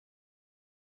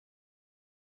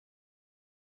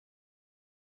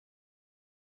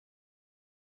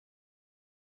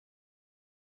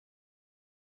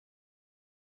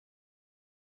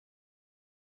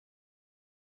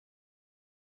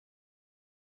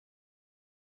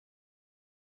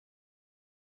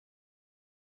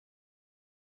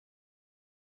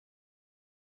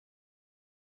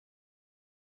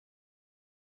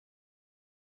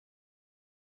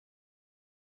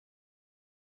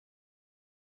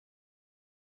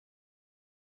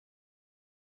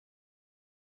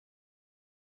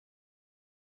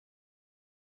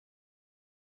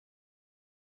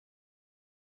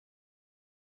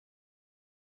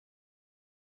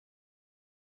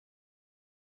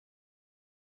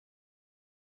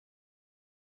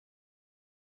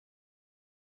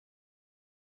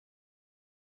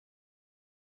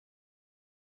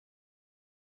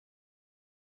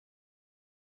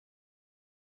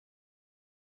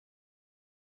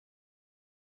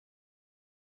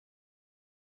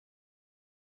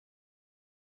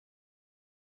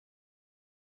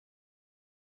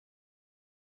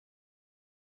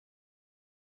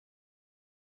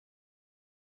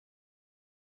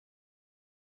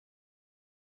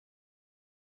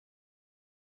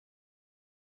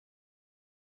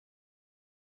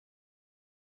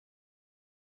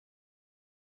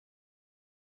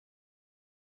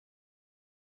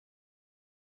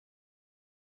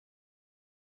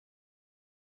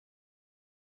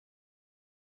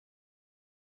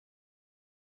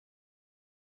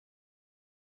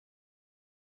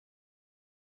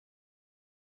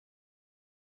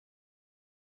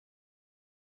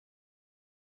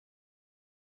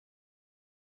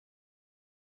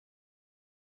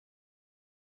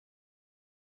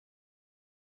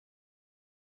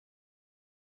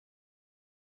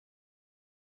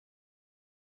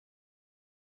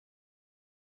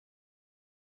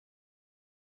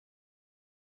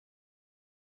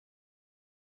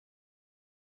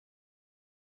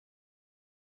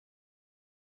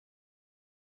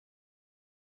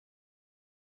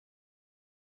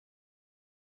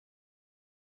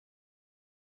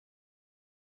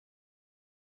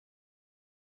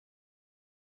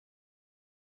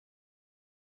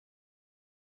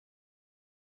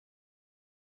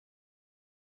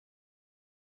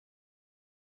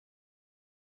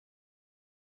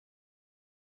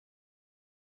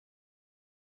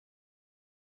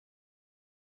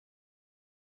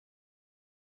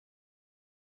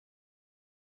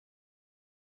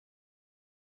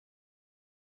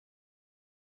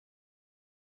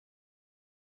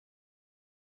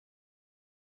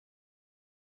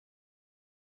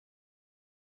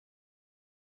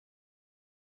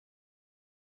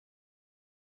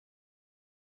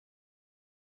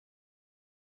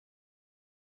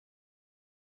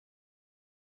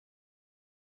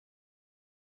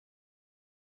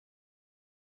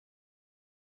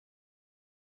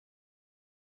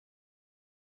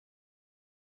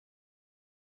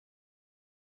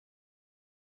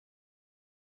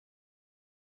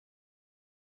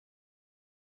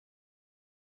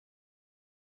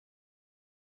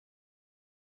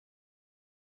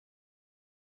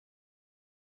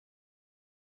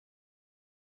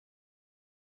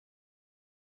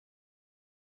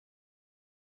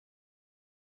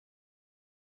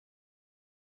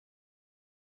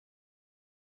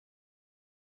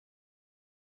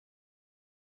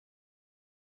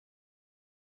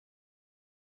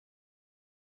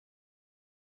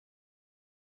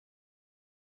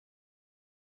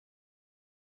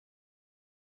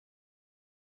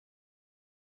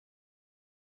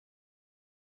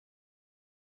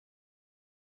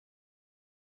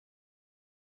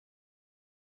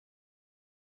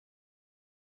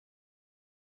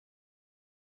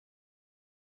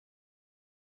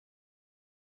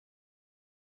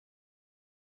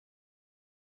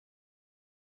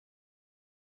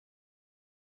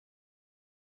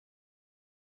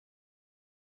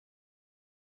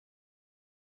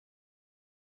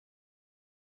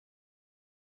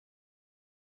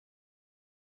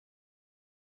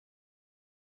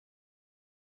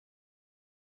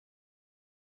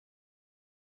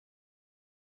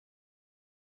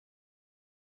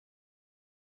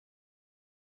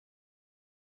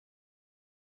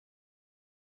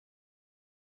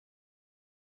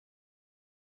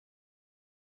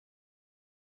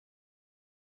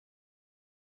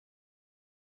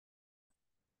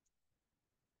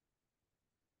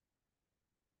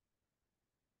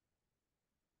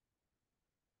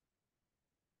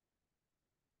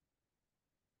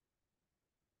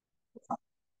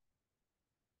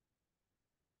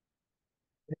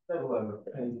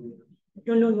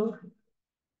no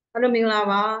hello မင်္ဂလာ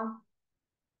ပါ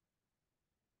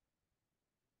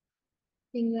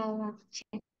မင်္ဂလာပါ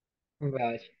ဟုတ်ပါ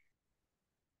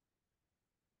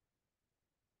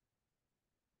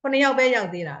9ယောက်ပဲရောက်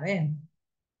သေးတာပဲ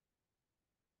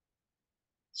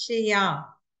10ယောက်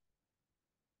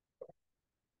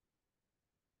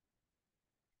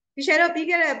ဒီရှယ်တော့ပြီး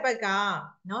ခဲ့တဲ့ဘက်က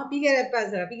နော်ပြီးခဲ့တဲ့ဘက်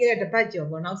ဆိုတာပြီးခဲ့တဲ့တစ်ပတ်ကျော်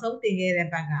ပေါ့နောက်ဆုံးသင်ခဲ့တဲ့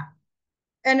ဘက်က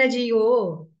energy ကို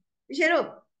ဒီရှယ်တော့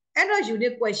Android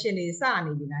unit question တွေစ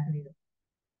နေပြီလားကလေးတို့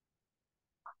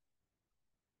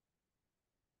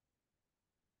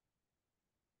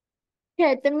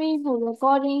တမီးဟို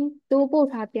recording တိုးပို့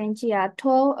ထားပြန်ကြည့်ရ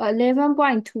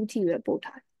11.2 ထိပဲပို့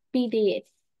ထားပြီးသေးရဲ့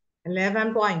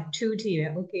11.2 ထိပဲ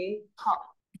okay ဟုတ်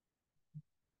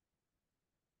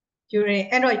during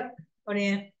Android ဟိုရ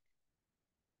င်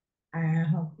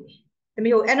ဟုတ်ပြီတ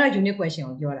မီးဟို Android unit question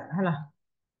ကိုပြောတာဟုတ်လား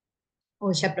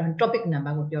ဟို chapter topic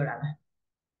number ကိုပြောတာလား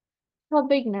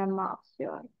topic number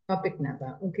ပြော topic number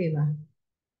okay ပါ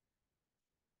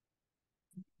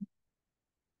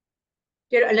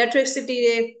ကျတော့ electricity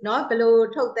တွေเนาะဘယ်လို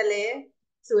ထုတ်တယ်လဲ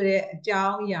ဆိုတဲ့အကြော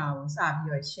င်းအရာကိုစပြီး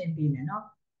တော့ရှင်းပြမယ်เนาะ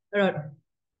အဲ့တော့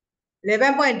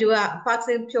11.2က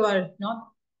fossil fuel เนาะ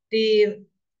ဒီ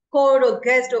coal တို့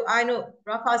gas တို့ iron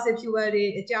တို့ fossil fuel တွေ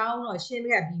အကြောင်းတော့ရှင်း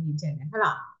ပြပြီးပြီထင်တယ်ဟုတ်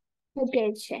လားဟုတ်ကဲ့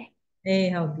ချေ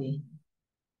ဟုတ်ပြီ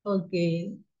okay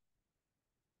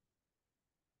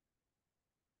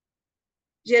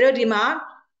ကျတော့ဒီမှာ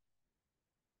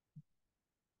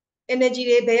energy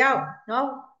တွေဘယ်ရောက်เนาะ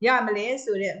ရမလဲ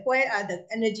ဆိုတဲ့ where are the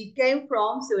energy came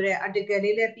from ဆိုတဲ့ article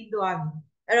လေးလည်းပြီးသွားပြီ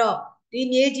အဲ့တော့ဒီ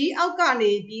မြေကြီးအောက်က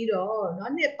နေပြီးတော့เนาะ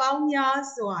နှစ်ပေါင်းများ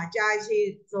စွာကြာရှည်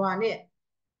စွာနဲ့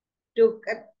တို့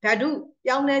ဓာတု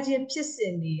ပြောင်းလဲခြင်းဖြစ်စ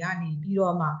ဉ်တွေကနေပြီး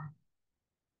တော့မှ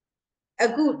အ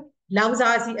ခုလောင်စာ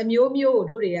စီအမျိုးမျိုးတို့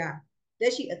တွေကလ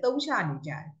က်ရှိအသုံးချနေ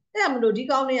ကြတယ်အဲ့ဒါမလို့ဒီ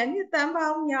ကောင်းတွေကနှစ်သန်းပေါ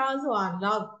င်းများစွာ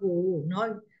လောက်ကိုเนาะ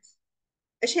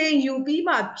အချိန်ယူပြီး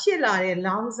မှဖြစ်လာတဲ့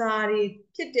လောင်စာတွေ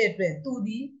ဖြစ်တဲ့အတွက်သူ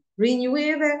ဒီ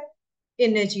renewable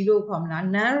energy လို့ခေါ်မလား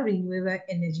non renewable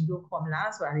energy လို့ခေါ်မလား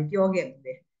ဆိုတာတွေပြောခဲ့ပြီ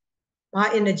လေဘာ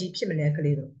energy ဖြစ်မလဲက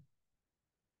လေးတို့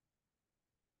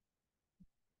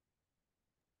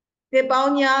နှစ်ပေါ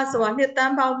င်းများစွာနှစ်သ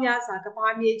န်းပေါင်းများစွာကမ္ဘာ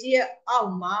မြေကြီးရဲ့အော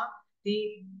က်မှာဒီ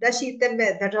လက်ရှိတက်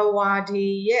မဲ့သတ္တဝါတွေ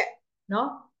ရဲ့เนาะ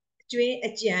အကျွင်း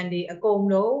အကြံတွေအကုန်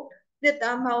လုံးနှစ်သ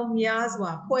န်းပေါင်းများ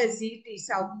စွာဖွဲ့စည်းတည်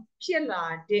ဆောက်ဖြစ်လာ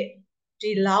တဲ့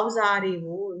ဒီလောင်စာတွေ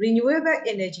ကို renewable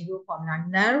energy လို့ခေါ်မလား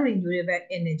non renewable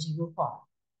energy လို့ခေါ်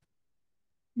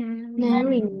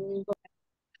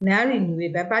non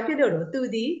renewable ဘာဖြစ်လို့သူ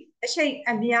ဒီအချိန်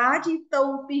အများကြီး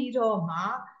သုံးပြီးတော့မှ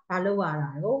မလုပ်ရ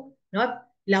တာတော့เนาะ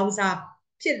လောင်စာ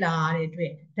ဖြစ်လာတဲ့အတွ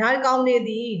က်ဒါကောင်တွေ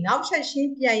ဒီနောက်ဆက်ရှ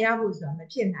င်းပြန်ရဖို့ဆိုတာမ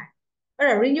ဖြစ်နိုင်အဲ့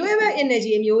တော့ renewable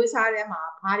energy အမျိုးအစားထဲမှာ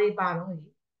ဘာတွေပါတော့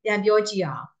ပြန်ပြောကြည့်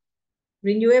အောင်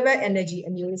renewable energy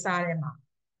အမျိုးအစားထဲမှာ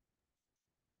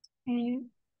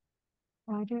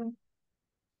water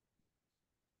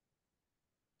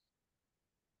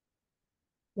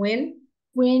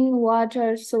wind water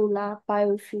solar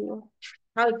biofuel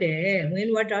ဟုတ်တယ်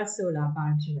wind water solar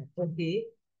biofuel okay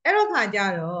အဲ့တော့ခါကြ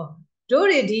တော့တို့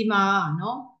တွေဒီမှာเน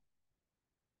าะ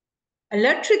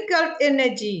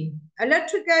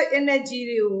electrical energy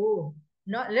တွေကို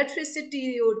เนาะ electricity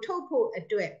တွေကိုထုတ်ဖို့အ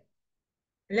တွက်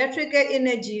electrical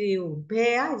energy တွေကိုဘ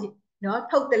ယ်ကเนาะ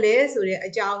ထုတ်တယ်လဲဆိုတဲ့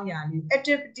အကြောင်းအရာလေး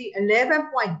activity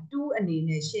 11.2 အနေ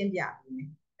နဲ့ရှင်းပြပေးမယ်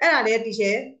အဲ့ဒါလည်းဒီချ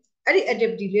က်အဲ့ဒီ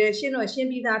activity လေးရှင်း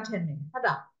ပြီးသားထင်တယ်ဟုတ်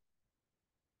တာ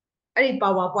အဲ့ဒီ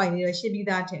powerpoint လေးရှင်းပြီး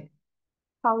သားထင်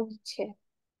ဟုတ်ချက်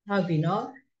ဟုတ်ပြီเนาะ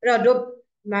အဲ့တော့တို့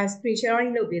screen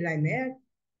sharing လုပ်ပေးလိုက်မယ်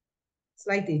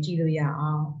slide တွေကြည့်လို့ရ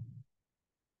အောင်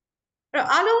အဲ့တော့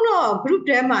အားလုံးတော့ group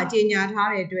ထဲမှာကြီးညာထား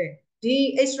တဲ့အတွက်ဒီ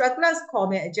extra class ခေါ်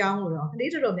မဲ့အကြောင်းကိုတော့က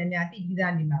လေးတော်တော်များများသိပြီး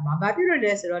သားနေမှာပါဘာဖြစ်လို့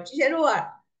လဲဆိုတော့ teacher တို့က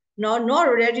not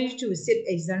ready to sit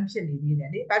exam ဖြစ်နေသေးတယ်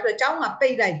လေဘာလို့အကြောင်းကပိ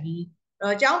တ်လိုက်ပြီး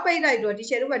အကြောင်းပိတ်လိုက်တော့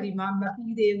teacher တို့ကဒီမှာမ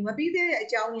ပြီးသေးဘူးမပြီးသေးတဲ့အ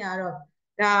ကြောင်းညာတော့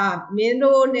ဒါမင်း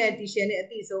တို့နဲ့ teacher နဲ့အ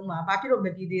သိဆုံးမှာဘာဖြစ်လို့မ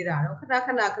ပြီးသေးတာတော့ခဏ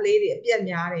ကလေးတွေအပြက်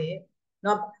များတယ်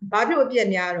နော်ဘာဖြစ်လို့အပြက်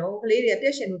များတော့ကလေးတွေအပြ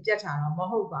က်ရှင်လို့ပြက်ထားတော့မ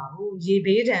ဟုတ်ပါဘူးရေ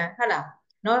ဘေးဒဏ်ဟုတ်လား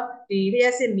နော်ဒီလျှ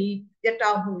က်စစ်မီးပြတ်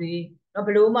တောက်မှုတွေနော်ဘ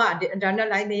လို့မှ internet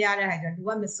line မရတဲ့ဟာကျတော့သူက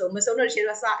မစုံတော့ရှင်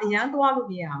တော့စာအရန်သွားလို့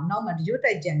မရအောင်နောက်မှဒီရွတ်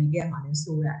တိုက်ကြံနေခဲ့မှာလဲ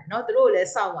စိုးရတယ်နော်သူတို့လ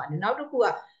ည်းစောင့်ရတယ်နောက်တစ်ခုက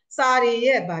စာတွေ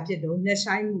ရဲ့ဘာဖြစ်တော့မျက်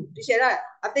ဆိုင်မှုတချို့က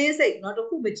အသေးစိတ်နော်တစ်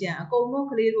ခုမကြံအကုန်လုံး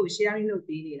ကလေးတို့ sharing လုပ်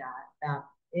ပေးနေတာဒါ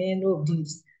တို့ဒီ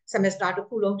semester တစ်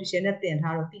ခုလုံးတချို့နဲ့တင်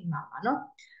ထားတော့ပြီးမှာပါနော်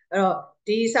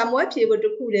ဒီ somewhere ဖြေဖို့တ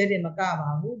စ်ခုတည်းတင်မကပါ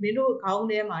ဘူးမင်းတို့ခေါင်း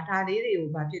ထဲမှာဒါလေးတွေကို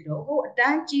ဘာဖြစ်တော့ဟိုအတ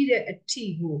န်းကြီးတဲ့အထီ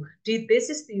ကိုဒီ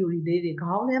basis theory လေးတွေ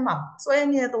ခေါင်းထဲမှာစွဲ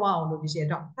မြဲသွားအောင်လို့ဒီရှယ်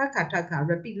တော့ထပ်ခါ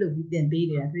repeat လုပ်ပြီးသင်ပေး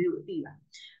နေတာသူတို့အသိပါ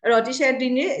အဲ့တော့ဒီရှယ်ဒီ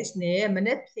နေ့နဲ့မ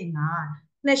နေ့ပြင်က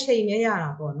နှစ်ချိန်နဲ့ရတာ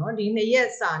ပေါ့နော်ဒီနှစ်ရက်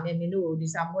စာနဲ့မင်းတို့ဒီ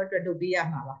somewhere အတွက်လုပ်ပေးရ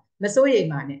မှာပါမစိုးရိမ်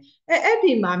ပါနဲ့အဲ့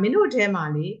ဒီမှာမင်းတို့ထဲမှာ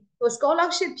လေဟို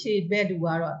scholarship ဖြည့်တဲ့လူက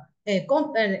တော့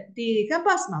ဒီ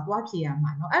campus မှာသွားဖြေရ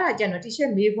မှာเนาะအဲ့ဒါကျတော့ teacher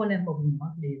မေးခွန်းနဲ့မဟုတ်ဘူးเนา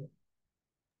ะကလေးတို့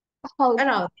ဟုတ်အဲ့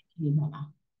ဒါကိုဖြေမှာလား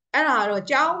အဲ့ဒါကတော့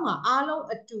ကျောင်းမှာအားလုံး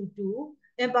အတူတူ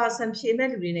in person ဖြေမဲ့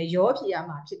လူတွေနဲ့ရောဖြေရ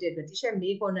မှာဖြစ်တဲ့အတွက် teacher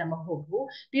မေးခွန်းနဲ့မဟုတ်ဘူး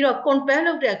ပြီးတော့ compare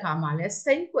လုပ်တဲ့အခါမှာလည်း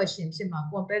same question ဖြစ်မှာ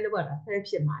compare လုပ်ရတာဖဲ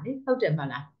ဖြစ်မှာလေဟုတ်တယ်မ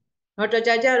လားတော့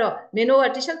ကြတော့မင်းတို့က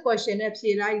teacher question နဲ့ဖြေ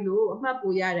လိုက်လို့အမှတ်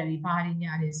ပိုရတယ်ဒီဘာတွေ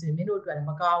ညာတွေဆိုရင်မင်းတို့အတွက်လည်း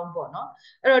မကောင်းဘူးပေါ့နော်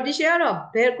အဲ့တော့ teacher ကတော့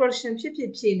ဘယ် question ဖြစ်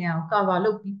ဖြေနေအောင် cover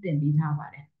လုပ်ပြီးသင်ပေးထားပါ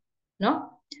တယ်နော်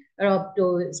အဲ့တော့ဟို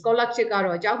scholarship က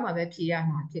တော့အကြောင်းမှာပဲဖြေရ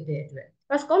မှာဖြစ်တဲ့အတွက်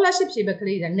scholarship ဖြေပဲက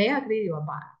လေးတွေနေရကလေးတွေ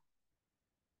ပါ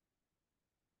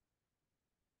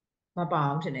မပါ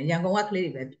အောင်ထင်တယ်ရန်ကုန်ကကလေး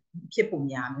တွေပဲဖြစ်ပုံ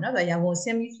များမယ်နော်ရန်ကုန်ဆ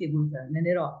င်းပြီးဖြေဖို့ဆိုတော့နည်းန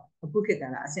ည်းတော့အခုခေတ်က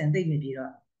လာအဆင်သိမ့်နေပြီ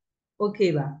တော့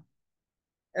okay ပါ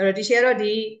အဲ့တော့ teacher တော့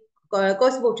ဒီ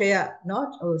course book ထဲကเนาะ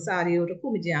ဟိုစာတွေကိုတစ်ခု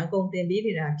မကြံအကုန်သင်ပေး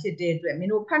နေတာဖြစ်တဲ့အတွက်မ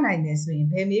င်းတို့ဖတ်နိုင်တယ်ဆိုရင်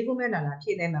ဘယ်မေးခွန်းမဲ့လာ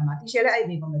ဖြေနိုင်မှာ teacher လည်းအဲ့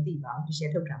မေးခွန်းမသိပါဘူး teacher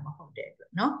ထုတ်တာမဟုတ်တဲ့အတွ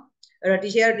က်เนาะအဲ့တော့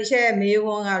teacher ရဲ့မေး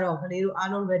ခွန်းကတော့ကလေးတို့အား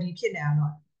လုံး ready ဖြစ်နေအောင်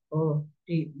တော့ဟို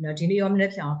ဒီနေ့ရောမနေ့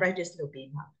ပြန်အောင် practice လုပ်ပေး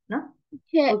ပါเนาะ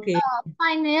okay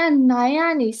final က9က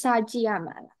နေစကြည့်ရ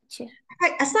မှာလားချစ်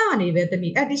အဲ့အစအနေပဲသ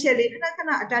မီးteacher လေးခဏ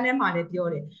အတန်းထဲမှာလည်းပြော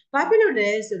တယ်ဘာဖြစ်လို့လဲ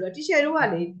ဆိုတော့ teacher တို့က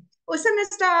လေဟို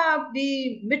semester ဒီ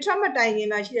midterm မတိုင်ခင်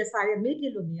မှာရှိတဲ့စာတွေမေ့ပြ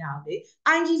လို့မရဘူးလေ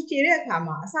IG ဖြေတဲ့အခါ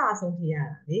မှာအစအဆုံးဖြေရ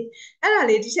တာလေအဲ့ဒါ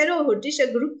လေ teacher တို့ဟို teacher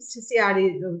group ဆရာတွေ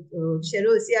ဟို teacher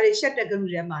တို့ဆရာတွေရှက်တဲ့ group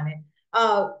ထဲမှာလည်း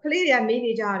ကလေးတွေကမေး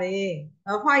နေကြတယ်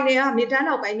final က midterm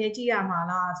နောက်ပိုင်းနဲ့ကြည့်ရမှာ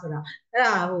လားဆိုတာအဲ့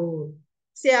ဒါဟို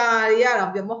ဆရာတွေက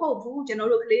တော့ပြောမဟုတ်ဘူးကျွန်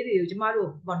တော်တို့ကလေးတွေကိုကျမတို့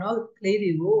ဘောနော်ကလေး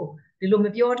တွေကိုဒီလိုမ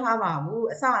ပြောထားပါဘူး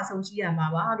အစအဆုံးရှိရမှာ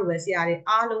ပါလို့ပဲဆရာတွေ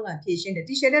အားလုံးကဖြေရှင်းတယ်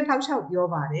တီရှယ်တဲ့ထောက်လျှောက်ပြော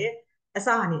ပါတယ်အစ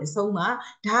ကနေအဆုံးမှာ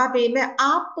ဒါပေမဲ့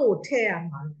အားပို့ထည့်ရ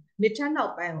မှာမစ်ထန်နော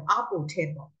က်ပိုင်းကိုအားပို့ထည့်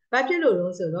ပေါ့ဘာဖြစ်လို့လဲ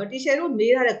ဆိုတော့တီရှယ်တို့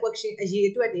မေးထားတဲ့ question အရေး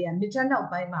အတွက်တွေကမစ်ထန်နောက်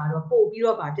ပိုင်းမှာတော့ပို့ပြီး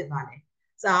တော့ပါဖြစ်သွားတယ်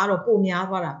စာကတော့ပိုများ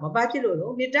သွားတာပေါ့ဘာဖြစ်လို့လဲ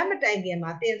မစ်တန်မတိုင်ခင်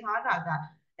မှာတင်ထားတာက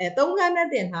3ခန်းနဲ့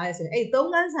တင်ထားရဲဆိုရင်အဲ့3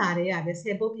ခန်းစာတွေကပဲ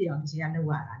10ပုတ်ပြအောင်ဒီကလောက်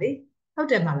ရတာလေဟုတ်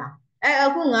တယ်မလားအ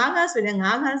ခု9ခန်းဆိုရင်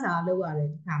9ခန်းစာလောက်ရတယ်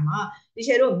ဒီခါမှာဒီ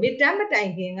ရှယ်တို့ midterm မတို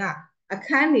င်ခင်ကအခ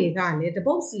န်းတွေကလည်းတ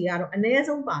ပုတ်စီကတော့အနည်း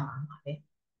ဆုံးပါလာမှာပဲ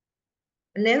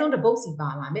အနည်းဆုံးတပုတ်စီပါ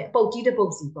လာမယ်အပုတ်ကြီးတပု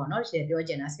တ်စီပေါ့နော်ရှယ်ပြော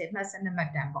ချင်တာ10မှတ်12မှတ်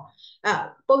တန်ပေါ့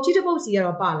ပုတ်ကြီးတပုတ်စီက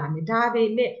တော့ပါလာမယ်ဒါပေ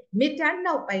မဲ့ midterm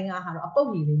နောက်ပိုင်းကဟာတော့အပုတ်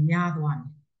ကြီးလေးများသွားတ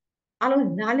ယ်အားလုံး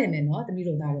နားလည်မယ်နော်သမီး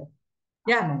တို့သားတို့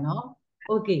ရမယ်နော်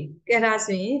okay ကဲဒါ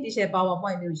ဆိုရင်ဒီရှယ်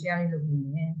PowerPoint လေးကို share လုပ်ပြီး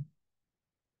မယ်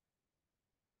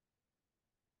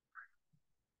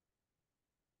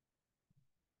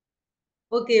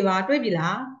โอเคပါတွေ့ပြီ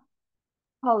လား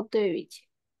ဟုတ်တွေ့ပြီချစ်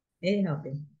အေးဟုတ်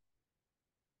ပြီ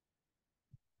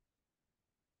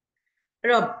အဲ့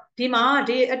တော့ဒီမှာ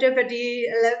ဒီ activity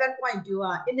 11.2က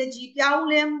energy ပြောင်း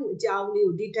လဲမှုအကြောင်းလေး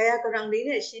ကိုဒီ diagram လေး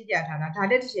နဲ့ရှင်းပြထားတာဒါ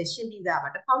လည်းတစ်ချက်ရှင်းပြီးသားပါ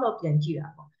တစ်ခေါက်တော့ပြန်ကြည့်တာ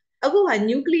ပေါ့အခုက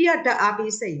nuclear ဓာတ်အား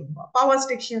ပေးစက်ရုံပေါ့ power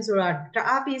station ဆိုတာဓာတ်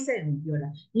အားပေးစက်ရုံပြောတာ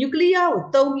nuclear ကို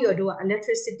သုံးပြီးတော့တို့က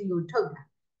electricity ကိုထုတ်တာ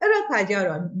အဲ့တော့ခါကျ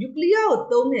တော့ nuclear ကို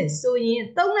သုံးနေဆိုရင်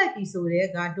သုံးလိုက်ပြီဆိုတဲ့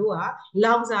ကတို့က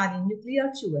လောင်စာနေ nuclear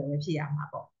fuel ပဲဖြစ်ရမှာ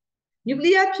ပေါ့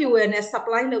nuclear fuel နဲ့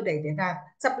supply လုပ်လိုက်တယ်ဒါ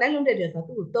supply လုပ်တဲ့ဆိုတော့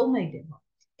သူ့ကိုသုံးလိုက်တယ်ပေါ့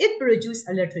it produce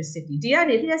electricity ဒီက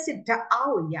နေလျှက်စစ်ဓာတ်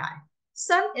အားကိုရတယ်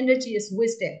sun energy is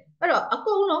wasted အဲ့တော့အ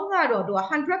ကုန်လုံးကတော့သူက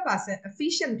 100%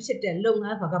 efficient ဖြစ်တဲ့လုပ်င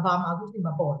န်းကဘာမှအခုမ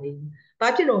ပေါ်သေးဘူးဘာ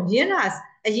ဖြစ်လို့ရင်းတာ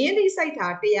အရင်ဒီစိုက်တာ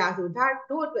100ဆိုဒါ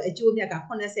တို့အတွက်အကျိုးမြတ်က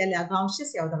80လကောင်း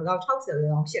80လောက်တော့60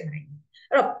လောက်ဖြစ်နိုင်တယ်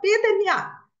အဲ့တော့ပေးတဲ့မြ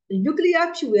nuclear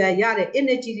fuel ရတဲ့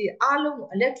energy တွေအားလုံးကို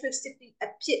electricity အ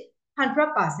ဖြစ်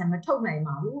100% မထုတ်နိုင်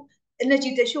ပါဘူး energy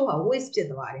တချို့က waste ဖြစ်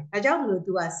သွားတယ်ဒါကြောင့်မလို့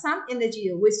သူက some energy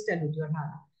ကို wasted လို့ပြောထား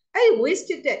တာအဲ့ waste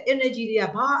ဖြစ်တဲ့ energy တွေက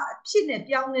ဘာအဖြစ်နဲ့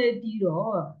ပြောင်းလဲပြီး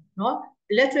တော့เนาะ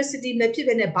electricity မဖြစ်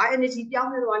ဘဲနဲ့ဘာ energy ပြော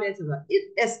င်းလဲသွားလဲဆိုတော့ it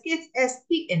escapes as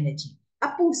heat energy အ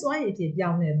ပူစွမ်းရည်ဖြစ်ပြော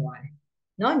င်းလဲသွားတယ်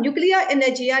เนาะ nuclear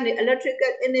energy ကနေ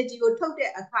electrical energy ကိုထုတ်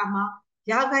တဲ့အခါမှာ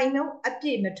ရာခိုင်နှုန်းအပြ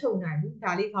ည့်မထုတ်နိုင်ဘူး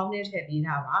ဒါလေးခေါင်းထဲထည့်ပေး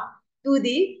ထားပါသူ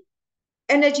ဒီ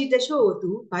energy တချို့ကို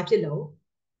သူဘာဖြစ်လို့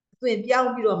သွင်ပြော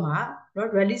င်းပြီးတော့မှเนาะ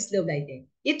release လုပ်လိုက်တယ်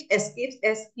it escapes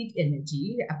as heat energy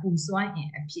အပူစွမ်းအင်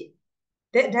အဖြစ်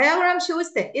the diagram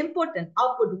shows the input and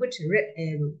output with red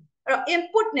arrow အဲ့တော့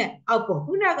input နဲ့ output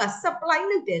ခုနက supply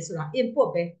လုပ်တယ်ဆိုတာ input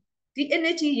ပဲဒီ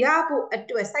energy ရဖို့အ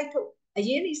တွက်စိုက်ထုတ်အရ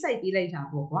င်ကြီးစိုက်ပေးလိုက်တာ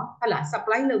ပေါ့ကွာဟုတ်လား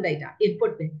supply လုပ်လိုက်တာ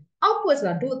input ပဲ output ဆို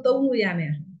တာတို့သုံးလို့ရမ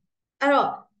ယ်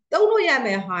သုံးလို့ရမ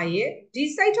ယ်ဟာရဲ့ဒီ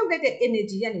စိုက်ထုတ်လိုက်တဲ့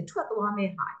energy ကနေထွက်သွားမ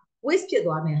ယ်ဟာ waste ဖြစ်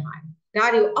သွားမယ်ဟာဒါ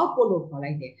တွေကို output လို့ခေါ်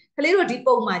လိုက်တယ်ကလေးတို့ဒီ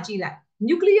ပုံမှာကြည့်လိုက်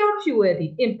nuclear fuel ဒီ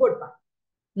input ပါ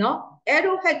နော်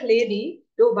arrowhead ကလေးဒီ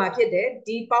တို့ဘာဖြစ်တယ်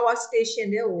ဒီ power station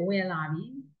တွေကိုဝင်လာပြီ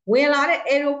ဝင်လာတဲ့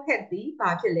arrowhead ဒီဘာ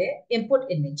ဖြစ်လဲ input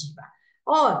energy ပါ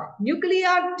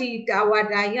nuclear ဒီ tower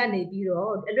တိုင်းကနေပြီး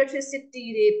တော့ electricity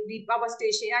တွေဒီ power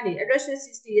station ကနေ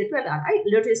electricity တွေထွက်လာအဲ့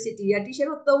electricity က teacher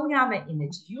တို့သုံးရမယ့်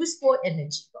energy useful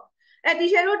energy ပေါ့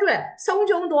teacher တို့အတွက်ဆုံး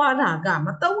ရှုံးသွားတာကမ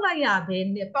သုံးလိုက်ရဘဲ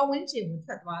နဲ့ပတ်ဝန်းကျင်ကို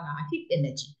ထွက်သွားတာ heat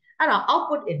energy အဲ့ဒါ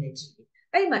output energy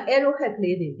အဲ့မှာ arrowhead က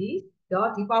လေးတွေဒီတော့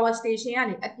ဒီ power station က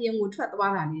နေအပြင်ကိုထွက်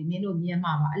သွားတာလေးမင်းတို့မြင်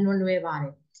မှာပါအလွန်လွယ်ပါတ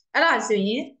ယ်အဲ့ဒါဆိုရ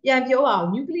င်ပြန်ပြောအောင်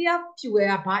nuclear fuel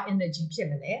ကဘာ energy ဖြစ်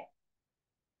မလဲ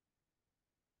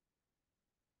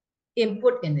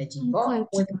input energy ပေါ့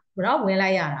ဝင်လို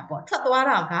က်ရတာပေါ့ထွက်သွား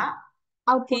တာက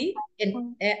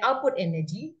output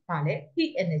energy ဗာလဲ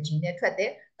heat energy နဲ့ထွက်တ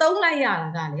ယ်သုံးလိုက်ရ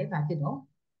တာကလည်းဗာဖြစ်တော့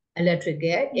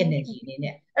electrical energy အနေ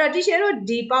နဲ့အဲ့တော့ teacher တို့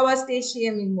ဒီ power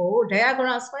station ကို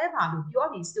diagram ဆွဲပါလို့ပြော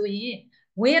ပြီးဆိုရင်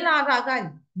ဝင်လာတာက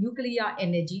nuclear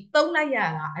energy သုံးလိုက်ရ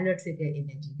တာ electrical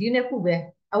energy ဒီနှစ်ခုပဲ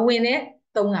အဝင်နဲ့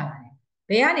သုံးရတာလေ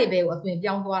ဘယ်ကနေဘယ်ကိုအသွင်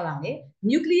ပြောင်းသွားတာလဲ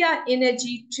nuclear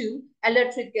energy to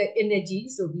electrical energy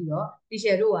ဆိုပြီးတော့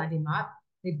teacher တို့ကဒီမှာ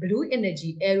the blue energy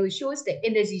arrow shows the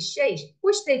energy change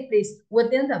which take place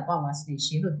within the power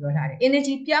station လို့ပြောထားတယ်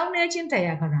energy ပြောင်းလဲခြင်း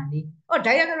diagram လေး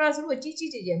diagram ဆိုလို့ကြီး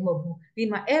ကြီးကျယ်ကျယ်မဟုတ်ဘူးဒီ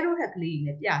မှာ arrow head ကလေး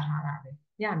နဲ့ပြထားတာပဲ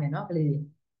ရမယ်နော်ကလေးတွေ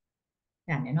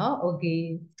ရမယ်နော် okay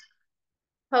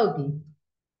ဟုတ်ပြီ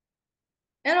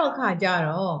အဲ့တော့ခါကြ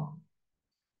တော့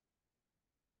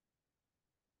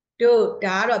တို့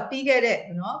ဒါကတော့ပြီးခဲ့တဲ့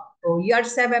နော်year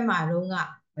 7မှာတော့က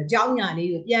အကြောင်းညာလေး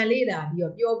ကိုပြန်လေ့လာပြီး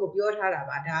တော့ပြောထားတာ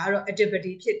ပါဒါကတော့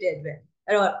activity ဖြစ်တဲ့အတွက်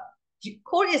အဲ့တော့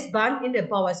coal is burned in the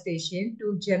power station to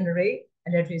generate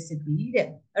electricity တဲ့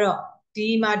အဲ့တော့ဒီ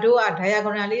မှာတို့က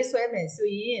diagram လေးဆွဲမယ်ဆို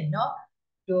ရင်နော်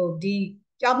တို့ဒီ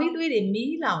ကြောင်မီးသွေးတွေ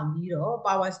မီးလောင်ပြီးတော့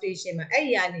power station မှာအဲ့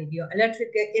ဒီကနေပြီးတော့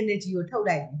electrical energy ကိုထုတ်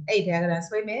လိုက်တယ်အဲ့ဒီ diagram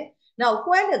ဆွဲမယ် now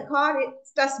when the car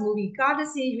starts moving ကားတစ်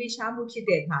စီးရွေးချမှုဖြစ်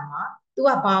တဲ့အခါမှာသူက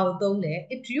ဘာကိုသုံးလဲ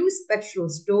it use petrol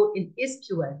stored in its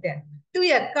fuel tank သူ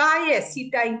ရဲ့ကားရဲ့စီ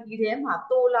တိုင်ကြီးထဲမှာ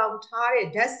တိုးလောင်ထားတဲ့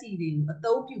ဓာတ်ဆီတွေကိုအ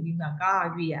သုံးပြုပြီးမှကား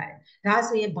ရွေးရတယ်ဒါ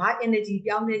ဆိုရင်ဘာ energy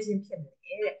ပြောင်းလဲခြင်းဖြစ်လဲ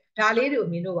တဲ့ဒါလေးတွေကို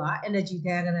မင်းတို့က energy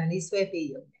diagram လေးဆွဲပေး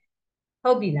ရုံ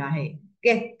ဟုတ်ပြီလားဟဲ့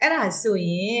ကဲအဲ့ဒါဆိုရ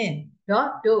င်တော့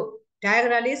တို့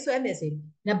diagram လေးဆွဲမယ်ဆိုရင်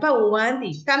နံပါတ်1ဒီ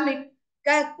chemical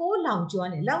ကိုလောင်ကျွ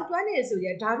မ်းတယ်လောင်ကျွမ်းတယ်ဆိုရ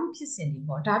င်ဓာတုဖြစ်စဉ်တွေ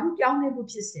ပေါ့ဓာတုပြောင်းလဲမှု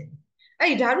ဖြစ်စဉ်အဲ့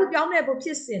ဒီဓာတုပြောင်းလဲမှုဖြ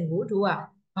စ်စဉ်ကိုတို့က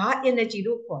ဘာ energy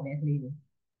လို့ခေါ်လဲကလေးတွေ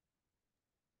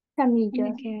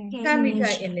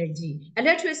chemical energy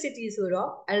electricity ဆို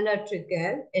တော့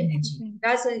electrical energy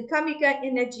ဒါဆိုရင် chemical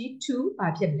energy to ဘာ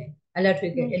ဖြစ်မလဲ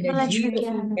electrical energy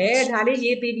ဒါလေး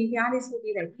ရေးပေးပြီးညားလေးဆို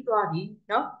ပြီးလိုက်ပြီးသွားပြီ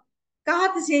เนาะကား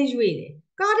တစ်စင်းရွေ့တယ်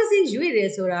ကားတစ်စင်းရွေ့တယ်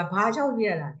ဆိုတာဘာကြောင့်ရွေ့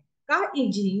ရတာလဲကား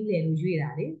engine လေလို့ရွေ့တာ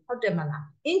လေဟုတ်တယ်မလား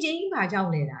engine ဘာကြော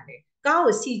င့်လဲတာလဲကား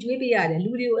ကိုစီကျွေးပေးရတယ်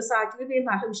လူတွေကိုအစာကျွေးပေး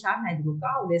မှလှုပ်ရှားနိုင်တယ်လို့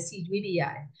ကားကိုလည်းစီကျွေးပေးရ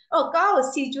တယ်ကားကို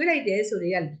စီကျွေးလိုက်တယ်ဆို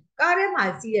တော့ကားထဲမှာ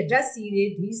စီးတဲ့ဓာတ်ဆီတွေ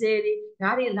ဒီဇယ်တွေဓာ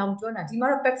တ်တွေလောင်ကျွမ်းတာဒီမှာ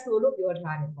တော့ petrol လို့ပြော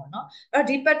ထားတယ်ပေါ့နော်အဲ့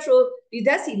ဒီ petrol ဒီ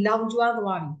ဓာတ်ဆီလောင်ကျွမ်း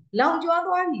သွားပြီလောင်ကျွမ်း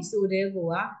သွားပြီဆိုတဲ့ကော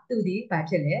သူဒီဘာ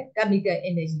ဖြစ်လဲ chemical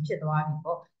energy ဖြစ်သွားပြီ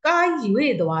ပေါ့ကား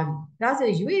ရွေ့သွားပြီဒါဆို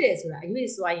ရွေ့တယ်ဆိုတာအရွေ့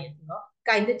စွာရင်နော်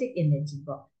kinetic energy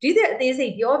ပေါ့ဒီတဲ့အသေးစိ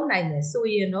တ်ပြောနိုင်တယ်ဆို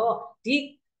ရင်တော့ဒီ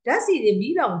ဓာတ်ဆီတွေ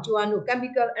မီးလောင်ကျွမ်းလို့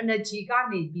chemical energy က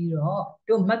နေပြီးတော့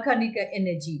တို့ mechanical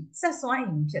energy ဆက်စွမ်း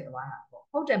အင်ဖြစ်သွားတာပေါ့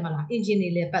ဟုတ်တယ်မလား engine တွေ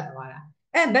လည်းပတ်သွားတာ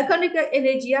mechanical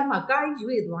energy ကမှကား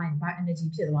ရွေ့သွားရင်ဘာ energy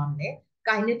ဖြစ်သွားမလဲ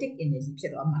kinetic energy ဖြ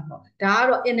စ်သွားမှာပေါ့ဒါက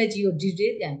တော့ energy ကို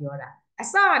detail ပြန်ပြောတာအ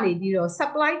စကနေပြီးတော့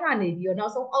supply ကနေပြီးတော့နော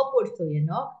က်ဆုံး output ဆိုရင်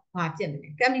တော့ဘာဖြစ်မလဲ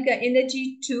chemical energy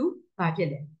to ဘာဖြစ်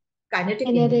လဲ kinetic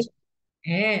energy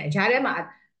ဂျားထဲမှာ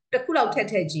တစ်ခုလောက်ထ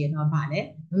ည့်ကြည့်ရင်တော့ဘာလဲ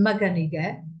mechanical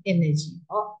energy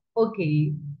ဟော okay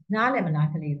နားလည်မလား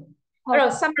ကလေးတို့အဲ့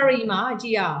တော့ summary မှာကြ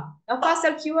ည့်အောင်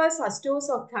fossil fuels are stores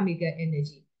of chemical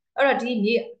energy အဲ့တော့ဒီ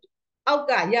မြေအောက်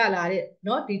ကရလာတဲ့เน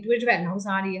าะဒီတွေးထွက်နောင်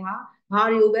စာတွေဟာဘာ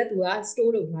တွေကိုပဲသူက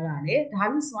store လုပ်ထားတာလေဓာ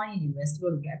တ်စွမ်းရည်တွေပဲ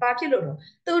store လုပ်တယ်။ဘာဖြစ်လို့လဲ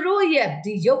။သူတို့ရဲ့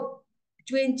ဒီရုပ်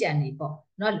ကျွင်းကြံတွေပေါ့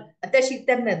နော်အသက်ရှိသ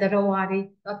က်မဲ့သတ္တဝါတွေ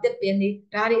နော်တစ်ပင်တွေ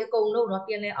ဒါတွေအကုန်လုံးနော်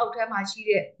ပြင်လယ်အောက်ထဲမှာရှိ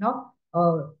တဲ့နော်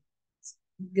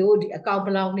ဒီအကောင်ပ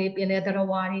လောင်တွေပြင်လယ်သတ္တ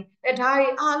ဝါတွေဒါတွေ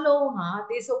အားလုံးဟာ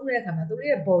သေဆုံးတဲ့အခါမှာသူတို့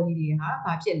ရဲ့ body တွေဟာ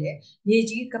ဘာဖြစ်လဲမြေ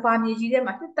ကြီးကဘာမြေကြီးထဲ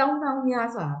မှာတောင်းများ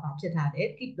စွာဘာဖြစ်ထားတယ်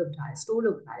keep လုပ်ထားတယ် store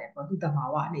လုပ်ထားတယ်ပေါ့သူတဘာ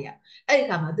ဝလေးอ่ะအဲ့ဒီအ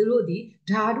ခါမှာသူတို့ဒီ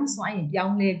ဓာတုစွမ်းအင်ပြော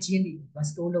င်းလဲခြင်းတွေကို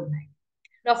store လုပ်နိုင်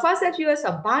တယ်။ fossil fuels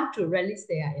are bound to release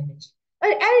their energy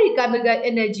အဲ့ဒီ chemical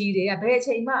energy တွေကဘယ်အ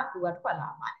ချိန်မှသူကထွက်လာ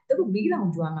မှာလဲသူတို့မီးလောင်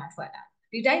ကျွမ်းမှထွက်လာ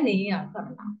ဒီတိုင်းနေရင်ကထွက်မ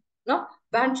လာ no,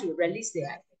 burn to release their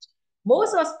energy.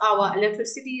 Most of our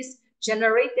electricity is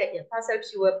generated in fossil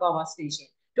fuel power station.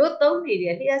 တို့သုံးနေ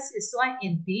တဲ့ less is one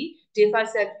in the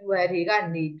fossil fuel တွေက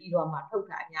နေပြီးတော့မှထုတ်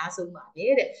တာအများဆုံးပါပဲ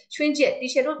တဲ့။ချွင်းချက်တီ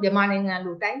ရှယ်တို့မြန်မာနိုင်ငံ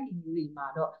လိုတိုင်းပြည်မျိုးတွေမှာ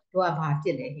တော့တို့ကဘာဖြ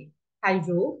စ်လဲဟဲ့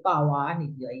hydro power နေ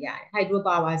ပြီးတော့ရတယ်။ hydro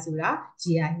power ဆိုတာ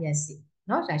ရေအားလျှပ်စစ်เ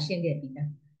นาะဒါရှင်းခဲ့ပြီးသား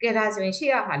။ကဲဒါဆိုရင်ရှေ့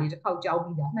ရဟာလေးတစ်ခေါက်ကြောက်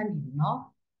ပြီးတာမှတ်မိပြီเนาะ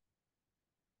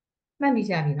။မှတ်မိ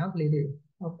ကြပြီเนาะကလေးလေး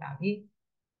ဟုတ်ပါပြီ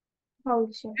။ဟုတ်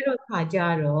ရှင်အဲ့တော့ခါကြ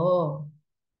တော့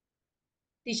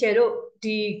တီရှယ်တို့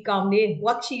ဒီကောင်လေး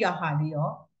worksheet ရဟာလေးရော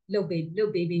လုပ်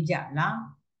ပေးပြီးကြလား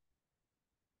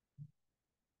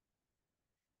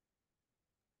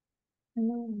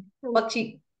worksheet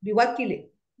ဒီ worksheet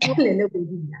လေးလုပ်ပေး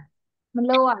ပြီးလားမ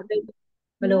လုပ်ရဘူး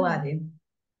မလုပ်ရသေး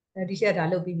ဘူးဒီရှက်ဒါ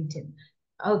လုပ်ပြီးပြီထင်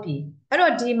ဟုတ်ပြီအဲ့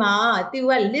တော့ဒီမှာသူ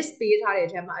က list ပေးထားတဲ့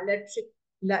အထက်မှာ electric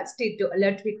state တို့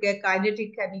electrical kinetic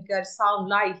chemical sound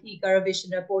light heat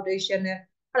gravitational potential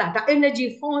ဟုတ်လားဒါ energy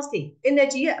forms တွေ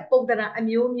energy ရဲ့အပုံသဏ္ဍာန်အ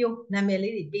မျိုးမျိုးနာမည်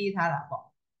လေးတွေပေးထားတာပေါ့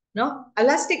နော်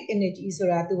elastic energy ဆို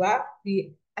တာသူကဒီ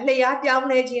အလျားပြောင်း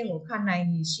လဲခြင်းကိုခံနိုင်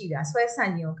ရည်ရှိတာဆွဲဆ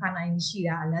န့်ခြင်းကိုခံနိုင်ရည်ရှိ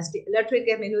တာ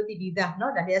electrical မင်းတို့သိပြီးသားเนา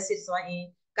ะဒါလည်း စစ်စွမ်းအင်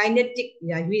kinetic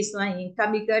ရွေ့စွမ်းအင်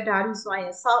chemical ဓာတုစွမ်းအ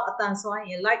င် sound အသံစွမ်းအ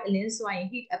င် light အလင်းစွမ်းအင်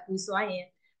heat အပူစွမ်းအင်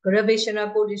gravitational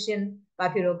potential ဘာ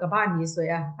ဖြစ်လို့ကမ္ဘာမြေဆွဲ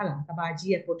အားဟုတ်လားကမ္ဘာ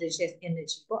ကြီးရဲ့ potential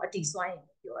energy ပေါ့အတိစွမ်းအင်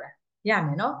ကိုပြောတာရမ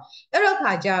ယ်เนาะအဲ့တော့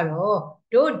ခါကြတော့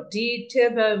တို့ဒီ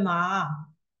table မှာ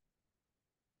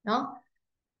เนาะ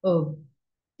ဟုတ်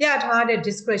ပြထားတဲ့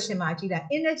description မှာကြည့်လိုက်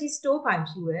energy store by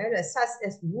fuel such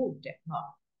as wood တဲ့ဟော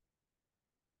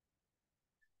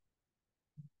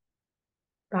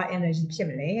ဘာ energy ဖြစ်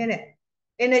မလဲတဲ့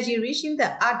energy reaching the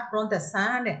earth from the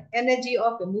sun တဲ့ energy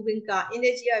of the moving car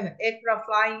energy of aircraft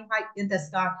flying high in the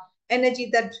sky energy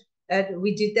that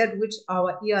we detect with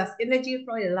our ears energy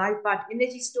from a light bulb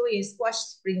energy stored in squash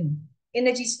spring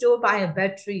energy stored by a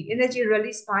battery energy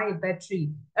released by a battery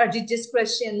အဲ့ဒီ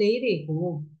description လေးတွေကို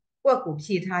ကိုယ့်ကိုဖြ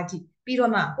ည့်ထားကြည့်ပြီး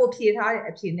တော့မှကိုဖြည့်ထားတဲ့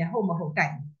အဖြေနဲ့ဟုတ်မဟုတ်တို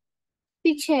က်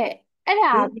တိချက်အဲ့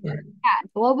ဒါ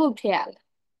ဘောဘုတ်ထည့်ရလား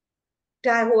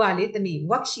ဒါဟိုကလေတမီ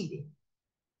worksheet တွေ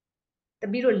တ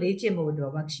မီတို့လေ့ကျင့်ဖို့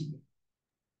တော့ worksheet တွေ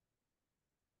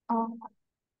အော်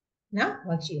နော်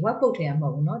worksheet workbook ထဲမှာမဟု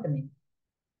တ်ဘူးเนาะတမီ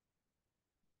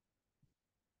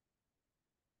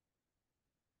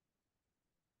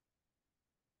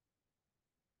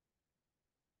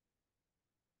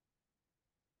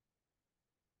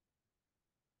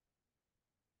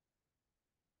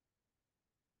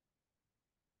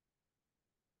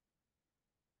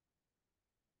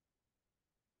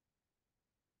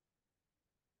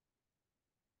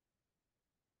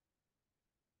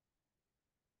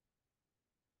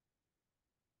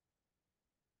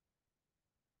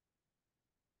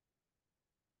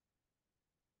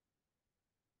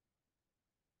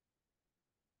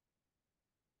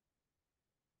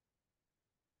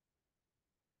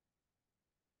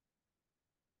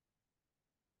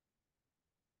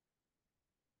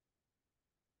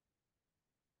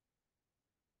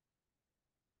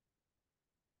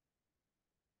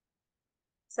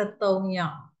73ယော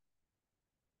က်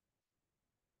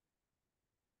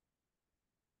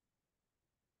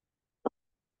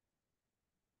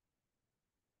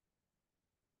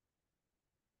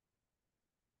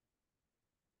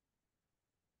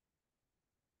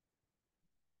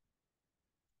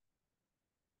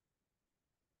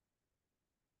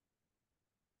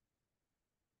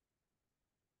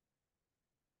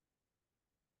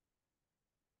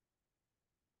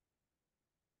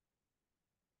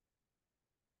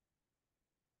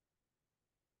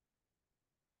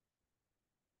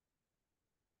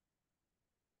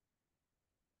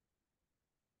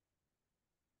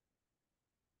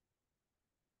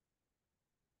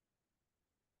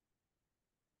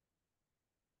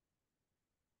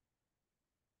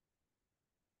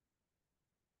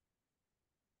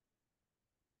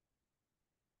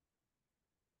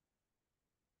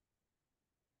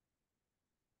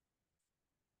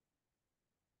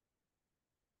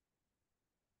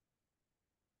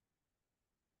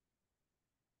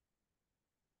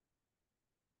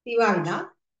ပြီးပါပြီနော်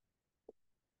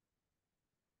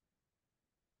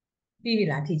ပြီးပြီ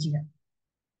လားထည့်ကြည့်လိုက်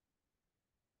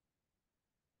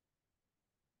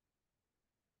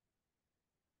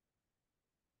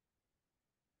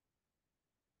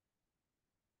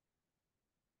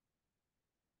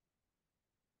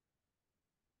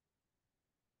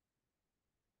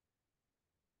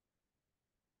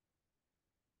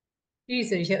ပြီး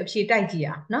ဆိုရင်အဖြေတိုက်ကြည့်ရ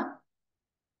နော်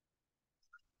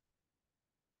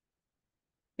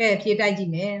ကဲဖြေတိုက်ကြ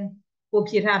ည့်မယ်ကို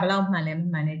ဖြေထားဘယ်လောက်မှန်လဲမ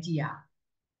မှန်လဲကြည့်ရ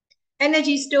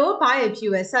energy store by a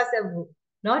fuel such as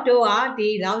နော်တို့ကဒီ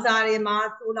လောင်စာတွေမှာ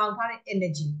သိုးလောင်ထားတဲ့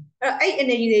energy အဲ့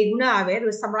energy တွေခုနကပဲ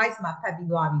တို့ summarize မှာဖတ်ပြီး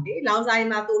သွားပြီလေလောင်စာတွေ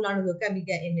မှာသိုးလောင်လို့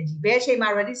chemical energy ဘယ်အချိန်မှာ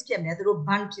release ဖြစ်မလဲတို့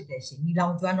burn ဖြစ်တဲ့အချိန်ဒီလော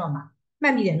င်ကျွမ်းတော့မှာမှ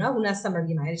တ်မိတယ်နော်ခုန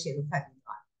summary မှာအဲ့ဒီအချိန်ကိုဖတ်ပြီး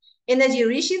သွား energy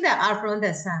reaching the earth from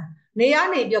the sun နေရ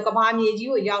နေပြီးကဘာမြေကြီး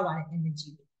ကိုရောက်လာတဲ့ energy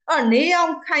အဲ့နေအော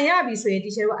င်ခံရပြီဆိုရင်ဒီ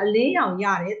ချိန်ကအလင်းရောင်ရ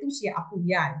တယ်သူရှိအပူ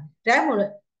ရတယ်ဒါမှမဟုတ်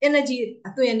energy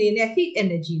အသွင်အနေနဲ့ heat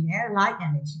energy နဲ့ light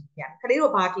energy ရခလေး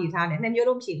တို့ဘာဖြေထားလဲနှစ်မျိုး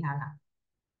လုံးဖြေထားတာ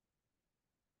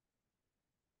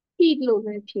heat လို့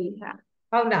ပဲဖြေတာ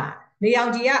ဟုတ်လားနေအော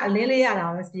င်ကြီးကအလင်းလေးရတာ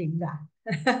မဖြစ်ဘူးလား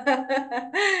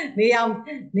နေအောင်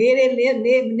နေခ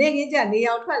င်းကျနေ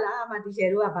အောင်ထွက်လာမှဒီချေ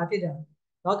တို့ကဘာဖြစ်တယ်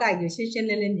လောကကြီးရှင်းရှင်း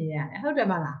လင်းလင်းမြင်ရတယ်ဟုတ်တယ်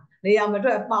မလားနေအောင်မထွ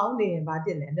က်ပေါင်းနေရင်ဘာဖြ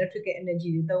စ်လဲ electrical energy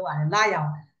တွေသုံးရတယ်လာရောင်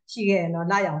ရှိခဲ့နော်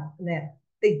လာရောင်နဲ့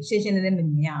တိတ်ရှင်းရှင်းလင်းလင်းမ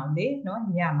မြင်ရအောင်လေနော်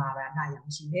ညမှာပါလာရောင်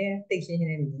ရှိတယ်တိတ်ရှင်းရှင်း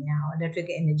လင်းလင်းမြင်ရအောင်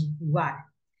electrical energy ပူရတယ်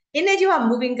energy က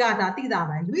moving ကဒါသိတာ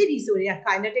ပါရွေးဒီဆိုတွေက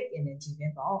kinetic energy ပဲ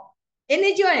ပေါ့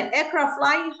energy က aircraft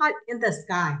flying high in the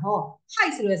sky ဟော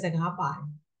high ဆိုတဲ့စကားပါတယ်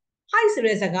high ဆို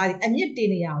တဲ့စကားကြီးအမြင့်တင်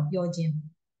နေရအောင်ပြောခြင်း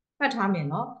ဖတ်ထားမယ်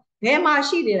နော်ဘယ်မှာ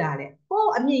ရှိနေတာလဲဟော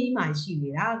အမြင့်ကြီးမှာရှိနေ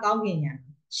တာကောင်းကင်ညာ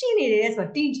ရှိနေတယ်ဆို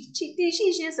တော့တီရှိ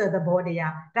ရှင်းဆိုတဲ့သဘောတ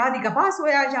ရားဒါဒီကမ္ဘာဆွဲ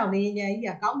အားကြောင့်လေညာကြီး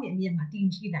ကကောင်းကင်အမြင့်မှာတည်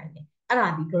ရှိနိုင်တယ်အဲ့ဒါ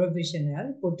ဒီ gravitational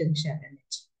potential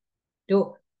energy တို့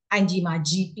IG မှာ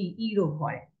GPE လို့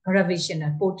ခေါ်တယ်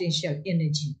gravitational potential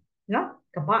energy နော်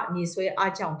ကမ္ဘာမြေဆွဲ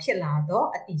အားကြောင့်ဖြစ်လာတော့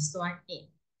အတိစွမ်းအင်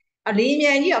အလေးမြ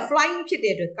န်ကြီးက flying ဖြစ်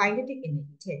တဲ့အတွက် kinetic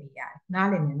energy ထည့်ပေးရတယ်နား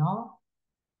လည်မယ်နော်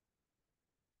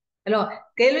အဲ့တော့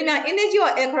ကဲလို့များ energy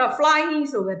of aircraft flying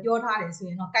ဆိုပဲပြောထားတယ်ဆိုရ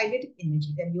င်တော့ kinetic energy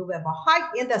တမျိုးပဲပေါ့ high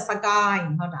in the sky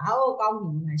ဟုတ်တာဟောကောင်းက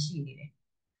င်မှာရှိနေတယ်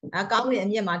ကောင်းကင်အ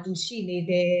မြင့်မှာသူရှိနေ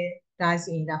တယ်ဒါ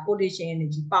ဆိုရင်ဒါ potential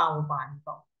energy ပါဝင်ပါတယ်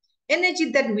ပေါ့ energy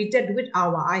that we did with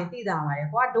our eye သိတာပါရဲ့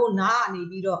ကွာတို့နားနေ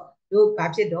ပြီးတော့တို့ဘာ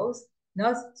ဖြစ်တော့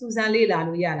နော်စူးစမ်းလေ့လာ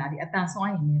လို့ရတာဒီအတန်ဆွ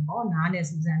မ်းရင်လည်းပေါ့နားနဲ့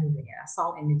စူးစမ်းလို့ရတာ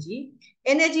sound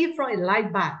energy from a light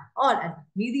bulb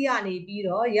မီးသီးကနေပြီး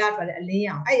တော့ရထွက်တဲ့အလင်း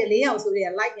ရောင်အဲ့အလင်းရောင်ဆိုတဲ့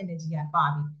light energy ကပါ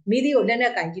ပြီမီးသီးကိုလက်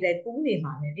နဲ့ကင်ကြည့်လိုက်ပူးနေ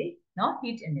မှာပဲလေနော်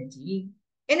heat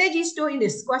energy stored in the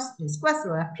squash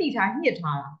ဆိုတာဖိထားညှစ်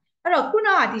ထားတာအဲ့တော့ခုန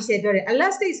ကဒီရှယ်ပြောတယ်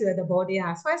elastic ဆိုတဲ့သဘောတ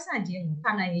ရားဆွဲဆန့်ခြင်းကို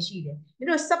ခံနိုင်ရရှိတယ်ဒီ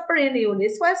လို spring တွေကိုလေ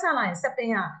ဆွဲဆန့်လိုက်ရင်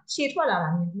spring ကရှည်ထွက်လာတာ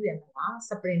မြင်ဘူးတယ်မလား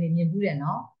spring တွေမြင်ဘူးတယ်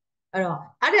နော်အဲ့တော့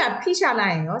အဲ့ဒါဖိချလို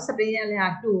က်ရင်ရော spring ရဲ့လ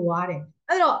ည်းတူသွားတယ်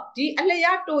အဲ့တော့ဒီအ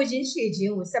လျားတိုခြင်းရှည်ခြ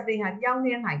င်းကို spring ကပြောင်း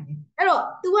လဲနိုင်တယ်အဲ့တော့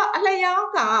तू ကအလျား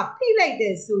ကဖိလိုက်တ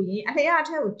ယ်ဆိုရင်အလျားအ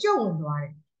ထက်ကိုကျုံဝင်သွားတ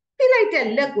ယ်ဖိလိုက်တဲ့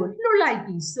လက်ကိုလွှတ်လိုက်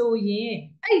ပြီဆိုရင်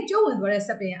အဲ့ဒီကျုံဝင်သွားတဲ့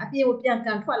spring ကအပြင်ကိုပြန်က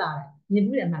န်ထွက်လာတယ်မြင်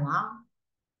ဘူးတယ်မလား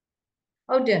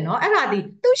ဟုတ်တယ်နော်အဲ့ဒါဒီ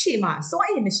သူ့ရှည်မှာစွမ်း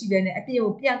အင်မရှိဘဲနဲ့အပြင်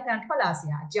ကိုပြန်ကန်ထွက်လာစ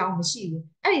ရာအကြောင်းမရှိဘူး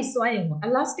အဲ့ဒီစွမ်းအင်ကို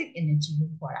elastic energy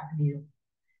လို့ခေါ်တာကလေးတို့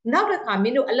နောက်တစ်ခါမ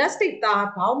င်းတို့ elastic သား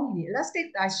ဘောင်းမီတွေ elastic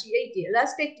သားရှည်အိတ်တွေ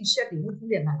elastic t-shirt တွေဝတ်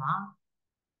ဘူးတယ်မလား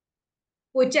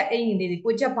ကိုကြက်အင်ကြီးလေးတွေ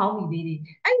ကိုကြက်ဘောင်းမီလေး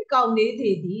တွေအဲ့ဒီကောင်လေး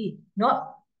တွေဒီနော်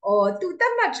သူတ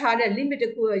တ်မှတ်ထားတဲ့ limit တ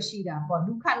ခုရရှိတာပေါ့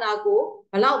လူခန္ဓာကို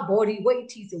ဘလောက် body weight အ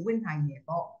ထိဆိုဝင်နိုင်တယ်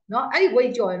ပေါ့နော်အဲ့ဒီ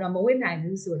weight ကျော်ရင်တော့မဝင်နိုင်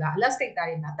ဘူးဆိုတာ elastic သား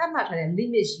တွေမှာတတ်မှတ်ထားတဲ့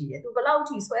limit ရှိတယ်သူဘလောက်အ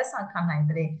ထိဆွဲဆန့်ခံနိုင်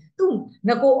တယ်သူင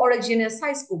ကို original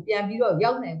size ကိုပြန်ပြီးတော့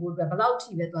ရောက်နိုင်ဖို့အတွက်ဘလောက်အ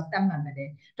ထိပဲသူတတ်မှတ်မယ်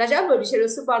ဒါကြောင့်လို့ဒီလို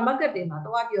supermarket တွေမှာ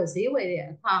တော့ပြီးတော့ဈေးဝယ်တဲ့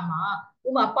အခါမှာဥ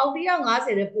ပမာပေါက်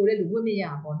150တဲ့ပိုတဲ့လူဝတ်မရ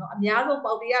ပေါ့နော်အများဆုံး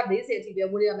ပေါက်140အထိပဲ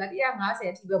ဝတ်ရမယ်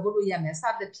150အထိပဲဝတ်လို့ရမယ်စ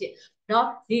သဖြင့်နော်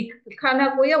ဒီခန္ဓာ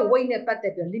ကိုယ်ရဲ့ weight နဲ့ပတ်သ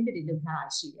က်ပြီး limit တွေလုပ်ထားတာ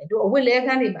ရှိတယ်တို့အဝတ်လဲခ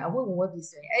န်းတွေမှာအဝတ်ဝင်ဝတ်ပြီး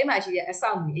ဆိုရင်အဲ့မှာရှိတဲ့အဆော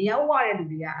က်အဦအရောက်ဝရတဲ့လူ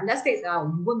တွေက elastic သားကို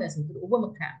ယူဝတ်မယ်ဆိုသူတို့အဝတ်မ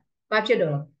ခံဘာဖြစ်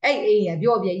တော့အဲ့အိမ်က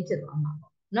ပြော့ပြဲကြီးဖြစ်သွားမှာ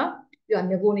ပေါ့နော်ပြီးတော့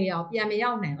ငကိုနေအောင်ပြန်မ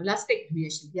ရောက်နိုင် elastic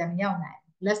reaction ပြန်မရောက်နိုင်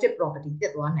elastic property ပြ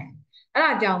တ်သွားနိုင်အဲ့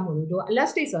ဒါကြောင့်မို့လို့တို့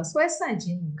elastic ဆိုတာဆွဲဆန့်ခြ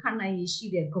င်းကိုခံနိုင်ရရှိ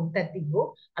တဲ့ဂုဏ်သက်တည်ကို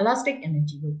elastic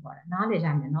energy လို့ခေါ်တာနားလည်ကြ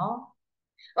မယ်နော်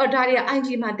ဒါတွေက IG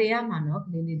မှာတင်ရမှာနော်က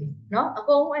လေးလေးတွေနော်အ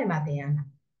ကုန်လုံးအဲ့မှာတင်ရမှာ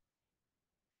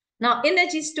now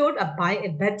energy stored by a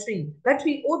battery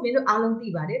အိုးမင်းတို့အားလုံးသိ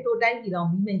ပါတယ်တို့တိုင်းပြည်တော်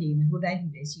မီးမငြိမ်ဘူးတို့တိုင်းပြ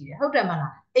ည်လည်းရှိတယ်ဟုတ်တယ်မ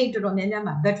လားအိမ်တော်တော်များများ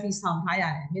မှာ battery ဆောင်ထားရ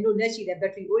တယ်မင်းတို့လက်ရှိတဲ့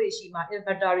battery အိုးတွေရှိမှာ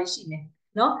inverter တွေရှိမယ်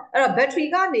နော်အဲ့တော့ battery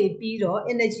ကနေပြီးတော့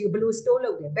energy ကိုဘယ်လို store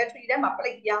လုပ်လဲ battery ထဲမှာ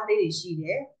plate ပြားလေးတွေရှိတ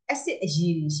ယ် acid အရ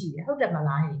ည်တွေရှိတယ်ဟုတ်တယ်မ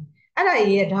လားအဲ့ဒါ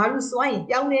ရဲ့ဓာတ်စွမ်းရင်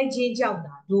ပြောင်းလဲခြင်းကြောင့်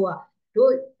တာ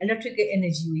တို့ electrical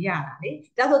energy ကိုရတာလေ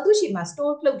ဒါဆိုသူ့ရှိမှာ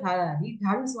store လုပ်ထားတာဒီဓာ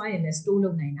တ်စွမ်းရင်လည်း store လု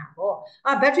ပ်နိုင်တာပေါ့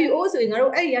battery အိုးဆိုရင်ငါ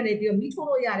တို့အဲ့ဒီကနေပြီးတော့မီးထိုး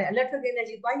လို့ရတယ် electrical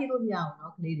energy သွားရလို့မရအောင်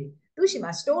နော်ကလေးတွေသူ့ရှိ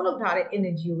မှာ store လုပ်ထားတဲ့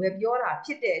energy ကိုပဲပြောတာဖြ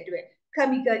စ်တဲ့အတွက်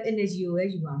chemical energy ကိုပဲ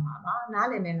ယူရမှာပါနား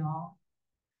လည်မယ်နော်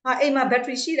အိမ်မှာ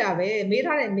battery ရှိတာပဲမေး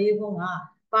ထားတဲ့မေးခွန်းက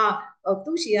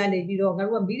သူ့ရှိကနေပြီးတော့ငါ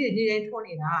တို့ကမီးတွေနေတိုင်းထွန်း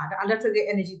နေတာဒါ electrical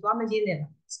energy သွားမရင်းနဲ့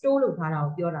store လုပ်ထားတာ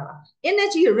ကိုပြောတာပါ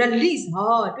energy release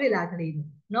ဟောတွေ့လားကလေး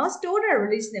နော် store နဲ့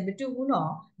release နဲ့မတူဘူး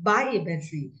နော် buy a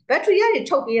battery ကနေ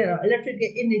ထုတ်ပေးရတော့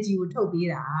electrical energy ကိုထုတ်ပေး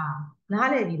တာနား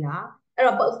လည်ပြီလားအဲ့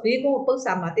တော့ဘေးကုန်းပုတ်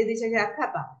စာမှာတေးသေးချာချာခ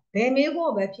တ်ပါဘယ်မေးခွ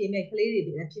န်းပဲဖြေမဲ့ကလေးတွေ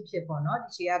ပဲဖြစ်ပေါ့နော်ဒီ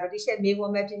ရှေ့ကတော့ဒီရှေ့မေးခွ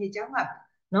န်းပဲဖြစ်ကျောင်းမှာ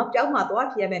နော်ကျောင်းမှာသွား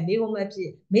ဖြေရမယ်မေးခွန်းပဲဖြ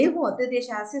စ်မေးခွန်းတေးသေး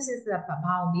ချာစစ်ဘာ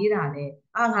အောင်မေးတာလဲ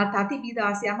ငါဒါတိပြီး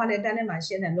သားဆရာမလည်းတန်းထဲမှာ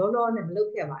ရှင်းတယ်လောနဲ့မလုပ်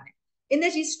ခဲ့ပါနဲ့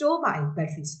energy store by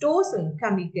battery store ဆိုရင်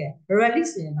chemical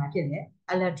release ဆိုရင်ဘာဖြစ်လဲ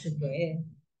electrical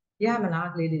ရမလား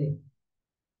ကလေးတွေ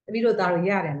တပည့်တို့သားတို့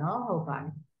ရတယ်နော်ဟုတ်ပါ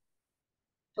ပြီ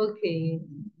okay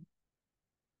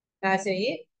ဒါဆိုရ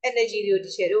င် energy တွေကိုဒီ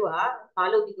ချေတို့ကမ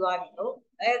လုပ်ပြီးသွားပြီနော်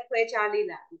ခွဲခြားလေး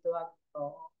လာပြီးသွားပြီ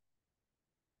တော့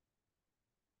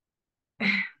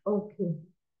okay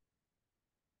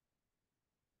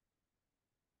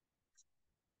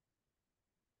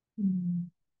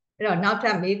အဲ့တော့နောက်ထ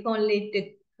ပ်မေးခွန်းလေးတစ်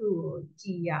ခုကိုကြ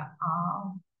ည့်ရအောင်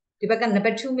ဒီဘက်က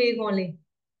number 2မေးခွန်းလေး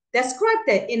describe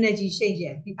the energy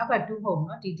changes ဒီအောက်က2မဟုတ်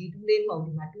နော်ဒီ2လေးမဟုတ်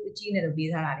ဒီမှာ2အကြီးနဲ့တော့ပေး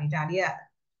ထားတာလေဒါလေး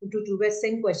ကတူပဲ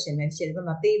same question ပဲရှင်းဒီဘက်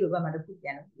မှာသေးလို့ဘက်မှာတစ်ခုပြ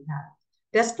န်လို့ပေးထားတာ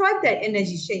describe the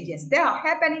energy changes that are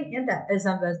happening in the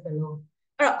examples below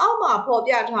အဲ့တော့အောက်မှာဖော်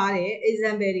ပြထားတဲ့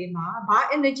example တွေမှာဘာ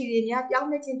energy တွေများပြောင်း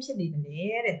လဲခြင်းဖြစ်နေမလဲ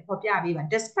တဲ့ဖော်ပြပေးပါ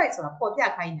describe ဆိုတာဖော်ပြ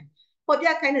ခိုင်းတယ်ဖော်ပြ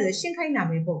ခိုင်းတယ်ဆိုရှင်းခိုင်းတာ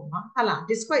ပဲပေါ့နော်ဟုတ်လား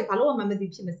describe ဘာလို့မှမသိ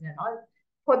ဖြစ်မစနဲ့နော်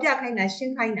ဖော်ပြခိုင်းတာရှ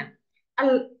င်းခိုင်းတာ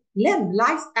lamp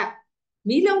lights up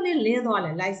မီးလုံးလေးလင်းသွားတ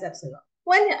ယ် lights up ဆိုတော့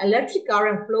when the electric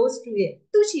current flows through it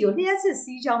သူ့ချီကိုလျှက်စစ်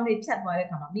စီးကြောင်းလေးဖြတ်သွားတဲ့အ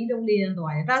ခါမှာမီးလုံးလေးလင်း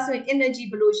သွားတယ်ဒါဆိုရင် energy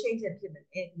ဘယ်လို change ဖြစ်မ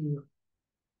လဲလို့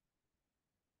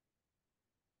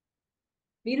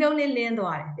မီးလုံးလေးလင်း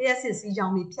သွားတယ်လျှက်စစ်စီးကြော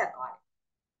င်းလေးဖြတ်သွားတ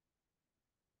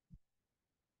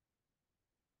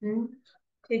ယ်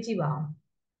ဖြည့်ကြည့်ပါဦး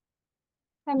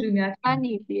ဒီများအ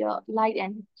နေပြီးတော့ light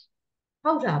and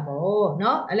ဟုတ်တာပေါ့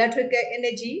နော် electrical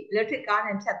energy electric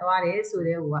current ဖြတ်သွားတယ်ဆို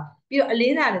တဲ့ဟိုကပြီးတော့အလ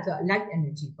င်းလာတယ်ဆိုတော့ light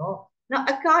energy ပေါ့နော်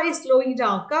a car is slowing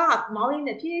down ကားမောင်းရင်း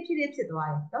နဲ့ဖြည်းဖြည်းဖြစ်သွား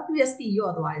တယ်နော်သူရဲ့ speed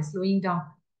လျော့သွားတယ် slowing down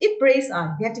it brakes are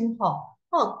getting hot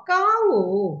ဟောကားကို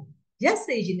ရက်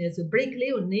စေခြင်းနဲ့ဆို brake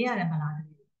လေးကိုနင်းရတယ်မလား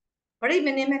brake မ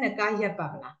နင်းမဲ့နဲ့ကားရပ်ပါ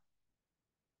မလား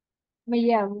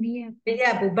မရ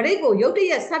ဘူး brake ကိုရုတ်တ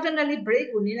ရက် suddenly brake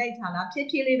ကိုနင်းလိုက်တာလားဖြည်း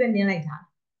ဖြည်းလေးပဲနင်းလိုက်တာ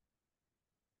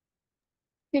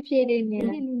ဖြည်းဖြည်းလေးနဲ့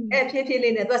ဖြည်းဖြည်း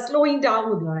လေးနဲ့သူက slowing down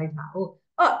လို့ပြောလိုက်တာဟုတ်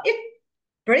it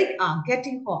brake are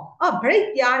getting hot brake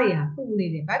ပြားတွေကပူနေ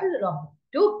တယ်ဘာဖြစ်လို့တော့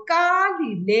တို့ကားလီ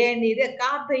လဲနေတဲ့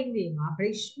ကားဘိန်းတွေမှာ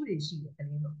brake shoe တွေရှိတယ်တကယ်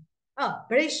လို့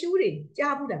brake shoe တွေ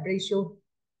ကြားဘူးလား brake shoe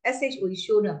SHOE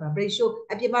show နဲ့ brake shoe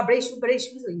အပြင်မှာ brake shoe ဆို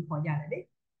ပြီးခေါ်ကြတယ်လေ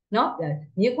နော်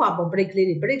မြင်းခွာပုံ brake လေး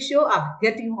တွေ brake shoe are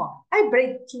getting hot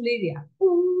brake shoe လေးတွေကပူ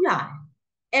လာတယ်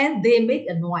and they make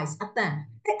a noise အတန်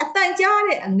ကြား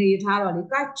တဲ့အနေထားတော့လေ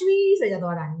ကားကျွီးဆိုရ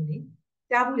သွားတာမျိုးလေ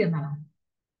ကြားဘူးတယ်မလား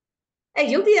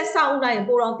ရုတ်တရက်ဆောင်းလိုက်ရင်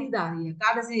ပိုတော်တိတာနေ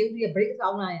ကားတစ်စင်းရုတ်တရက် brake ဆော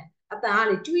င်းလိုက်ရင်အတန်က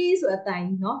လေကျွီးဆိုအတန်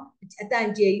ကြီးနော်အတန်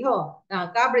ကျေဟော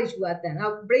ကား brake shoe အတန်နော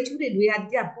က် brake shoe တွေတွေဟာ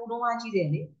ကြပူလုံးအားကြီးတယ်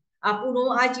လေပူ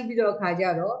လုံးအားကြီးပြီးတော့ခါကြ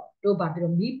တော့တို့ဗာပြီး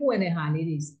တော့မီးပွင့်တဲ့ဟာလေး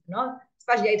တွေနော်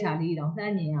spark ရိုက်တာလေးတောင်နှ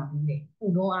မ်းမြင်ရဘူးလေပူ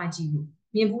လုံးအားကြီးလို့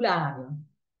မြင်ဘူးလားပြော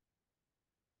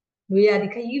လူရဒီ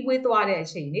ခရီးဝေးသွားတဲ့အ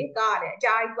ချိန်လေကားလည်းအ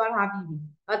ကြာကြီးသွားထားပြီးပြီ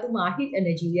သူမှာ heat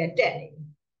energy တွေတက်နေပြီ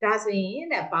ဒါဆိုရင်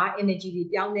တဲ့ဘာ energy တွေ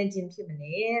ပြောင်းလဲခြင်းဖြစ်မ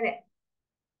လဲတဲ့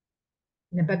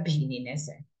နံပါတ် B အနေနဲ့ဆ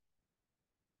က်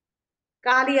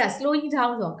ကားလေးက slowing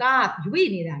down ဆိုတော့ကားကရွေ့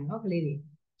နေတာနော်ကလေးတွေ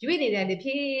ရွေ့နေတဲ့ဖြ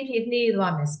ည်းဖြည်းနှေး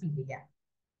သွားမယ် speed လေးက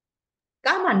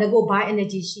ကားမှာငကိုဘာ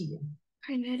energy ရှိတယ်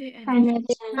kinetic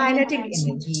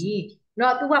energy เนา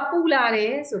ะ तू ကပူလာတ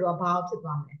ယ်ဆိုတော့ဘာဖြစ်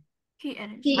သွားမလဲ heat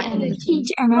energy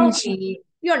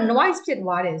ပြီးတော့ noise ဖြစ်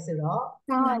သွားတယ်ဆိုတော့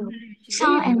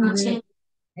sound energy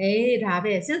ဒါ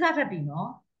ပဲစဉ်းစားတတ်ပြီနော်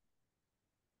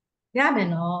ရမယ်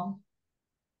နော်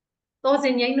တော်စ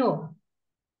င်ငိမ့်တို့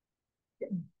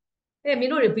မ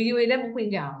င်းတို့တွေဗီဒီယိုတွေလည်းမဖွင့်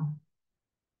ကြအောင်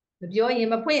မပြောရင်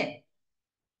မဖွင့်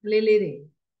လေးလေးတွေ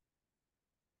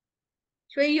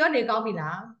ရွှေရောနေကောင်းပြီ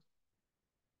လား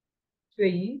ရွှေ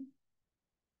ကြီး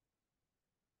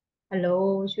ဟယ်လို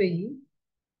ရွှေကြီး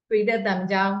ရွှေတဲ့တန်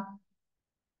ကြောင်း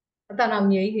အတန်အောင်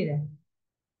ငြိမ့်နေတယ်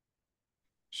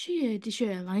ရှိရတရှိ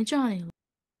ရလိုင်းကြနေ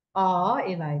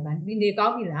အေးပါဒီနေကော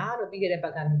င်းပြီလားလို့ပြီးခဲ့တဲ့ဘ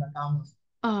က်ကနေမကောင်းဘူး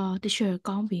တရှိရ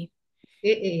ကောင်းပြီ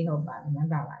အေးဟုတ်ပါမှန်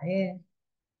ပါပါတယ်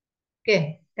ကဲ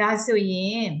ဒါဆိုရ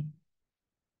င်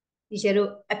ဒီရှယ်တို့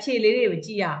အဖြေလေးတွေကိုကြ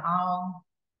ည့်ရအောင်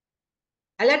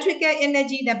electrical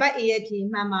energy နံပါတ် A ရဲ့ဖြေ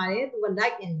မှန်ပါတယ်သူက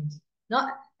light energy เนาะ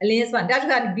အလင်းစွမ်းဒါ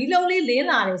ကမီးလုံးလေးလင်း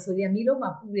လာတယ်ဆိုရင်မီးလုံးမှာ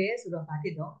ပူတယ်ဆိုတော့ဘာဖြ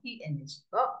စ်တော့ heat energy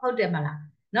ပေါ့ဟုတ်တယ်မလား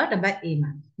เนาะနံပါတ် A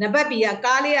မှာနံပါတ် B က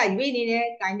ကားလေးကရွေ့နေတယ်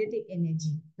kinetic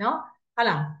energy เนาะဟုတ်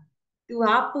လား သူ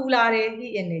ဟာပူလာတဲ့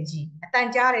heat energy အတန်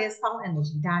ကြားတဲ့ sound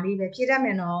energy ဒါလေးပဲဖြည့်တတ်မ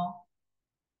ယ်နော်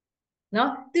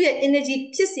သူရဲ့ energy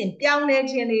ဖြစ်စဉ်ပြောင်းလဲ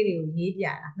ခြင်းလေးတွေကိုရေးပြ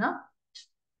တာနော်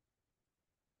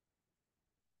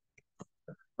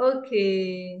okay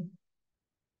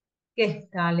ကဲ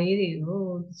ဒါလေးတွေကို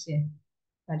ရှင်း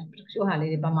ဒါချို့ဟာလေး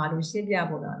တွေပမာလို့ရှင်းပြ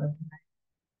ဖို့တော့လုပ်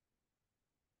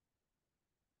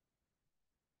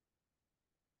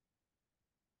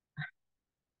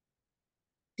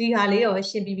ဒီဟာလေးရော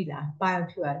ရှင်းပြီးပြီလား bio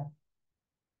ဖြူရတယ်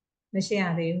မရှင်းရ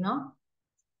သေးဘူးနော်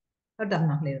ဟုတ်တယ်မ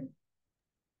လားလေ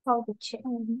ဟုတ်တယ်ချက်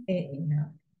အေးနော်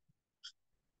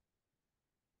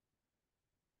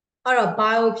အဲ့တော့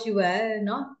biofuel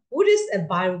နော် what is a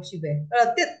biofuel အဲ့တော့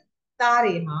တစ်သား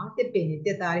တွေဟာတစ်ပင်တွေတ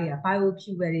စ်သားတွေက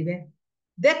biofuel တွေပဲ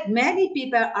that many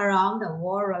people around the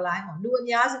world rely on လူအ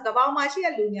များစုကမ္ဘာမှာရှိ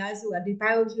တဲ့လူအများစုကဒီ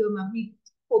biofuel မှာမှီ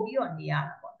ပို့ပြီးတော့နေရ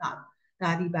တာပေါ့ဒါ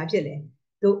ဒီဘာဖြစ်လဲ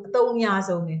တို့အသုံးအများ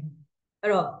ဆုံးပဲအဲ့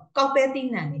တော့ကောက်ပဲသီး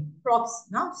နှံတွေ crops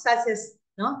နော် such as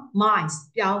နော် maize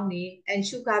ပြောင်းနေ and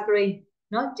sugar grain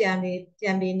နော်ကြံပင်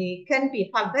တွေ can be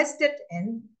harvested and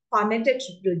fermented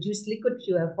to produce liquid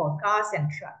fuel for cars and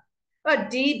trucks အဲ့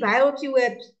ဒီ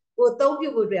biofuel ကိုအသုံးပြု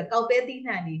ဖို့အတွက်ကောက်ပဲသီး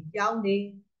နှံတွေပြောင်းနေ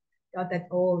တော့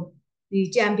ဒီ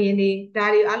ကြံပင်တွေဒါ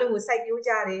တွေအားလုံးကိုစိုက်ပျိုး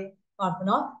ကြတယ်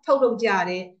နော်ထုတ်လုပ်ကြ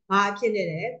တယ်ဘာအဖြစ်နဲ့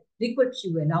လဲ liquid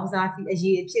fuel လောင်စာဆီအရ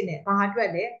ည်အဖြစ်နဲ့ဘာအတွက်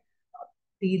လဲ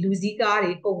ဒီလူစည်းကား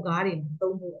တွေကုန်ကားတွေ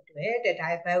သုံးဖို့အတွက်တဲ့ဒါ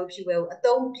biofuel ကိုအ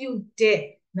သုံးပြုတဲ့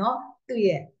နော်သူ့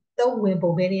ရဲ့သုံးဝင်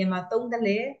ပုံပဲနေရာမှာသုံးတယ်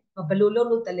လေဘယ်လိုလု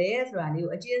ပ်တယ်လဲဆိုတာလေး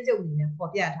ကိုအကျဉ်းချုပ်အနေနဲ့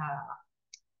ပေါ်ပြထားတာပါ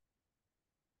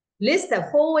list the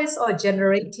four ways of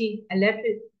generating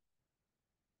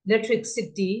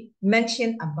electricity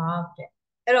mentioned above တဲ့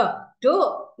အဲ့တော့တို့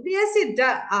လျှက်စစ်ဓာ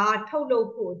တ်အားထုတ်လုပ်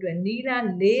ဖို့အတွက်နည်းလမ်း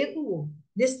၄ခုကို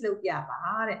list လုပ်ပြပါ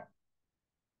တဲ့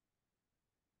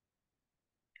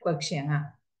question က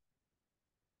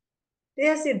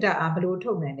လျှက်စစ်ဓာတ်အားဘယ်လို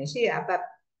ထုတ်နိုင်လဲရှေ့အပတ်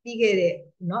ပြီးခဲ့တဲ့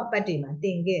เนาะအပတ်တွေမှာသ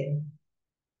င်ခဲ့တယ်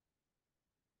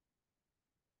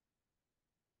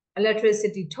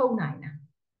electricity ထုတ်နိုင်တာ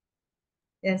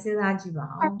ပြန်စဉ်းစားကြည့်ပါ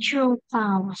အောင် hydro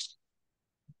power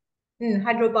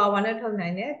hydro power နဲ့ထုတ်နို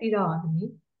င်တယ်ပြီးတော့သမီး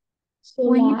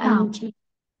solar energy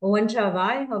wind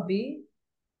turbine ဟုတ်ပြီ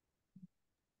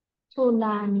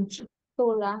solar energy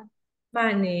solar မှ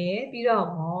န်နေပြီးတော့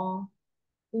ဟော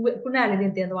ခုနလေး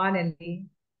တင်သွားတယ်လေ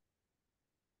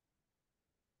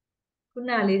ခု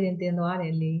နလေးတင်သွားတ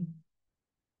ယ်လေ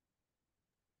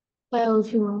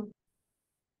biofuel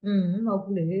မဟုတ်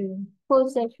ဘူးလေ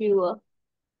fossil fuel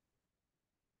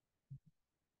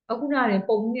အခုနရင်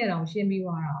ပုံနဲ့တောင်ရှင်းပြီး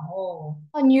သွားတာဟော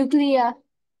nuclear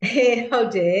ဟုတ်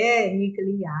တယ်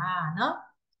nuclear เนาะ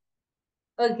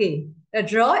okay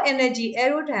draw energy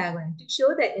arrow diagram to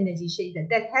show the energy shape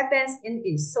that happens in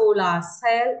a solar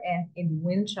cell and in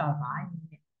wind turbine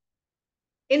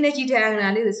energy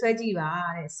diagram လေးကိုဆွဲကြည့်ပါ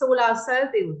တဲ့ solar cell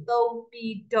တွေကိုသုံး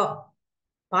ပြီးတော့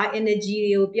ဘာ energy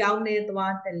တွေကိုပြောင်းလဲ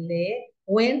သွားတယ်လဲ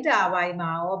wind turbine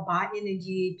မှာရောဘာ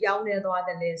energy ပြောင်းလဲသွားတ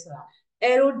ယ်လဲဆိုတာ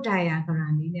arrow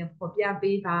diagram လေးနဲ့ပေါ်ပြ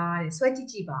ပေးပါတဲ့ဆွဲ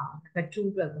ကြည့်ပါနံပါတ်2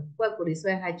အတွက်ကိုကွက်ကိုလေး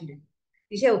ဆွဲထားကြည့်တယ်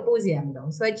ဒီချက်ကိုပို့စရာမလို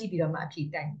ဆွဲကြည့်ပြီးတော့မှအဖြေ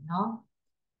တိုက်မယ်နော်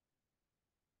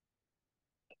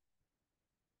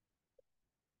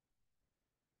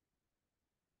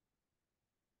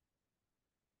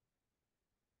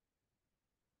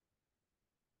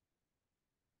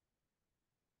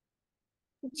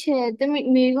ချက်တ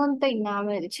မိကွန်းတိတ်နာ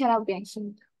မဲ့တစ်ချက်တော့ပြန်ရှ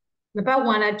င်းနံပါတ်1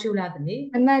လား2လားသမီး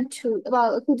နံပါတ်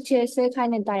2အခုတစ်ချက်ဆဲခို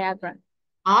င်းတဲ့ diagram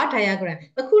diagram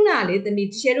အခုနလေသမီး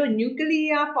တကယ်တော့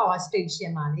nuclear power station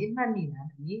မှာလေမှတ်မိလား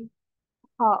သမီး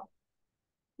ဟုတ်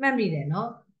မှတ်မိတယ်နော်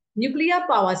nuclear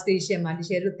power station မှာတ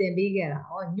ကယ်တော့သင်ပေးခဲ့တာ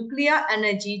ဟော nuclear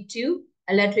energy to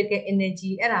electrical energy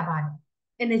အဲ့ဒါပါ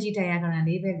energy diagram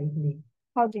လေးပဲလေကလေး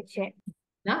ဟုတ်တယ်ချက်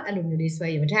နော်အဲ့လိုမျိုးလေးဆွဲ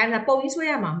ရမှာဒါကပုံကြီးဆွဲ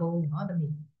ရမှာမဟုတ်ဘူးနော်သ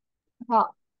မီးဟုတ်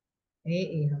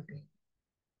အေးဟုတ်ကဲ့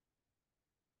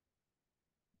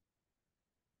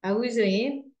အခုဆိုရင်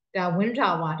ဒါ wind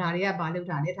tower ဒါတွေကဘာလုပ်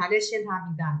တာလဲဒါလည်းရှင်းထား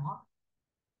ပြီးသားနော်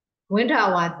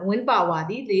wind power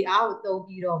ဒီလေအားကိုသုံး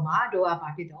ပြီးတော့မှတို့ကဘာ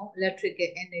ဖြစ်တော့ electrical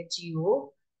energy ကို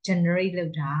generate လု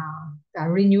ပ်တာဒါ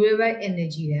renewable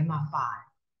energy ထဲမှာပါတယ်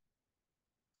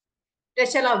တစ်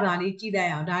ချက်လောက်ဒါလေးကြည့်လို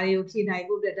က်အောင်ဒါတွေကိုဖြည့်နိုင်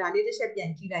ဖို့အတွက်ဒါလေးတစ်ချက်ပြန်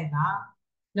ကြည့်လိုက်ပါ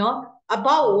နော်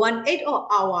about 1/8 of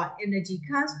our energy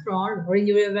comes from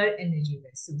renewable energy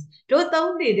resource တို့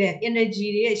သုံးနေတဲ့ energy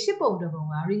တွေရဲ့8ပုံတစ်ပုံ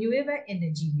က renewable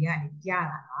energy တွေကနေရ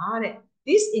တာတဲ့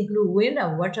this include wind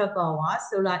and water power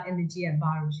solar energy and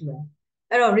biofuel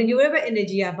အဲ့တော့ renewable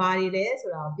energy ကဘာတွေလဲ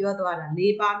ဆိုတာကိုပြောသွားတာလေ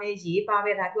ပါမယ်ရေပါမ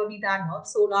ယ်ဒါပြောပြီးသားနော်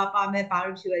solar ပါမယ်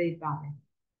biofuel တွေပါမယ်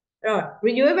အဲ့တော့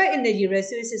renewable energy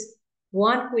resources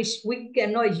one which we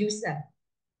cannot use them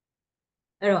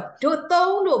အဲ့တော့တို့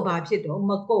သုံးလို့ဘာဖြစ်တော့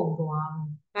မကုန်သွားဘူး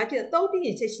ဘာဖြစ်တော့သုံးပြီးရ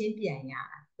င်ချက်ချင်းပြန်ရ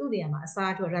တာသူ့နေရာမှာအ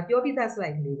စားထိုးဒါပြောပြီးသား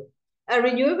slide ကလေးလို့ a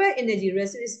renewable energy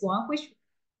resource is one which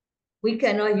we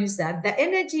cannot use that the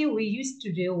energy we use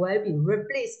today will be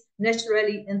replaced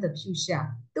naturally in the future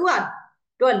သူက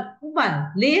တော့ဥပမာ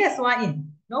လေးရဲ့စွမ်းအင်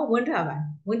နော် wind turbine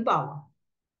wind power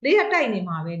လေးရတိုက်နေ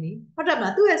မှာပဲလေဟုတ်တယ်မ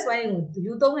လားသူ့ရဲ့စွမ်းအင်ကို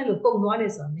ယူသုံးလိုက်လို့ပုံသွားတ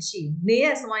ယ်ဆိုတာမရှိဘူးနေ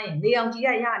ရဲ့စွမ်းအင်နေအောင်ကြီးရ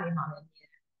နေမှာပဲ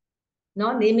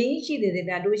နော်နေမင်းရှိသေးတယ်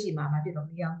ဒါတို့ရှိမှာမဖြစ်တော့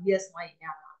နေအောင်ကြီးရဲ့စွမ်းအင်ရ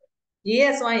မှာပဲရေ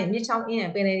ရဲ့စွမ်းအင်မြစ်ချောင်းအ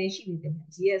င်းပင်လယ်တွေရှိသေးတယ်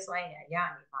ရေရဲ့စွမ်းအင်ရ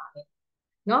နေမှာပဲ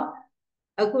နော်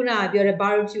အခုနကပြောတဲ့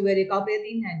barbecue တွေကောက်ပဲ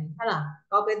သီးနှံတွေဟုတ်လား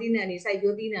ကောက်ပဲသီးနှံတွေစိုက်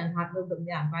ပျိုးသီးနှံထားလို့တော့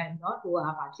များပါတယ်နော်တို့က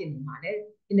ဘာဖြစ်နေမှာလဲ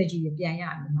energy တွေပြန်ရ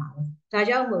နေမှာပဲဒါ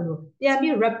ကြောင့်မို့လို့ပြန်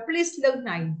ပြီး replace လုပ်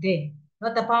နိုင်တယ်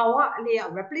နော်တဘာဝအလျော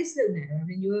က် replace လုပ်နိုင်တယ်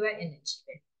renewable energy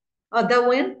ပဲthe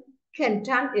wind can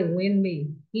turn a windmill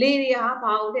လေတွေဟာ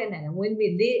ဘာလို့တဲ့နိုင်လဲ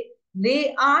windmill လေ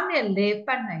အားနဲ့လေပ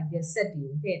တ်နိုင်တဲ့စက်တွေ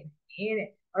ကိုထည့်နေတဲ့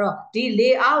အဲ့တော့ဒီလေ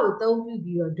အားကိုသုံးပြု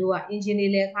ပြီးတော့တို့က engine တွေ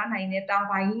လည်းခါနိုင်တယ်တာ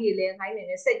ဘိုင်ကြီးတွေလည်းခိုင်းနိုင်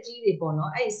တယ်စက်ကြီးတွေပေါ့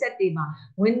နော်အဲ့ဒီစက်တွေမှာ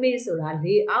windmill ဆိုတာ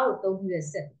လေအားကိုသုံးပြုတဲ့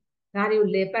စက်ဒါတွေကို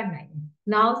လေပတ်နိုင်တယ်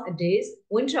nowadays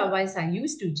wind turbines are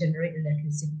used to generate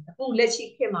electricity အခုလက်ရှိ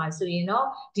ခေတ်မှာဆိုရင်တော့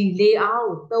ဒီလေအား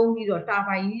ကိုသုံးပြီးတော့တာ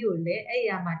ဘိုင်ကြီးကိုလည်းအဲ့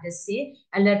ရမှာတစ်စင်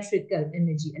electrical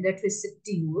energy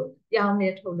electricity ကိုပြောင်းလဲ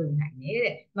ထုတ်လုပ်နိုင်တယ်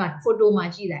တဲ့ဒီမှာ photo မှာ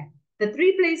ကြည့်လိုက်The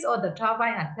three blades of the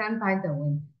turbine are turned by the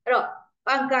wind အဲ့တော့ပ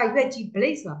န်ကာရွက်ကြီး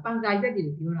blade ဆိုတာပန်ကာရွက်တွေ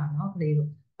ပြောတာနော်ကလေးတို့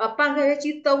ပန်ကာရွက်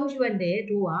ကြီး၃ရွက်နဲ့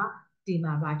တို့ကဒီ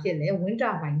မှာဘာဖြစ်လဲ wind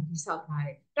turbine ကြီးဆောက်ထားတ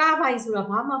ယ်တာဘိုင်ဆိုတာ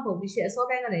ဘာမှမဟုတ်ဘူးရှေ့အစော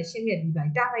ပိုင်းကလည်းရှင်းခဲ့ပြီးပါ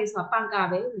တာဘိုင်ဆိုတာပန်ကာ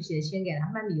ပဲလို့ရှင်းခဲ့တာ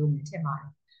အမှတ်မိအောင်ထင်ပါတယ်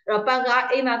အဲ့တော့ပန်ကာ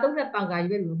အိမ်မှာသုံးတဲ့ပန်ကာ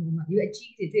ရွက်လို့ဟိုမှာရွက်အ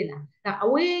ကြီးတွေတွေ့လားဒါအ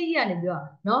ဝေးကြီးကနေပြီးတော့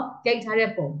နော်ရိုက်ထား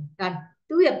တဲ့ပုံဒါ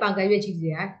သူ့ရဲ့ပန်ကာရွက်ကြီး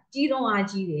တွေကကြီးတော့အား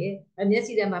ကြီးတယ်မျက်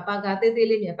စိထဲမှာပန်ကာသေးသေး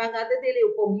လေးမြင်ပန်ကာသေးသေးလေး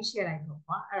ကိုပုံကြီးရှယ်လိုက်တော့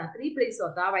ကွာအဲ့ဒါ three plates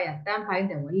တော့တားပိုင်ကတန်းဖိုင်း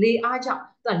တယ်လေအားကြောင့်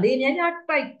သူကလေများများ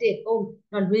တိုက်တဲ့ပုံ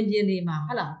တော့လွင်ပြင်တွေမှာ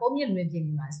ဟုတ်လားပုံမြင့်လွင်ပြင်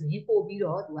တွေမှာဆိုရင်ပို့ပြီး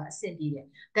တော့သူကအဆင့်ပြေးတယ်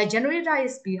the generator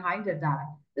is behind the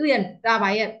turbine သူရဲ့တာ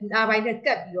ဘိုင်နဲ့က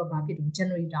ပ်ပြီးတော့ဘာဖြစ်တယ်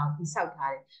generator ကိုဆောက်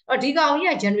ထားတယ်အဲ့တော့ဒီကောင်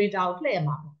ကြီးက generator ကိုလှည့်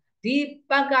မှာပေါ့ဒီ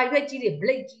ပန်ကာရွက်ကြီးတွေ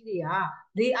blade ကြီးတွေက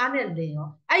လေအားနဲ့လေရော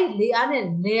အဲ့လေအားနဲ့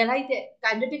လေလိုက်တဲ့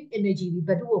kinetic energy တွေဘ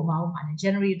ယ်သူ့ကိုမောင်းမှာလဲ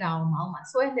generator ကိုမောင်းမှာ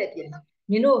ဆွဲလှည့်ပြင်တယ်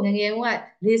မင်းတို့ငငယ်က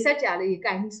လေဆက်ကြလေး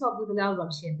ကိုင်ပြီးဆော့ပြီးတော့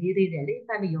တော့ရှင်သေးသေးတယ်လေဖ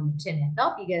တ်မိရုံဖြစ်နေ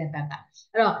တော့ပြီးခဲ့တဲ့ဘက်က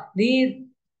အဲ့တော့ဒီ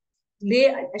လေ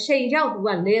အချိန်ကြောင့်သူက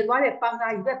လေသွားတဲ့ပန်ကာ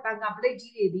ယူတဲ့ပန်ကာ plate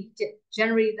ကြီးတွေဒီ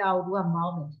generator ကိုသူကမော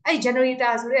င်းတယ်အဲ့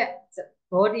generator ဆိုတဲ့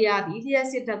ဘောတရားဒီလျှက်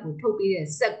စစ်တပ်ကိုထုတ်ပေးတဲ့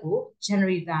စက်ကို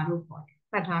generator လို့ခေါ်တယ်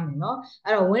ဖတ်ထားမယ်နော်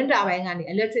အဲ့တော့ wind turbine ကနေ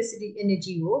electricity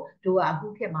energy ကိုတို့ကအခု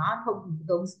ခေတ်မှာထုတ်ပြီး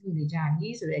သုံးနေကြပြီ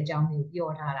ဆိုတဲ့အကြောင်းလေးကိုပြော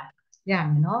ထားတာရ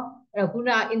မယ်နော်အဲ့တော့ခု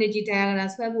န energy diagram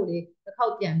ဆွဲဖို့လေးတစ်ခေါ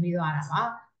က်ပြန်ပြီးသွားတာပါ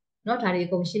နော်ဒါတွေ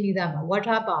အကုန်ရှင်းပြီးသားပါ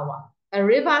water power a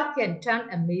river can turn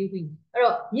a mill wheel အဲ့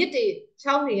တော့မြစ်တွေ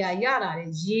ချောင်းတွေကရလာတဲ့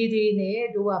ရေတွေနဲ့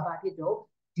တို့ကဘာဖြစ်တော့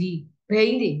ဒီဘိ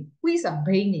န်းတွေ wheel ဆိုတာ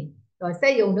ဘိန်းတွေတော့စ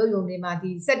က်ယုံတို့ယုံတွေမှာ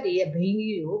ဒီစက်တွေရဲ့ဘိန်း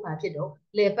ကြီးတွေကိုဘာဖြစ်တော့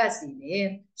လေပတ်စီတယ်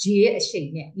ရေရဲ့အရှိန်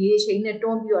နဲ့ရေအရှိန်နဲ့တွ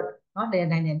န်းပြီးတော့နော်လေ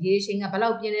နိုင်တယ်ရေအရှိန်ကဘယ်လော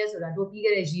က်ပြင်းလဲဆိုတာတို့ပြီး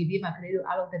ခဲ့တဲ့ရေပြေးမှာခလေးတို့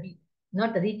အားလုံးတတိ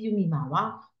နော်တတိပြုမိမှာပါ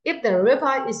if the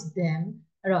river is dam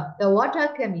the water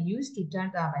can be used to turn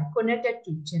turbine connected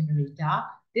to generator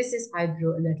this is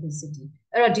hydroelectricity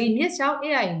အဲ့တော့ဒီမြစ်ချောင်း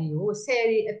AI တွေကိုဆယ်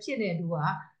တွေအဖြစ်နဲ့တို့က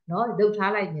နော်လုပ်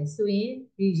ထားလိုက်မယ်ဆိုရင်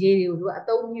ဒီရေတွေကိုတို့ကအ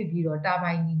သုံးပြုပြီးတော့တာ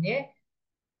ဘိုင်ကြီးနဲ့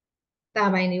တာ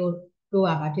ဘိုင်တွေကိုတို့က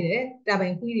ဘာဖြစ်လဲတာဘို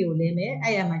င်ခွီးတွေကိုလဲမယ်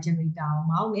အဲ့ရမှာ generator ကို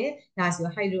မောင်းမယ်ဒါဆို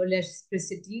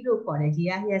hydroelectricity လို့ခေါ်တယ်ဒီ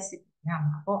ကလျှက်စစ်ရ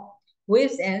မှာပေါ့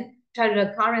waves and tidal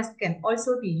currents can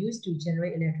also be used to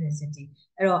generate electricity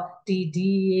အဲ့တော့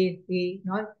ဒီ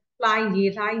နော်လှိုင်းရေ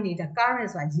လှိုင်းနေတာ current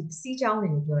ဆိုတာစီးချောင်းတွေ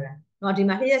ပြောတာနော်ဒီ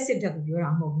မှာလျှက်စစ်တက်ကိုပြောတာ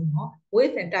မဟုတ်ဘူးနော်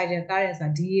wave and tidal current ဆို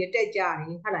တာဒီရေတက်ကြတ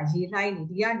ယ်ဟာလားရေလှိုင်းနေ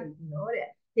ဒီကနေပြီးတော့တဲ့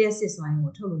လျှက်စစ်စွမ်း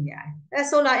ကိုထုတ်လို့ရတယ်အဲ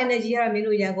solar energy ကတော့မင်း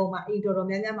တို့ရန်ကုန်မှာအိမ်တော်တော်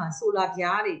များများမှာ solar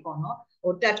ပြားတွေပေါ့နော်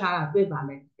ဟိုတက်ထားတာတွေ့ပါမ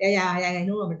ယ်ရာ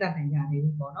နှုန်းတော့မတက်နိုင်ကြသေး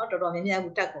ဘူးပေါ့နော်တော်တော်များများအခု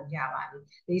တက်ကုန်ကြပါပြီ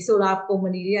ဒီ solar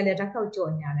company တွေကလည်းတစ်ခေါက်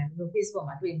ကြော်ညာတယ်ဘယ်လို Facebook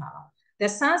မှာတွေ့မှာပါThe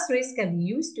sun's rays can be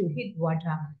used to heat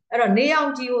water အဲ့တော့နေအော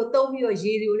င်ကြီးကိုသုံးပြီးတော့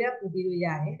ရေတွေကိုလည်းပူပေးလို့ရ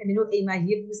တယ်။မင်းတို့အိမ်မှာ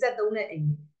ရေပူဆက်သုံးတဲ့အိမ်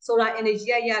solar energy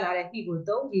ကရလာတဲ့ heat ကို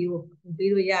သုံးရေကိုပူပေး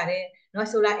လို့ရတယ်။နော်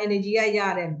solar energy ကရ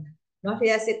တဲ့နော်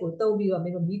လျှက်စစ်ကိုသုံးပြီးတော့မ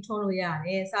င်းတို့မီးထွန်းလို့ရတ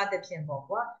ယ်စသဖြင့်ပေါ့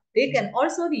ကွာ။ They can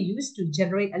also be used to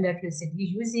generate electricity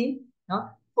using နော်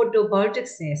photovoltaic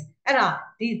cells အဲ့ဒါ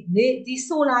ဒီ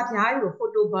solar ပြားတွေကို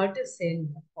photovoltaic cell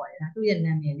လို့ခေါ်တယ်။သူ့ရဲ့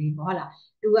နာမည်လေးပေါ့ဟုတ်လား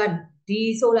။သူကဒီ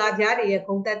solar ပြားတွေရဲ့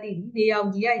ဂုဏ်သတ္တိနေအောင်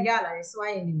ကြီးကရလာတဲ့စွ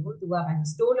မ်းအင်တွေကိုသူကဘာ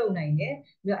store လုပ်နိုင်တယ်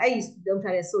ပြီးတော့အဲ့ဒီလုပ်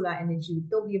ထားတဲ့ solar energy ကို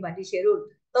တုံးပြီးမှ teacher တို့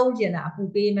သုံးကျင်တာအပူ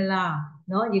ပေးမလား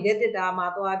နော်ရေခဲတစ်တာမှာ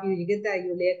သွားပြီးရေခဲတက်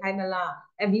ယူလဲခိုင်းမလား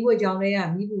မီးဝကြောင်တွေက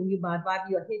မီးပူကြီးမှာသွား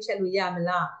ပြီးတော့နှိမ့်ချက်လို့ရမ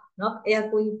လားနော်အဲ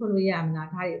ကွင်းဖွင့်လို့ရမလား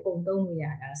ဒါတွေအကုန်သုံးလို့ရ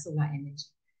တာ solar energy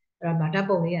အဲ့တော့ဓာတ်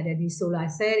ပုံလေးရတယ်ဒီ solar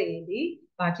cell တွေဒီ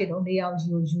ဘာဖြစ်တော့နေအောင်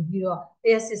ယူပြီးတော့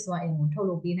လျှက်စစ်စွမ်းအင်ကိုထုတ်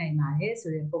လုပ်ပေးနိုင်ပါတယ်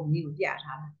ဆိုတဲ့ပုံလေးကိုပြ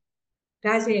ထားတာ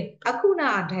ဒါဆိုရင်အခုန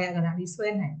အ diagram လေးဆွဲ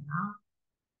နိုင်လား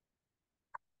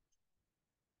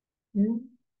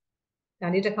ဒါ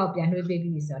လေးတစ်ခေါက်ပြန်နှွှေးပေး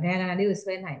ပြီးဆိုတော့ diagram လေးကို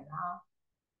ဆွဲနိုင်လား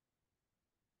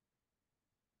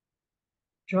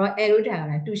draw arrow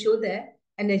diagram to show the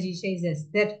energy changes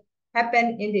that happen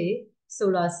in the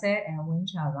solar cell and wind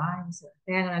turbine ဆိုတော့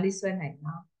diagram လေးဆွဲနိုင်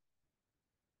လား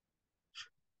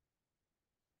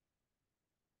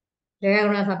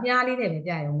diagram ဆိုပြားလေးနဲ့ပဲ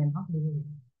ပြရုံနဲ့နော်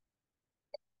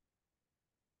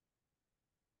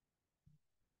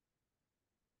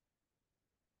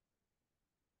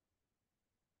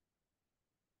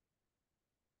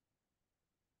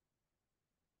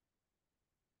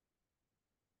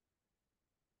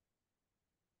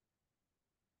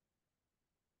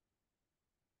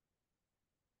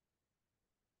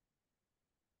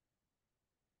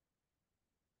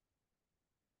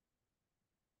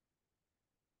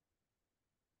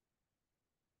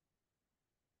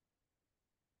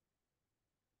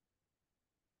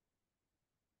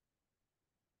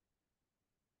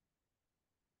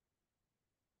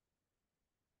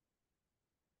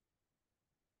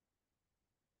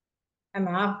အ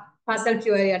မှာ fossil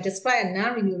fuel တွေက destroy a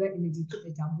non-renewable energy ဖြစ်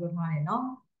တဲ့အကြောင်းပြောထားတယ်နော်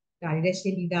ဒါတွေလည်းရှ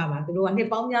င်းပြီးသားပါသူတို့ကနှစ်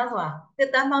ပေါင်းများစွာတစ်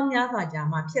သန်းပေါင်းများစွာကြာ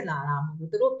မှဖြစ်လာတာမဟုတ်ဘူး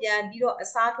သူတို့ပြန်ပြီးတော့အ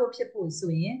စားထိုးဖြစ်ဖို့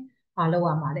ဆိုရင်မလုပ်ရ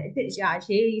မှာလေအစ်အရာအ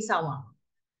ရေးကြီးစောက်အောင်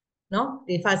နော်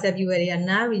ဒီ fossil fuel တွေက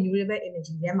non-renewable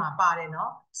energy ထဲမှာပါတယ်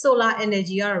နော် solar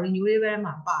energy ကတော့ renewable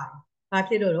မှာပါတယ်ဘာ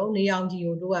ဖြစ်လို့တော့နေအောင်ကြီး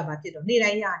ကိုတို့ကဘာဖြစ်တော့နေ့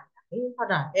တိုင်းရနေတာလေဟုတ်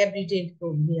တာ everyday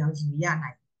ကိုနေအောင်ကြီးမရ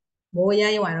နိုင်မိုးရရ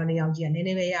င်တော့နေအောင်ကြီးကနည်းန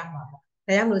ည်းပဲရမှာပေါ့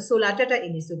ဒါကြောင့်မလို့ solar တက်တက်အ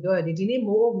င်းနေဆိုပြောရတယ်ဒီနေ့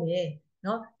မိုးအုပ်မယ်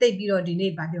နော်တိတ်ပြီးတော့ဒီ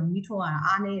နေ့ဗာပြောမီးထွန်းရတာ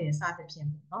အားနေတယ်စသဖြင့်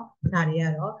ပေါ့နော်ဒါတွေက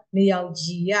တော့နေအောင်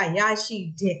ကြီးကရရှိ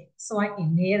တဲ့စွမ်းအ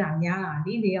င်နေတာများတာ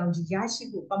ဒီနေအောင်ကြီးရရှိ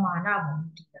ဖို့ပမာဏပေါ်မူ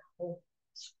တည်တာဟုတ်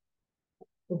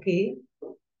okay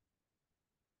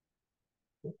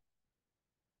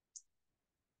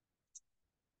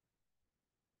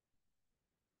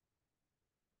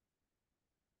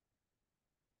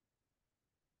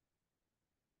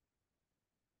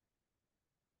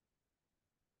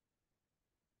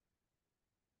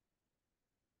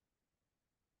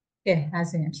ကဲဒါ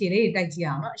ဆိုရင်အဖြေလေးတွေတိုက်ကြည့်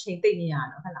အောင်နော်အချိန်သိမ့်နေရ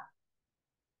တော့ဟုတ်လား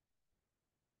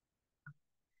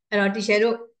အဲ့တော့ teacher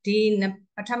တို့ဒီ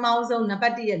ပထမဆုံးနံပါ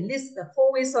တ်1ရဲ့ list the four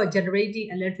ways of generating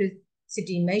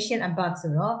electricity mentioned above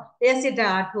ဆိုတော့လျှပ်စစ်ဓာ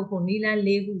တ်အားထုတ်ဖို့နည်းလမ်း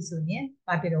၄ခုဆိုရင်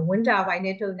ဘာဖြစ်တော့ wind turbine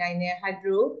နဲ့ထုတ်နိုင်တယ်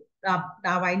hydro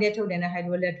turbine နဲ့ထုတ်နိုင်တဲ့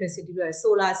hydroelectricity ပြီးတော့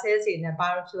solar cell တွေနဲ့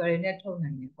biofuel တွေနဲ့ထုတ်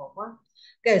နိုင်တယ်ပေါ့ကွာ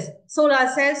ကဲ solar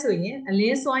cell ဆိုရင်အလ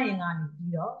င်းစွမ်းအင်ကနေ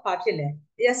ပြီးတော့ဘာဖြစ်လဲ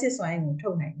လျှပ်စစ်စွမ်းအင်ကိုထု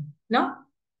တ်နိုင်တယ်နော်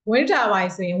wind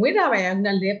turbine ဆိုရင် wind turbine က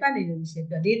လဲပတ်နေလို့ရှိရင်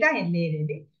ပြောဒေတာရင်လဲတယ်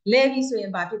လေလဲပြီးဆိုရ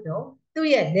င်ဘာဖြစ်တော့သူ့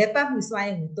ရဲ့လဲပတ်မှုစွမ်း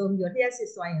အင်ကိုသုံးပြီးတော့လျှပ်စ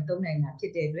စ်စွမ်းအင်သုံးနိုင်တာဖြ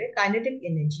စ်တဲ့အတွက် kinetic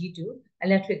energy to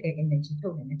electrical energy ထု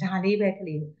တ်နိုင်တယ်ဒါလေးပဲက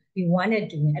လေးဒီ 1 နဲ့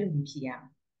 2နဲ့အဲ့လိုမျိုးဖြစ်ရ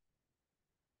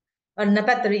အောင်နံ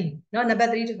ပါတ်3เนาะနံပါ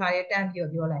တ်3တခါလေးတန်းပြီး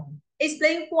တော့ပြောလိုက်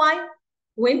explain why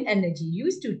wind energy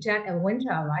used to turn a wind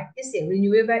turbine is a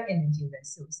renewable energy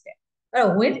resource တဲ့အဲ့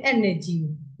တော့ wind energy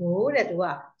ကိုတဲ့သူက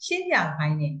ရှင်းပြခို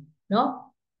င်းတယ်เนาะ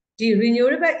ဒီ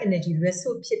renewable energy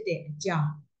resource ဖြစ်တဲ့အကြောင်း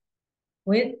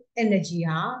wind energy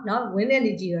ဟာเนาะ wind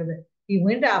energy ဒီ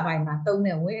wind turbine မှာသုံး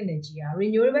တဲ့ wind energy ဟာ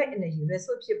renewable energy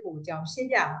resource ဖြစ်ဖို့အကြောင်းရှင်း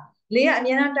ပြပါလေကအ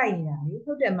များအားတိုက်နေတာလေ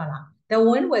ဟုတ်တယ်မလား the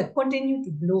wind will continue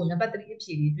to blow နံပါတ်3အ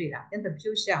ဖြေလေးတွေ့တာ in the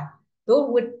future though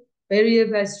with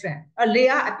variable strength လေ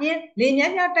ကအပြင်းလေ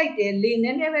များများတိုက်တယ်လေန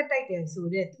ည်းနည်းပဲတိုက်တယ်ဆို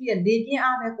တဲ့သူရဲ့လေပြင်း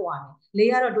အားပဲကွာတယ်လေ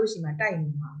ကတော့တို့ရှိမှတိုက်နေ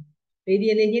မှာလေပြ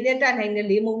င်းလေကြီးနဲ့တိုက်နိုင်တယ်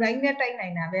လေမုန်တိုင်းနဲ့တိုက်နို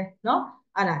င်တာပဲเนาะ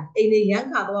အဲ့ဒါအိမ်လေးရမ်း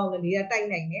ခါတော့လေကတိုက်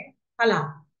နိုင်တယ်ဟုတ်လား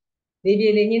လေပြေ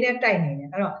လေညင်းနဲ့တိုက်နိုင်တယ်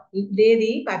အဲ့တော့လေ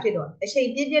ဒီဘာဖြစ်တော့အချိန်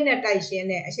ပြင်းပြင်းနဲ့တိုက်ရှင်း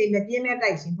နဲ့အချိန်မပြင်းနဲ့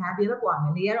တိုက်ရှင်းဒါပြေပဲကွာမ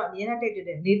ယ်လေကတော့အမြဲတမ်းတိုက်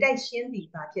တဲ့လေတိုက်ရှင်းသည်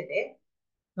ဘာဖြစ်တယ်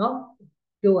နော်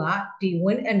တို့ကဒီ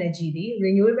wind energy ဒီ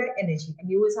renewable energy အ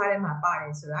မျိုးအစားထဲမှာပါတ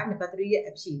ယ်ဆိုတာနံပါတ်3ရဲ့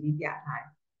အဖြေလေးပြထားတ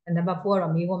ယ်နံပါတ်4က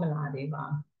တော့မေးခွန်းမလာသေးပါ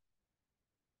ဘူး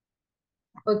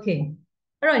okay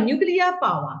အဲ့တော့ nuclear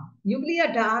power nuclear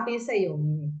ဓာတ်အားပေးစက်ရုံ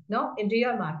ကြီးเนาะ India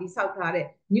မှာတိစောက်ထားတဲ့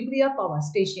nuclear power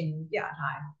station ကိုပြ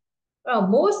ထားတယ်အဲ့တော့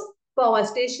most power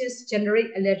stations generate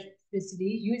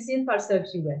electricity using fossil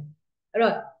fuel အဲ့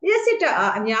တော့လျှပ်စစ်ဓာတ်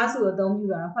အားအများစုအသုံးပြု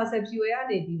တာ fossil fuel က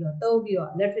နေပြီးတော့သုံးပြီးတော့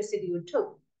electricity ကိုထုတ်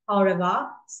However,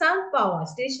 some power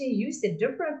station use a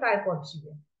different type of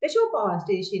fuel. တချို့ power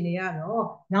station တွေကတော့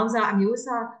လောင်စာအမျိုးအ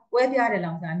စားကွဲပြားတဲ့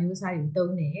လောင်စာအမျိုးအစားတွေ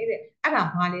သုံးတယ်တဲ့အဲ့ဒါ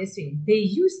ဘာလဲဆိုရင် they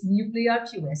use nuclear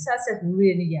fuel such as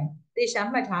uranium တေချာ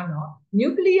မှတ်ထားနော်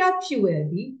nuclear fuel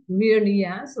ဒီ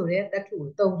uranium ဆိုတဲ့သတ္တုကို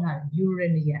သုံးထားတယ်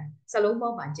uranium စလုံးပေါ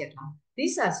င်းပါချက်ထား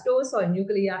these are stores of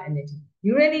nuclear energy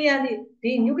uranium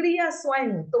ဒီ nuclear စွမ်းအ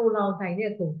င်ကိုတိုးလောင်နိုင်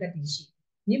တဲ့ပုံသက်တည်ရှိ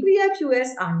nuclear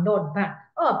fuels are not banned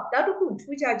နောက်တစ်ခု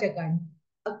ထူးခြားချက်က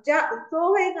သော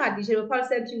ဝဲကဒီလို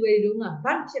fossil fuel တွေတုန်းက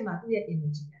ban ဖြစ်မှသူ့ရဲ့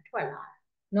energy ကထွက်လာတယ်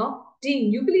နော်ဒီ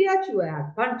nuclear fuel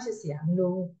က ban ဖြစ်เสียမ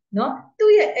လို့နော်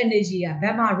သူ့ရဲ့ energy ကဘ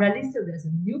ယ်မှာ release လုပ်လဲ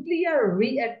ဆို nuclear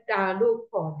reactor လို့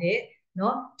ခေါ်တဲ့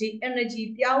နော်ဒီ energy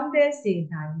ပြောင်းလဲစေ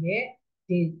နိုင်တဲ့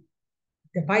ဒီ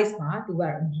device မှာသူက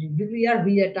nuclear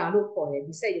reactor လို့ခေါ်တယ်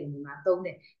ဒီစက်ရုံတွေမှာသုံး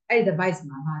တဲ့အဲ့ device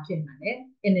မှာဘာဖြစ်မှာလဲ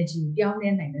energy ပြောင်းလဲ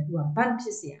နိုင်တယ်သူက ban ဖြ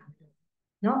စ်เสีย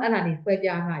နော်အဲ့ဒါလေးခွဲ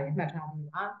ပြားထားတယ်မှတ်ထားပြီး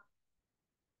ပါ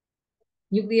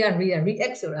nuclear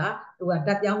react ဆိုတာသူက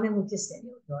ဓာတ်ပြောင်းလဲမှုဖြစ်စဉ်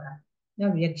လို့ပြောတာ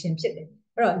နော် reaction ဖြစ်တယ်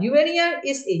အဲ့တော့ uranium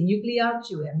is a nuclear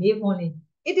fuel မေးခွန်းလေး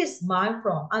it is mined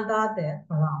from under the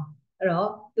ground အဲ့တော့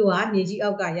သူကမြေကြီး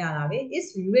အောက်ကရတာပဲ is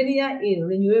uranium a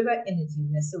renewable energy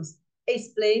resource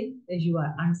explain your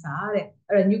answer တဲ့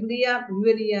အဲ့တော့ nuclear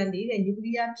uranium နေတဲ့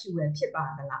nuclear fuel ဖြစ်ပါ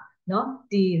သလားနော်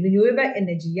ဒီ renewable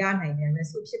energy ရနိုင်တဲ့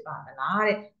resource ဖြစ်ပါသလား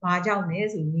တဲ့ဘာကြောင့်လဲ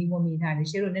ဆိုပြီးမိမိထားတယ်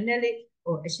ရှင်းလို့နည်းနည်းလေး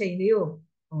အချိန်လေးကို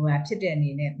ဖြစ်တဲ့အနေ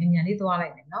နဲ့မြန်မြန်လေးသွားလို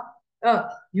က်မယ်နော်အဲ့တော့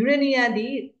uranium ဒီ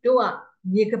တို့က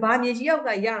မြေကဘာမြေကြီးအောက်က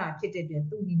ရတာဖြစ်တဲ့အတွက်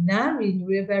သူဒီ non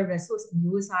renewable resource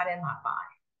မျိုးအစားထဲမှာပါတ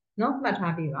ယ်နော်မှတ်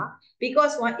ထားပေးပါ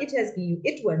because when it has been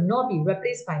it will not be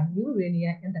replaced by new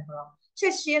uranium in the ground ချ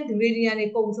က်ရှင်း uranium တွေ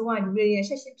ပုံဆုံးက uranium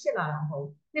ချက်ရှင်းဖြစ်လာတာမဟုတ်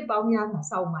ဘူးနှစ်ပေါင်းများစွာ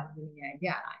စောက်မှ uranium ရ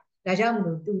လာတယ်ဒါကြောင့်မ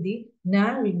လို့သူဒီ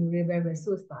non renewable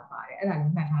resource ပါပါတယ်အဲ့ဒါ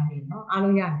လေးမှတ်ထားပေးနော်အား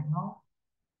လုံးရမယ်နော်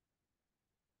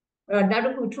နောက်တ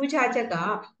စ်ခုထူးခြားချက်က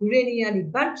uranium ဒီ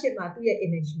burn ဖြစ်မှာသူ့ရဲ့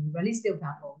energy release လုပ်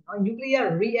တာပေါ့နော် nuclear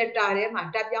reactor ထဲမှာ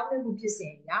တပ်ပြောင်းလဲမှုဖြစ်စ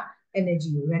ဉ်က energy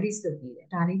ကို release လုပ်ပြီးတယ်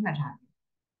ဒါလေးမှတ်ထားပြီ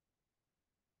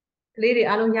ကလေးတွေ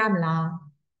အားလုံးရမလား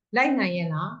လိုက်နိုင်ရဲ့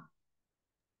လား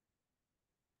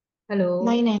hello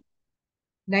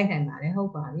နိုင်နိုင်ပါတယ်ဟု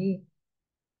တ်ပါပြီ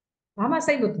ဘာမှ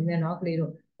စိတ်မပူနဲ့နော်ကလေး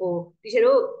တို့ဟိုတီချာ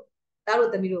တို့သားတို့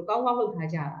သမီးတို့ကောင်းကောင်းလုပ်ထား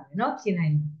ကြတာပဲเนาะဖြေနို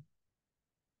င်တယ်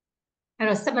အဲ့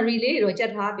တော့ summary လေးတွေတော့ကြ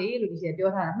က်ထားပြီလို့ဒီချက်ပြော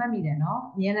ထားတာမှတ်မိတယ်เนาะ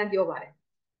အများနဲ့ပြောပါတယ်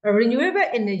renewable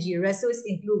energy resource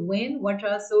include wind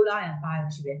water solar and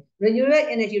biofuel renewable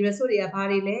energy resource တွေကဘာ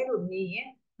တွေလဲလို့မေးရင်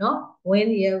เนาะ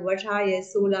wind ရယ် water ရယ်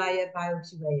solar ရယ်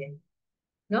biofuel ရယ်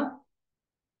เนาะ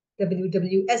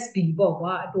WWSB ပေါ့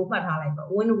ကွာအတိုးမှတ်ထားလိုက်ပါ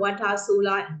wind water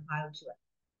solar and biofuel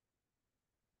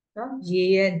နော်ရေ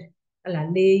ရဲ့ဟလာ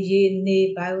လေရေနေ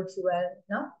biofuel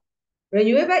နော်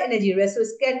renewable energy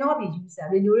resource cannot be used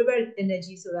renewable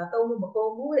energy ဆိုတာသုံးလို့မကု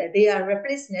န်ဘူးတဲ့ they are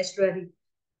replaced naturally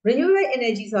renewable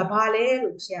energy ဆိုတာဘာလဲ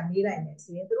လို့ရှင်းမေးလိုက်မယ်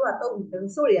ဆိုရင်တို့ကသုံး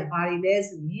resource တွေကဘာတွေလဲ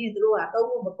ဆိုရင်တို့ကသုံး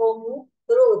လို့မကုန်ဘူး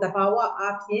တို့သဘာဝ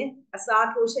အားဖြင့်အစား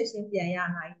ထိုးချက်ချင်းပြန်ရ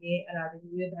နိုင်တယ်အဲ့ဒါ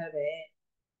renewable ပဲ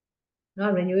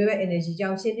နော် renewable energy ကြော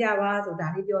င့်ရှင်းပြပါဆိုဒါ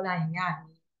လေးပြောလိုက်ရင်ရ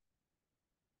ပြီ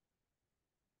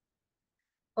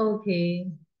okay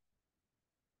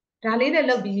ဒါလေးနဲ့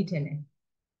လုပ်ပြီးထင်တယ်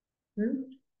ဟမ်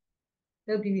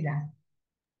လုပ်ပြီးပြီလား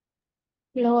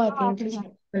လောရသေးတယ်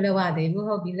မလုပ်ရသေးဘူး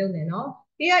ဟုတ်ပြီလုပ်မယ်နော်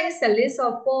here is a list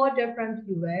of 4 different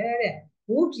fuel တဲ့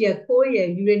wood ရယ် coal ရယ်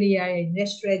uranium ရယ်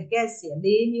natural gas ရယ်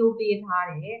၄မျိုးပေးထား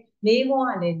တယ်၄ခု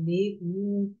ကလည်း၄ခု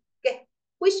ကဲ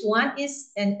which one is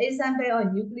an example of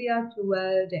nuclear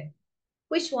fuel တဲ့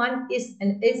which one is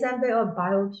an example of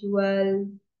biofuel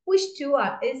which two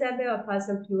are example of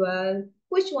fossil fuel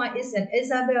which one is an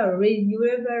example of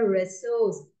renewable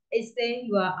resource explain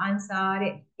your answer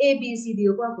တဲ့ ABC တွေ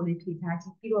ကိုကိုလေးဖြေထားကြ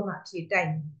ည့်ပြီးတော့မှဖြေတိုက်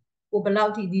မယ်ကိုဘယ်လော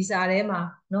က်ထိဒီစာထဲမှာ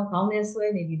เนาะခေါင်းထဲဆွဲ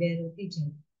နေပြီလဲလို့သိချင်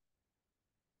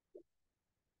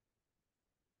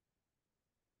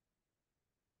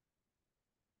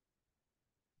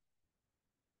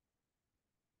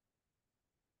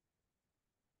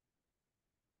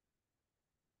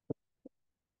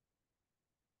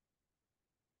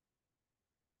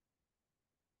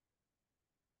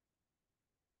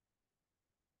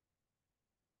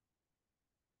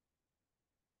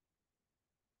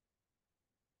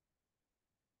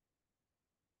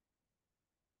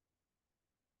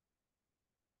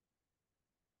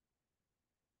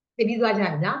ဖြေပြီးသွားကြ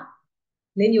ပြီလား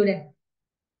၄မျိုးတဲ့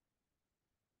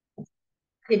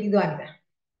ဖြေပြီးသွားပြီလား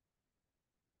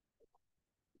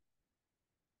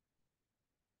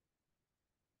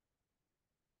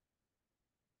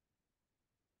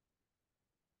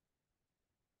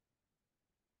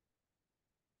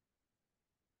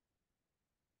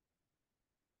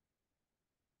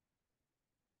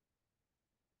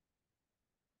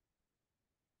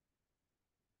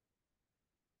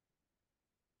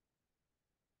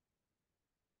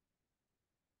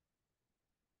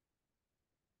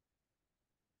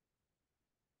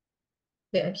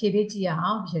ကဲအဖြေလေးကြည့်ရ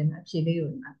အောင်ဖြေမှာအဖြေလေးကို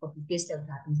ဒီမှာ copy paste လုပ်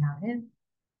ထားပြီးသားပဲ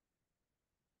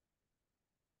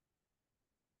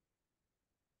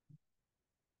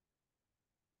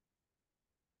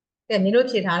ကဲမင်းတို့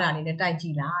ဖြေထားတာလေးနဲ့တိုက်ကြ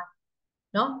ည့်လား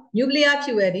နော် nuclear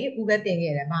fuel ဒီဥပဲတင်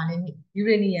ခဲ့တယ်ဗာလဲယူ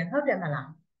ရေနီယံဟုတ်တယ်မလား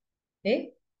ဟင်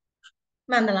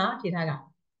မှန်သလားဖြေထားတာ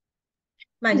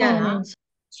မှန်ကြလား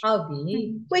ဟုတ်ပြီ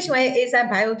which one is a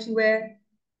biofuel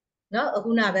နော်အ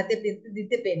ခုနပဲတစ်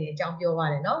ပင်နေအကြောင်းပြောပါ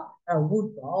တယ်နော်အဲ့ wood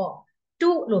ပေါ့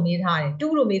2လို့မေးထားတယ်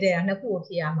2လို့မေးတဲ့ကနှစ်ခုကို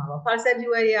ဖြေရမှာပေါ့ fossil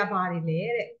fuel တွေကဘာတွေလဲ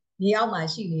တဲ့မြေအောက်မှာ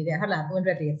ရှိနေတဲ့ဟုတ်လားတွန်း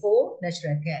ထွက်တွေ for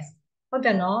natural gas ဟုတ်တ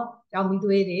ယ်နော်ကြောင်မီး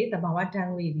သွေးတွေသဘာဝဓာတ်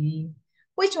ငွေတွေ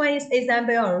which one is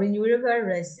example of renewable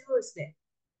resource တဲ့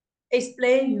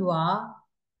explain your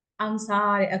answer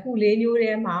တဲ့အခု၄မျိုး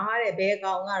ထဲမှာတဲ့ဘယ်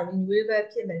ကောင်က renewable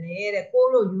ဖြစ်မလဲတဲ့ကို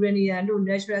တို့ uranium တို့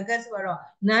natural gas ဆိုတော့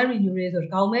non renewable ဆိုတော့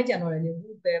ကောင်မဲကြံတော့တယ်လေ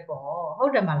wood ပဲပေါ့ဟု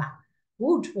တ်တယ်မလား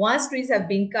wood once trees have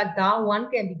been cut down one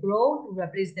can be grown to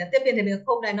replace them တစ်ပင်တစ်ပင်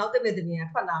ခုတ်လိုက်နောက်တစ်ပင်တစ်ပင်က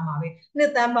ထွက်လာမှာပဲနှ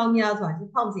စ်သန်းပေါင်းများစွာ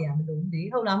ကြီးဖောက်เสียရမလို့လေ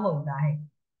ဟုတ်လားမဟုတ်လားဟဲ့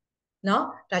နော်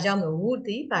ဒါကြောင့်မလို့ wood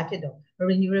ဒီဘာဖြစ်တော့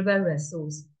renewable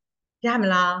resource ရမ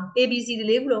လား ABC ဒီ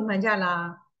လေးခုလုံးမှန်ကြလား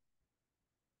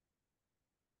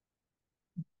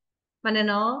မှန်တယ်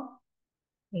နော်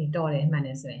ဟေးတော်တယ်မှန်တ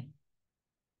ယ်ဆိုရင်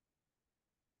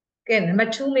ကဲနံပါ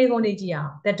တ်2မေးခွန်းလေးကြည့်အော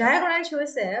င် the diagram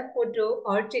shows a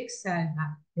photovoltaic cell ဟာ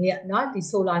ဒီကနော်ဒီ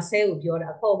solar cell ကိုပြောတာ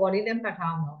အခေါ်ပေါ်လေးနဲ့မှတ်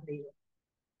ထားအောင်နော်ကလေး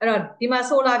အဲ့တော့ဒီမှာ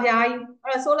solar ပြားကြီး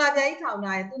အဲ့တော့ solar ပြားကြီးထောင်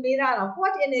ထားရင်သူမေးတာတော့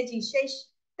what energy change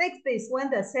takes place when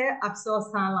the cell absorbs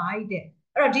sunlight တဲ့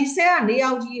အဲ့တော့ဒီ cell ကနေ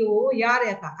ရောင်ခြည်ကိုရ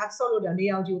တဲ့အခါ absorb လို့တော့နေ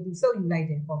ရောင်ခြည်ကိုသူစုပ်ယူလိုက်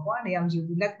တယ်ပေါ့ကွာနေရောင်ခြည်ကို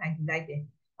သူလက်ခံယူလိုက်တယ်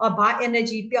အော်ဘာ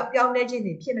energy ပြောင်းလဲခြင်း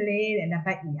တွေဖြစ်မလဲတဲ့နံ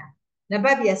ပါတ် E อ่ะနံ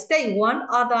ပါတ် B อ่ะ state one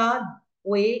other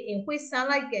way in which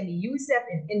sunlight can be used as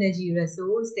an energy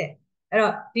resource တဲ့အဲ့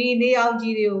တော့ဒီနေရောင်ခြ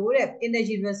ည်တွေကိုတဲ့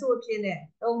energy resource ဖြစ်နေ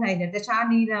သုံးနိုင်တဲ့တခြား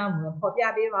နည်းလမ်းကိုဖော်ပြ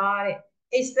ပေးပါတဲ့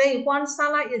explain when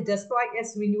sunlight is described as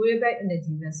renewable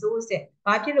energy resource တဲ့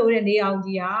ဘာဖြစ်လို့တဲ့နေအောင်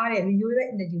ကြီးဟာတဲ့ renewable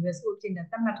energy resource ဖြစ်နေ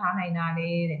သတ်မှတ်ထားနိုင်တာလေ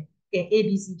တဲ့ကဲ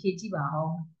ABC ဖြေကြည့်ပါအော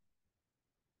င်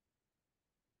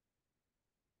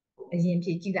အရင်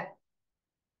ဖြေကြည့်လိုက်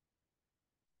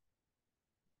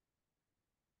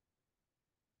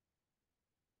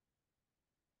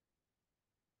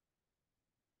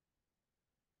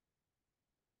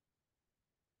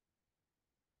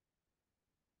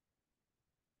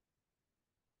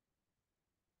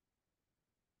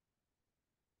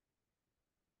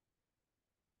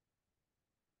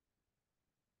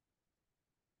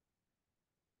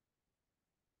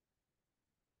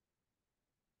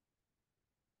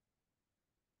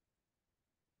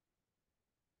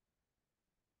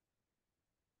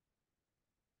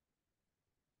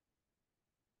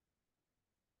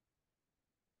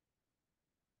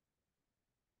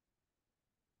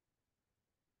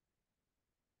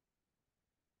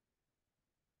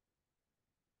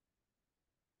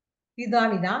ပြီးသွား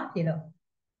ပြီလားဖြေတော့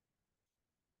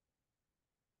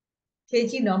ဖြေ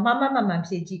ကြည့်တော့မှန်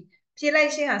ဖြေကြည့်ဖြေလို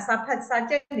က်ရှင်းဟာစာဖတ်စာ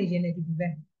ကြက်နေခြင်းနဲ့ဒီပဲ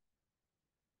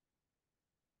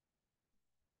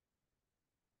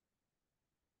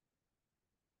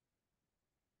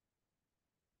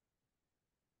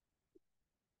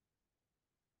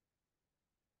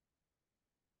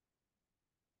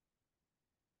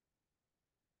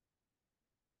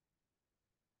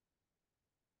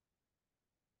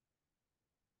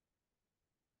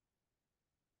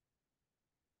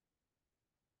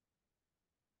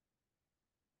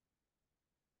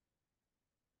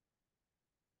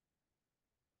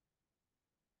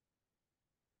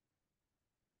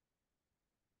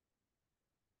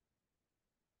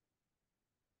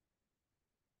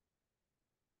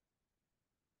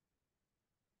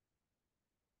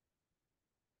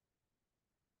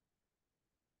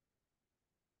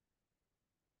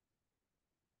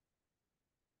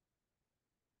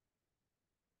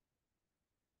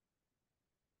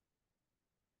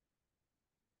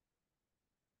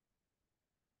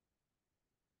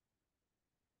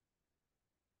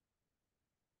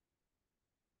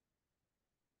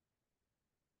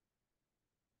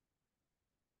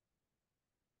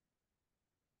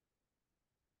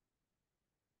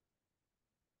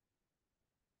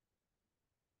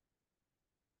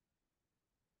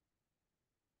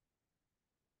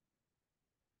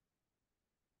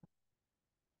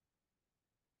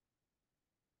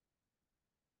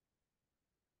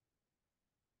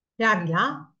ရပြီ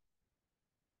လား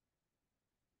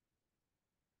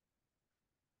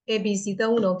ABC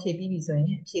သုံးခုလုံးဖြေပြီးပြီဆိုရ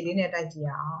င်ဖြေလေးနဲ့တိုက်ကြည့်ရ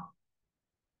အောင်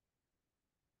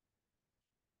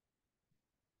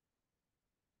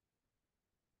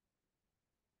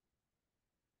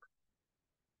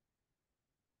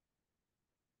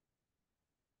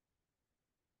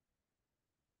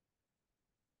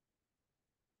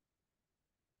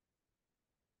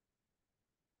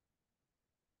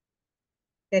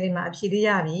ကဲဒီမှာအဖြေလေးရ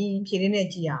ပြီဖြေလေးနဲ့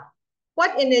ကြည့်အောင်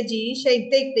what energy shall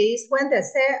take place when the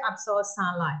cell absorbs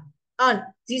sunlight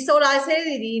ဒီ solar cell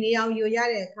တွေနေအောင်ယူရ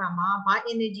တဲ့အခါမှာဘာ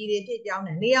energy တွေဖြစ်ပြောင်းတ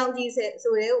ယ်နေအောင်ကြီး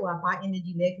ဆိုတဲ့ဟိုကဘာ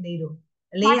energy လဲကလေးတို့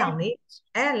အလင်းရောင်လေ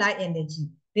light energy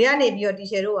တွေကနေပြီးတော့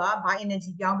teacher တို့ကဘာ energy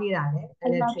ပြောင်းပေးတာလဲ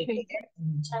electric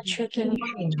energy ဟုတ်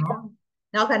ပြီနော်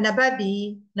နောက်ကနံပါတ် B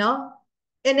နော်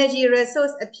energy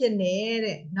resource အဖြစ်နဲ့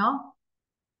တဲ့နော်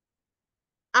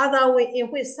other way in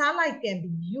which sunlight can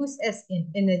be used as an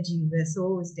energy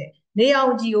resource တဲ့နေအော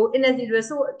င်ကြီးကို energy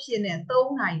resource အဖြစ်နဲ့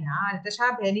သုံးနိုင်တာတ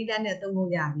ခြားဘယ်နည်းလမ်းနဲ့သုံး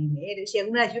လို့ရသေးလဲတဲ့ရှင်က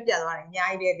ရွတ်ပြသွားတယ်အ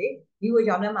များကြီးပဲလေဒီကို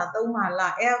ရောင်ထဲမှာသုံးမှာ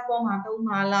လား aircon မှာသုံး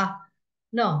မှာလား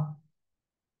နော်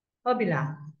ဟုတ်ပြီလား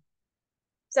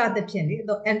စသဖြင့်လေ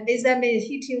an example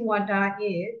heating water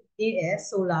in a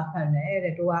solar panel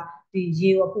တဲ့တို့ကဒီရေ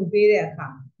ကိုပူပေးတဲ့အခါ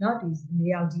နော်ဒီနေ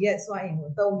အောင်ကြီးရဲ့စွမ်းအင်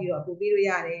ကိုသုံးပြီးတော့ပူပေးလို့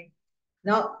ရတယ်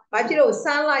နော်ဘာဖြစ်လို့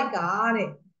sunlight ကတဲ့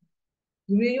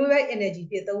ဒီ renewable energy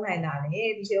ဖြစ်သုံးနိုင်တာလေ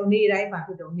ဒီလိုနေ့တိုင်းမှာ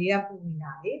ဖြစ်တော့နေရပူနေ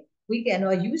တာလေ we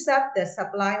cannot use up the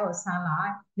supply of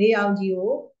sunlight နေအောင်ကြီး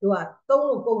ကိုတို့ကသုံး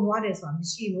လို့ကုန်သွားတယ်ဆိုတာမ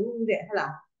ရှိဘူးတဲ့ဟုတ်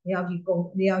လားနေအောင်ကြီးကို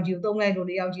သုံးလိုက်လို့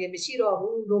နေအောင်ကြီးမရှိတော့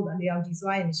ဘူးတို့နေအောင်ကြီးစွ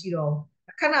မ်းရင်မရှိတော့ဘူး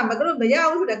ခဏမကလို့မရ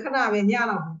ဘူးဆိုတော့ခဏပဲည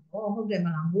တော့ဟုတ်တယ်မ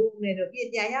လားမိုးနဲ့တော့ပြ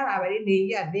န်ရတာပဲလေနေကြီး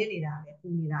ကလင်းနေတာပဲပူ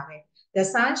နေတာပဲ the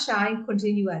sun shine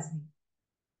continuously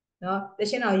နော်တ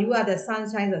ရှင်းတော့ you are the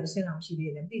sunshine ဆိုတော့တရှင်းတော့ရှိ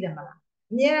သေးတယ်သိတယ်မလား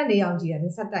အမြဲနေအောင်ကြည့်ရတ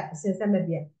ယ်ဆက်တိုက်အစင်ဆက်မ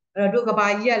ပြတ်အဲ့တော့တို့ကဘာ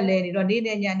ကြီးကလဲနေတော့နေ့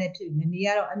နဲ့ညနဲ့ဖြစ်နေနေက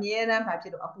တော့အမြဲတမ်းမှဖြ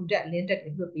စ်တော့အပူတက်လင်းတက်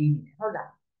တွေလွတ်ပေးနေတယ်ဟုတ်လား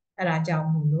အဲ့ဒါကြောင့်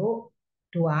မို့လို့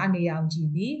တို့ကနေအောင်ကြည့်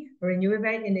ပြီး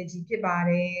renewable energy ဖြစ်ပါ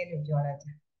တယ်လို့ပြောလိုက်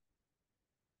တာ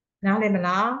နားလည်မ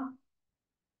လား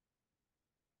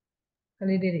က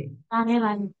လေးတွေနားလည်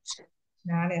ပါပြီ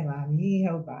နားလည်ပါပြီ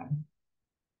ဟုတ်ပါပြီ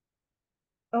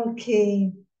okay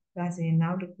ဒါဆိုရင်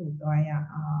နောက်တစ်ခုသွားရ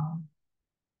အောင်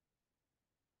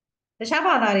တခြား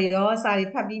ဘာသာတွေရောစာတွေ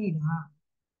ဖတ်ပြီးပြီလား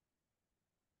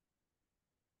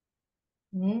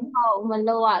ဟုတ်မ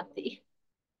လုပ်ရသေး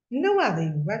မလုပ်ရသေး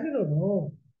ဘူးဘာဖြစ်လို့လဲ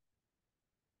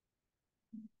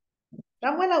တ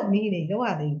မွေးလောက်နီးနေလုပ်ရ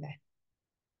သေးဘူးလား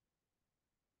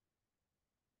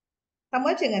တ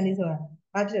မွေးချင်ကန်နေဆိုတာ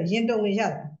ဘာဖြစ်လို့ရင်တုံနေရ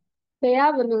တာဘယ်က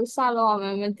ဘယ်လိုစလုပ်ရမ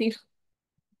လဲမသိဘူး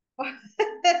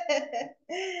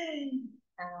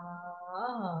အာ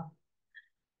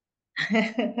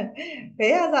ဘ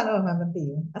ယ်ရစားလို့မှမသိ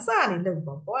ဘူးအစနေလုပ်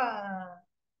ပေါ့ကွာ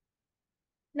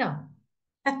နော်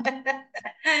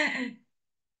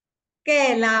ကဲ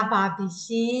လာပါပြီ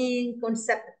ရှင်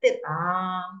concept အသစ်ပါ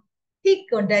heat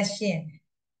conduction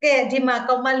ကဲဒီမှာ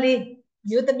ကောင်မလေး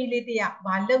မျိုးသမီးလေးတယောက်မ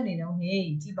လုပ်နေတော့ဟေး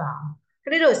ကြည့်ပါဦးခ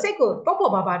လေးတို့စိတ်ကိုပေါ့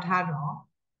ပေါ့ပါပါထားတော့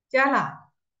ကြားလား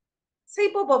စိ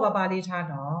တ်ပေါ့ပေါ့ပါပါလေးထား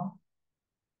တော့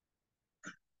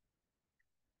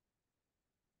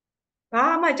ဘာ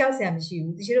မှကြောက်စရာမရှိ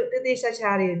ဘူးဒီလိုတေးသေးရှား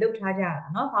ရှားလေးလှုပ်ထားကြတာ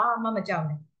နော်ဘာမှမကြောက်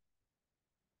နဲ့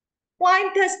why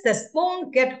does the spoon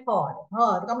get hot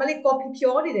ဟောကောင်မလေး coffee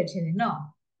ဖြောနေတယ်ထင်တယ်နော်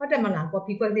ဟုတ်တယ်မလား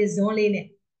coffee ကွက်လေးဇွန်းလေးနဲ့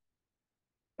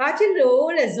ဘာဖြစ်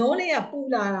လို့တဲ့ဇွန်းလေးကပူ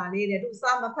လာတာလေးတဲ့သူ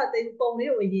စာမဖတ်သေးဘူးပုံလေး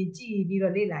ကိုအရင်ကြည့်ပြီး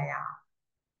တော့လေ့လာရအောင်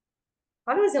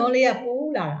ဘာလို့ဇွန်းလေးကပူ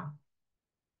လာတာ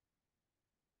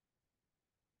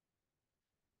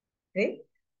ဟေး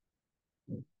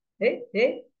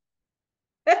ဟေး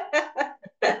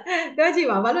ပြောကြည့်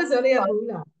ပါဘာလို့ဇွန်းလေးကပူ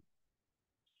လာ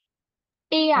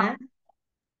အေးရဟမ်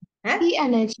ဟမ် heat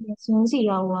energy စွန်းစီ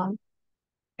တော့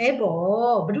အဲ့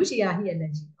ပေါ့ဘ누구ရှိရ heat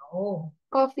energy တော့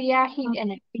coffee က heat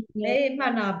energy အေးမှ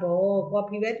န်တာပေါ့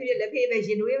coffee ပဲဖြစ်ဖြစ်လက်ဖေးပဲ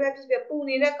ရေနွေးပဲဖြစ်ဖြစ်ပူ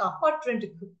နေတဲ့ကောင် hot drink တ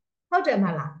ခုဟုတ်တယ်မ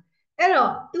လားအဲ့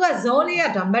တော့ तू ကဇွန်းလေးက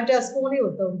ဒါ metal spoon လေး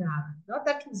ကိုသုံးထားတာเนาะတ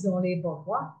တ်ထုဇွန်းလေးပေါ့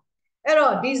ကွာအဲ့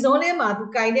တော့ဒီဇွန်းလေးမှာ तू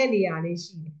ကင်တဲ့နေရာလေး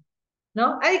ရှိတယ်เนา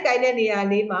ะအဲ့ဒီကင်တဲ့နေရာ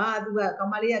လေးမှာ तू ကကော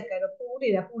င်မလေးကတော့ပူနေ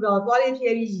တယ်ပူတော့သွားလေး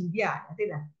ဖြဲပြီးရီပြတယ်သိ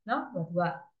လားเนาะ तू က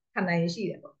ခန္ဓာရည်ရှိ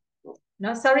တယ်ပေါ့เน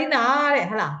าะ Sarina တဲ့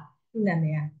ဟုတ်လားသူ့နာမ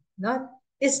ည်ကเนาะ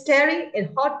is staring at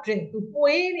hot drink သူ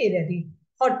ပွေးနေတယ်ဒီ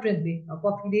hot drink လေး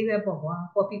coffee လေးပဲပေါ့ကွာ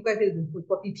coffee ကွက်လေးသူ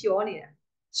coffee ဖြောနေတာ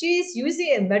she is using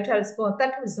a metal spoon တ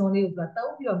တ်ထုဇွန်းလေးကိုသူ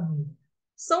သုံးပြီးတော့မြည်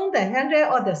so the handle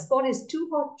of the spoon is too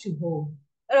hot to hold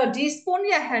အဲ့တော့ဒီ spoon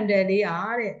ရဲ့ handle လေး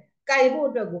အားတဲ့ကြိုင်ဖို့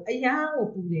အတွက်ကိုအရန်ကို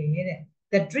ပူတယ်တဲ့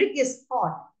the drink is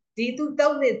hot ဒီသူလု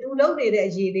ပ်နေတဲ့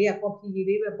အရေလေးက coffee ရေ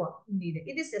လေးပဲပေါ့နေတယ်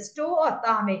it is a store of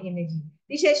thermal energy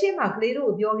ဒီရှေ့ရှေ့မှာကလေးတို့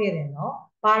ကိုပြောခဲ့တယ်နော်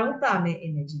ဘာလို့ thermal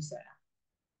energy ဆိုတာ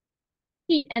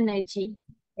heat energy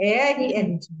heat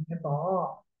energy ပဲပေါ့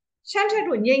ရှမ်းထက်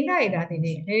တို့ငြိမ်လိုက်တာဒီ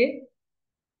နေ့ဟေး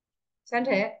ရှမ်း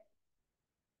ထက်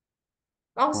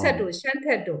ကောင်းဆက်တို့ရှမ်းထ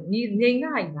က်တို့ငြိမ်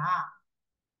လိုက်လား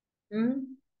ဟမ်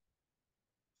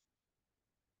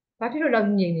ဘာဖြစ်လို့တော့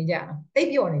ငြိမ်နေကြတိတ်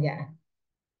ပြော့နေကြ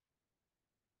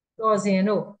တော်စင်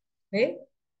တို့ဟေး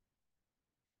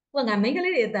我俺每个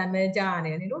礼拜咱们家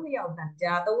呢，你都是要咱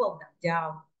家都要咱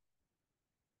家，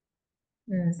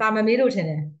三百米路程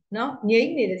呢，喏，你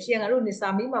一年的钱啊，如果你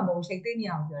3米嘛，冇钱对你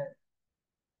要的。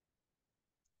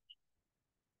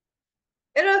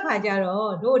အဲ့တော့ခါကြ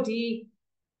တော့တို့ဒီ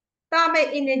တာမဲ့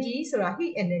energy ဆိုတာ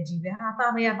heat energy ပဲဟာတာ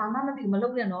မဲ့ကဘာမှမသိမလု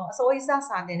ပ်နဲ့နော်အစိုးရ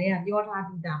စာတင်တွေကပြောထား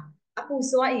ပြီးသားအပူ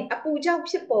စွမ်းအင်အပူကြောင့်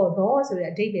ဖြစ်ပေါ်သောဆိုတဲ့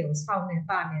အဓိပ္ပာယ်ကိုစောင့်နေ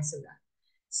တာနဲ့ဆိုတာ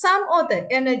some of the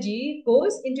energy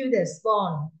goes into the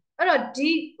spawn အဲ့တော့ဒီ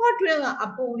hot drink ကအ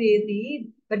ပူတွေဒီ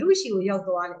ဘဒုရှိကိုရောက်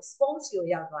သွားတယ် spawn ရှိကို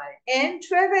ရောက်သွားတယ် and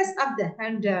travels up the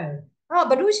handle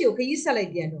ဘဒုရှိကိုခရီးဆက်လို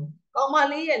က်ပြန်တော့ကောင်မ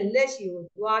လေးရဲ့လက်ရှိကို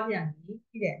သွားပြန်ပြီ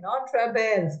ပြီးတယ်နော်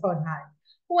travel ဆိုတာ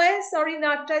when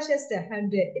Sarina touches the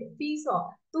handle it feels off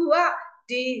သူက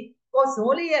ဒီကို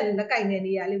ဇိုးလေးရဲ့လက်ကင်တဲ့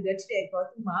နေရာလေးကိုထိတဲ့တော့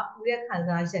သူမှပူတဲ့ခံ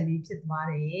စားချက်လေးဖြစ်သွား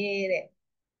တယ်တဲ့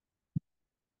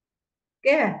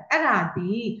ကဲအဲ့ဒါ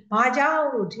ဒီဘာကြောင့်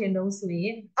လို့ထင်လို့ဆိုရ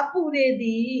င်အပူတွေ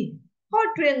ဒီ hot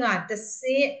drink ကတစ်စ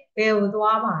င်းဘယ်ကို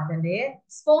သွားပါတယ်လဲ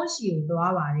sponge ကို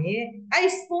သွားပါတယ်အဲ့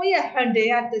sponge ရဲ့ handle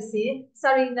ကတစ်စင်း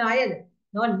Sarina ရဲ့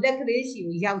နော်လက်ကလေးရှိ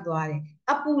ကိုရောက်သွားတယ်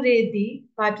အပူတွေဒီ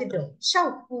ဘာဖြစ်တော့ရှော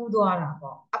က်ကူးသွားတာ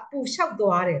ပေါ့အပူရှောက်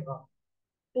သွားတယ်ပေါ့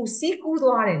ပူစီးကူး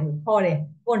သွားတယ်လို့ခေါ်တယ်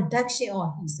conduction of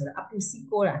heat ဆိုတာအပူစီး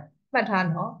ကိုတာမှတ်ထား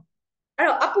နော်အဲ့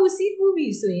တော့အပူစီးကူးပြီ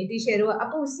ဆိုရင်ဒီ share တို့ကအ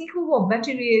ပူစီးကူးဖို့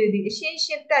material တွေအရှင်း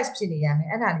ရှင်း touch ဖြစ်နေရမယ်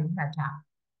အဲ့ဒါလေးမှတ်ထား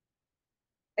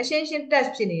အရှင်းရှင်း touch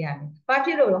ဖြစ်နေရမယ်ဘာဖြ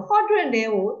စ်လို့လဲ hot drink တွေ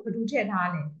ကိုဘယ်သူထည့်ထား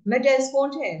လဲ metal spoon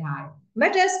ထည့်ထားတယ်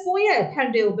metal spoon ရဲ့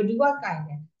handle ကိုဘယ်သူကကင်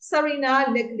လဲSarina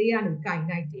လက်ကလေးကနေကင်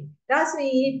လိုက်တယ်ဒါဆို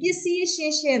ရင်ပစ္စည်းအရှ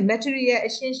င်းရှင်း material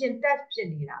အရှင်းရှင်း touch ဖြစ်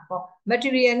နေတာပေါ့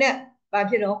material နဲ့ဘာ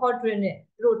ဖြစ်တော့ hot drink နဲ့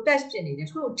သူတို့ touch ဖြစ်နေတယ်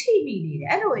သူတို့ထိမိနေတယ်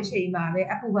အဲ့လိုအချိန်မှာပဲ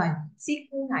အပူကစီး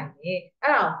ကူးနိုင်တယ်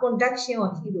အဲ့ဒါ conduction ကို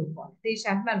ထိလို့ပေါ့တေ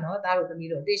ချာမှတ်နော်ဒါတို့သမီး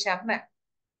တို့တေချာမှတ်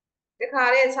တခါ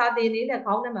လေစာသင်နေတဲ့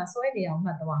ခေါင်းထဲမှာစွဲနေအောင်မှ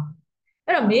တ်သွား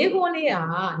အဲ့တော့မေးခွန်းလေးက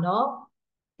နော်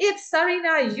if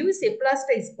Sarina use a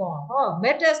plastic spoon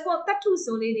metal spoon တတ်ထု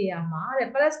ဇွန်လေးနေရာမှာတဲ့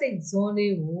plastic ဇွန်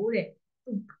လေးကိုတဲ့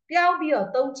ပြောင်းပြီးတော့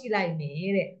သုံးကြည့်လိုက်မ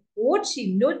ယ်တဲ့ would she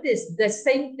notice the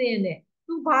same thing တဲ့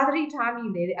သူဘာသတိထားမိ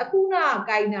လဲတဲ့အခုက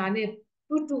ကိုင်နာနဲ့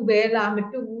တူပဲလားမ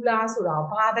တူဘူးလားဆိုတော့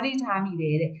ဘာသတိထားမိ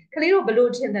လဲတဲ့ကလေးတို့ဘယ်လို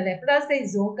ထင်တယ်လဲ plastic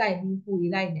ဇွန်ကိုင်ပြီးပူ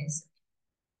လိုက်မယ်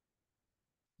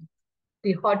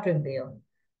ဒီ hot drink လေးရော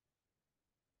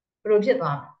ဘယ်လိုဖြစ်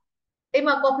သွားလဲအိမ်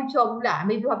မှာ coffee ချော်ဘူးလားအ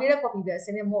မေပြောပြတဲ့ coffee ပဲအစ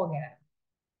င်းနဲ့မော့နေတာ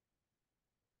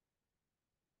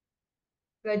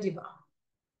ပြောကြည့်ပါ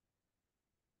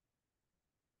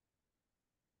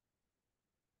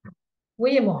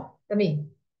ဝေးရမော်သမီး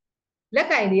လက်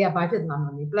ကင်လေးကဘာဖြစ်သွား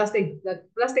မှာလဲ plastic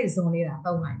ဇွန်လေးတာ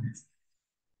သုံးလိုက်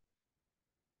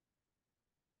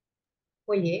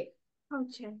ဝေးရဟုတ်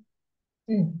ချင်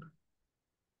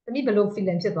သမီးဘယ်လို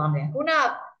feeling ဖြစ်သွားမလဲခုန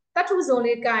တတ်ထုဇွန်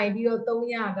လေးကင်ပြီးတော့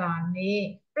300ကနေ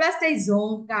plastic ဇွ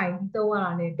န်ကင်ပြီး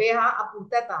300နဲ့ဘယ်ဟာအပူ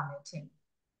တက်တာလဲထင်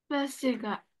plastic က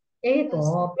အေး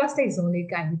ပေါ့ plastic ဇွန်လေး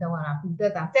ကင်ပြီး300ပူတ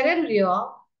က်တာတဲ့လူတွေရော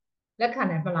လက်ခံ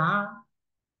တယ်မလား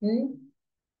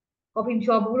ကော်ဖီ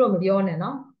ဖြော်ဘူးလို့မပြောနဲ့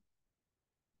နော်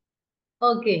โอ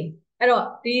เคအဲ့တော့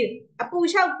ဒီအပူ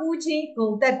လျှောက်ကူးခြင်းဂုံ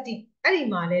တက်တိအဲ့ဒီ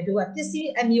မှာလေတို့ကပစ္စည်း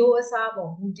အမျိုးအစား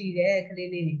ပေါ်မူတည်တယ်က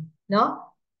လေးလေးတွေနော်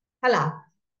ဟုတ်လား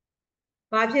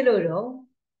ဘာဖြစ်လို့တော့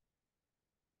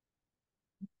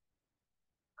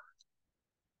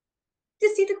ပ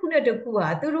စ္စည်းတစ်ခုနဲ့တစ်ခုက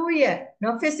သူတို့ရဲ့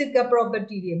နော် physical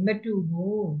property တွေမတူ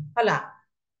ဘူးဟုတ်လား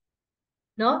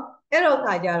နော်အဲ့တော့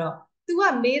ခါကြတော့သူက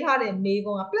မေးထားတဲ့မေး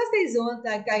ခွန်းက plastic zone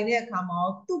ကင်တဲ့အခါမှာ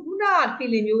သူခုနက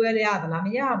feeling မျိုးပဲရသလားမ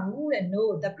ရဘူးတဲ့ no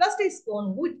the plastic spoon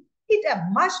would hit up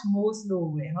much more slow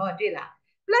ပဲဟောတွေ့လား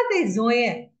plastic zone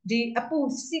ရဲ့ဒီအပူ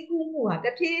စီးကူးမှုဟာတ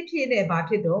ဖြည်းဖြည်းနဲ့ဘာ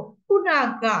ဖြစ်တော့ခုန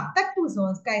ကတက်ထု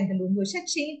zone ကင်တယ်လို့မျိုးချက်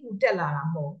ချင်းပူတက်လာတာ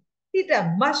မဟုတ် hit up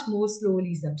much more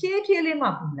slowly ဆိုဖြည်းဖြည်းလေးမှ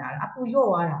ပူလာတာအပူလျော့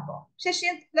သွားတာပေါ့ချက်ချ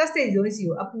င်း plastic zone စီ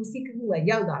ကိုအပူစီးကူးက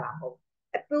ရောက်လာတာမဟုတ်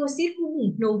အပူစီးကူးမှု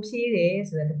နှုံဖြေးတယ်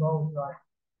ဆိုတဲ့သဘောကိုပြောတာ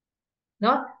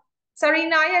နော်ဆရီ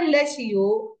နာရဲ့လက်ရှိ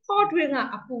ကို hot drink က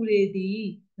အပူတွေဒီ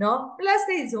နော်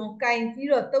plastic ဇုံကင်ပြီး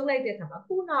တော့တုံးလိုက်တဲ့အခါမှာ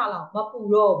ခုနလောက်မပူ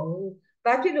တော့ဘူး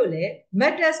ဘာဖြစ်လို့လဲ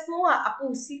metal spoon ကအပူ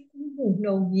စီးကူးမှု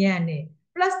နှုံမြန်တယ်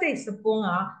plastic spoon က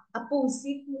အပူ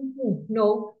စီးကူးမှု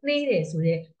နှုံနှေးတယ်ဆို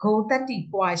တော့ဂုံတက်တိ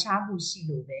ပွာရှားမှုရှိ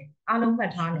လို့ပဲအားလုံးမှ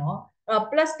တ်ထားနော်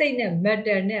plastic နဲ့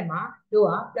metal နဲ့မှာတို့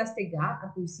က plastic ကအ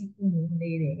ပူစီးကူးမှု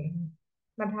နှေးတယ်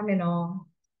မှတ်ထားမယ်နော်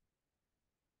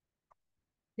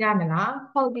ရမလား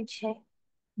ဟုတ်ပြီချေ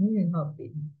ဟုတ်ပြီ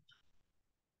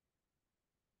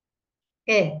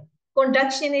ကဲ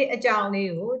conduction လေးအကြောင်း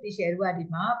လေးကိုဒီ share တို့ကဒီ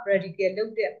မှာ practical လု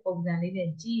ပ်တဲ့ပုံစံလေးနဲ့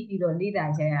ကြည့်ပြီးတော့လေ့လာ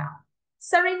ကြရအောင်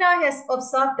Sarina has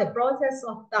observed the process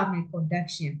of thermal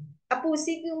conduction အပူ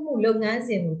စီးကူးမှုလုပ်ငန်းစ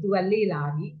ဉ်ကိုသူကလေ့လာ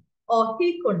ပြီး or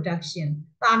heat conduction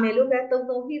တာမယ်လို့ပဲ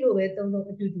သုံး heat လို့ပဲသုံး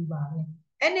အတူတူပါပဲ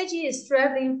energy is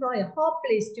traveling from a hot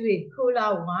place to a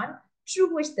cooler one through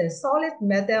which the solid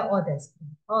matter or the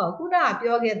ခုနက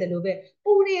ပြောခဲ့တယ်လို့ပဲ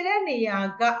ပူနေတဲ့နေရာ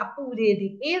ကအပူတွေဒီ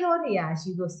အေးသောနေရာရှိ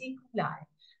လို့စီးကူးလာတယ်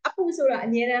အပူဆိုတာအ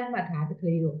ငြင်းတမ်းမှတ်ထားတက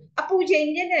ယ်လို့အပူချိန်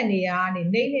မြင့်တဲ့နေရာကနေ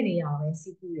နှိမ့်တဲ့နေရာကိုပဲ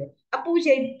စီးကူးတယ်အပူ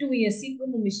ချိန်တူရင်စီးကူး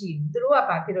မှုမရှိဘူးသူတို့က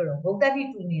ဘာဖြစ်လို့လဲဘုံတက်တိ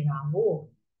တူနေတာကို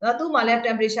နော်သူ့မှာလည်း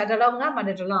temperature တလောက်ငါ့မှာလ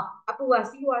ည်းတလောက်အပူက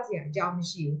စီးပွားစရာအကြောင်းမ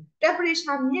ရှိဘူး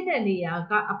temperature မြင့်တဲ့နေရာ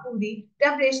ကအပူဒီ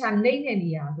temperature နှိမ့်တဲ့နေ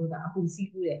ရာဆိုတာအပူစီး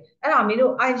ကူးတယ်အဲ့ဒါမင်း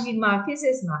တို့ IG မှာ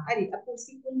physics မှာအဲ့ဒီအပူ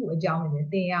စီးကူးမှုအကြောင်းတွေ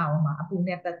သင်ရအောင်မှာအပူ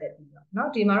နဲ့ပတ်သက်ပြီးတော့เนาะ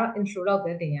ဒီမှာတော့ intro တော့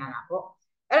ပဲသင်ရတာပေါ့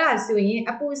အဲ့ဒါဆိုရင်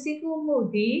အပူစီးကူးမှု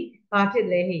ဒီဘာဖြစ်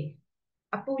လဲဟိ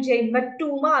အပူချိန်မတူ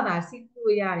မှသာစီး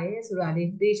ကူးရတယ်ဆိုတာလေ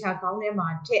သေချာကောင်းထဲမှာ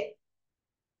ထက်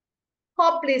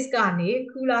hot place ကနေ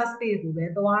cooler space ကိုပဲ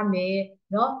သွားမယ်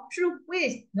เนาะ through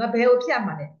which ငါဘယ်ကိုဖြတ်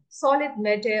မှာလဲ solid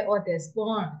matter or the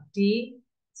spawn ဒီ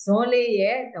zone လေး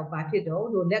ရဲ့တော့ဘာဖြစ်တော့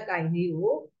လို့လက်ကင်လေး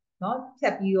ကိုเนาะဖြ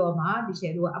တ်ပြီးတော့မှဒီရှ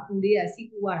ယ်တို့ကအပူလေးကစီး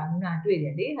ကူးရတာခုနတွေ့တ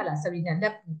ယ်လေဟာလားဆရီနာလ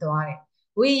က်ပူသွားတယ်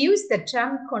we use the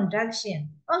term conduction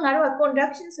ငါတို့က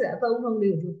conduction ဆိုတဲ့အသုံးအနှုန်း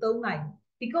လေးကိုသုံးလိုက်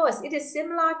because it is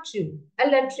similar to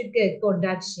electrical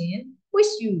conduction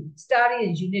which you study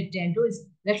in unit 10 တို့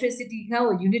electricity ကို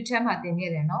unit 10မှာသင်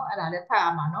ခဲ့တယ်เนาะအဲ့ဒါလည်းဖတ်ရ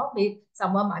မှာเนาะမေးစာ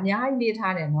မမှာအများကြီးမေး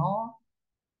ထားတယ်เนาะ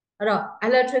အဲ့တော့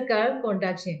electrical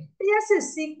conduction တရားစစ်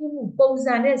စီးကူးမှုပုံ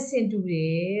စံနဲ့ဆင်တူတ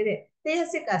ယ်တဲ့တရား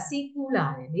စစ်ကစီးကူးလာ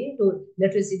တယ်လေတို့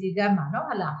electricity ကမှာเนาะ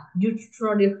ဟလာ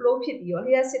neutron တွေ flow ဖြစ်ပြီးတော့တ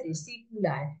ရားစစ်တွေစီးကူး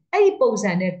လာတယ်အဲ့ဒီပုံ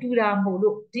စံနဲ့တူတာမို့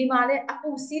လို့ဒီမှာလည်းအ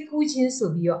ပူစီးကူးခြင်းဆို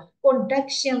ပြီးတော့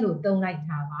conduction လို့သုံးလိုက်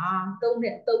တာပါသုံး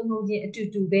တဲ့အသုံးနှုန်းချင်းအတူ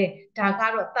တူပဲဒါက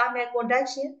တော့ thermal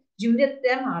conduction unit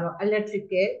 10မှာတော့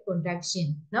electrical conduction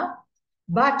เนาะ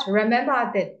but remember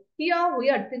that here we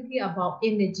are thinking about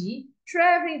energy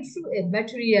traveling through a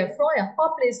material from a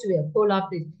hot place to a cooler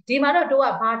place ဒီမှာတော့တို့က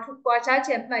ဘာကွာခြား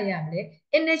ချက်မှတ်ရမလဲ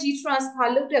energy transfer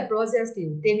လုပ်တဲ့ process တွေ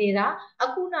ကိုသင်နေတာအ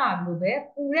ခုနလိုပဲ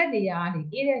ပူတဲ့နေရာကနေ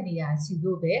အေးတဲ့နေရာရှိ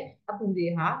လို့ပဲအပူတွေ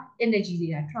ဟာ energy တွေ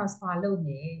က transfer လုပ်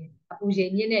နေအပူချိ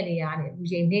န်မြင့်တဲ့နေရာနဲ့အပူ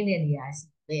ချိန်နှိမ့်တဲ့နေရာရှိ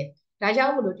ပဲဒါကြော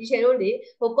င့်မလို့တီချယ်တို့လေ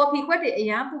ဟို coffee ခွက်တွေအ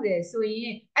ရန်ပူတယ်ဆိုရ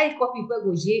င်အဲ့ coffee ခွက်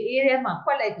ကိုရေအေးထဲမှာခွ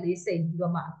က်လိုက်ကလေးစိတ်ပြီး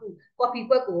တော့မှအခု coffee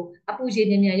ခွက်ကိုအပူချိန်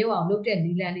မြန်မြန်ရောက်အောင်လုပ်တဲ့န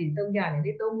ည်းလမ်းလေးသုံးကြတယ်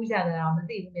လေသုံးမှုကြတယ်တော့မ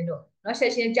သိဘူးမင်းတို့เนาะဆ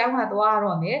က်ရှင်ကြောင်းကသွား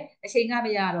တော့မယ်အချိန်ကမ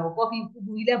ရတော့ coffee ပူ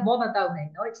ပူကြီးလည်းမောမတောက်နိုင်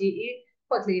เนาะရေအေး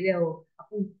ခွက်ကလေးတွေကိုအ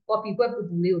ခု coffee ခွက်ပူ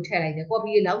ပူလေးကိုထည့်လိုက်တယ်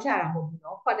coffee လေးလောက်ချတာမဟုတ်ဘူးเน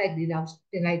าะခွက်လိုက်ကလေးလောက်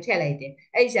တင်လိုက်ထည့်လိုက်တယ်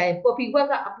အဲ့ဒီကျရင် coffee ခွက်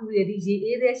ကအပူတွေဒီရေ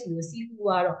အေးတဲ့စီကိုစီးပူ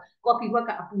သွားတော့ coffee ခွက်က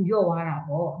အပူလျော့သွားတာ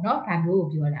ပေါ့เนาะဒါမျိုးကို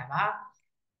ပြောတာပါ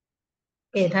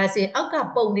ဒါဆိုအောက်က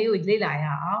ပုံလေးကိုလေ့လာရ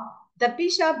အောင် The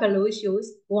picture below shows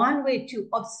one way to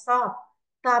observe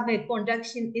thermal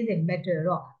conduction in the matter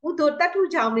တော့ဥဒ္ဒတထု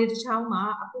ချောင်းလေးတစ်ချောင်းမှာ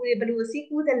အပူတွေဘယ်လိုစီး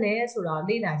ကူးတယ်လဲဆိုတော့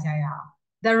လေ့လာကြရအောင်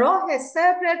The rod has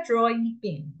several drawing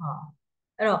pin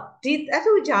အဲ့တော့ဒီတ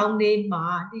ထုချောင်းလေးမှာ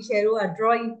ဒီ share တို့က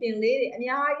drawing pin လေးတွေအ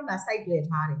များကြီးမှာ site တွေ့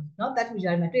ထားတယ်เนาะတထု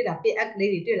ချောင်းမှာတွေ့တာ pin act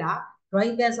လေးတွေတွေ့လား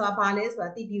drawing pin ဆိုတာဘာလဲဆိုတာ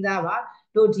သိပြီးသားပါ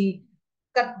တို့ဒီ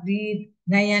ကတ်ဒီ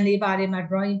နိုင်ငံတွေပါတယ်မှာ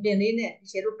drawing pin လေးနဲ့ဒီ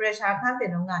share တို့ pressure ခန့်တ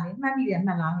င်တော့ကနေမှတ်မိတယ်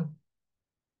မှတ်လားဟင်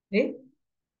လေ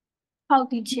ဟုတ်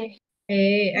ပြီချေ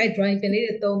အဲ့ drawing pin လေး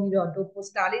တွေသုံးပြီးတော့တို့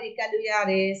poster လေးတွေကတ်လို့ရ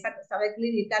တယ်စာပဲက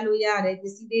လေးတွေကတ်လို့ရတယ်ပ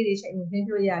စ္စည်းလေးတွေချိန်ဝင်ဖြ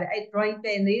လို့ရတယ်အဲ့ drawing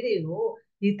pin လေးတွေကို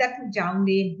ဒီတက်ထုကြောင်း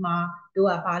လေးမှာတို့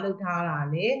ကဘာလုပ်ထားတာ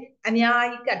လဲအများ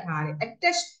ကြီးကတ်ထားတယ်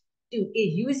attach to a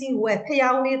using web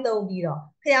ဖျောင်းလေးသုံးပြီးတော့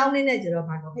ဖျောင်းလေးနဲ့ကျတော့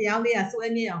ဘာလို့ဖျောင်းလေးကစွဲ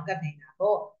မြင့်အောင်ကတ်နေတာ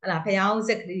ပေါ့ဟလာဖျောင်းစ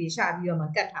က်ကလေးတွေရှာပြီးတော့မှ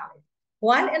ကတ်ထားတယ်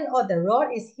one end of the rod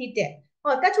is heated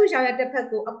တက်ထုကြောင်းရဲ့တစ်ဖက်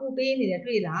ကိုအပူပေးနေတယ်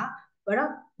တွေ့လားဘာ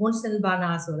လို့ Bunsen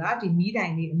burner ဆိုတာဒီမီးတို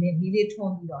င်လေးအနဲ့မီးလေးထွ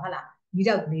န်းပြီးတော့ဟလာမီး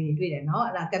တောက်ကလေးတွေတွေ့တယ်နော်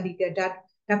အဲ့ဒါ chemical ဓာတ်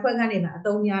ခွက်ကနေမှအ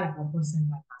သုံးများတာပေါ့ Bunsen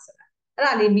burner ဆိုတာအဲ့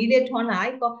ဒါလေးမီးလေးထွန်းလို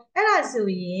က်ပေါ့အဲ့ဒါဆို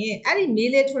ရင်အဲ့ဒီ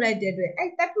မီးလေးထွန်းလိုက်တဲ့အတွက်အဲ့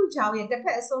တက်ထုချောင်းရဲ့တစ်ဖ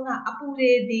က်အဆုံးကအပူ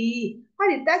တွေဒီဟာ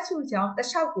ဒီတက်ထုချောင်းတစ်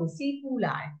လျှောက်ကိုစီးကူး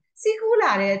လာတယ်စီးကူး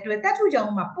လာတဲ့အတွက်တက်ထုချော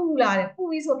င်းမှာပူလာတယ်ပူ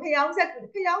ပြီးဆိုဖျောင်းနဲ့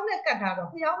ကတ်ထားတော့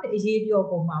ဖျောင်းနဲ့အရေးပြော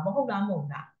ပုံမှာမဟုတ်လားမဟုတ်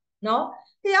လားနော်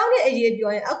ဖျောင်းနဲ့အရေး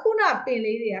ပြောရင်အခုနပင်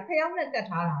လေးတွေကဖျောင်းနဲ့ကတ်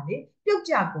ထားတာလေပြုတ်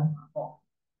ကြကုန်မှာပေါ့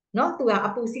နော်သူကအ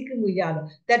ပူစီးကူးမှုရလို့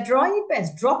the drawing pens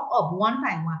drop off one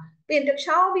by one ပင်တစ်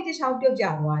ချောင်းပြီးတစ်ချောင်းပြုတ်ကြ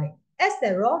သွားတယ် as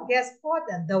the raw gas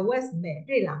hotter the west met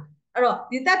တွေ့လားအဲ့တော့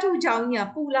ဒီတတ်ထုချောင်းကြီးက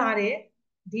ပူလာတယ်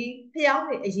ဒီဖျောင်း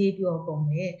တွေအရေးပြောကုန်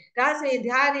တယ်ဒါဆိုရင်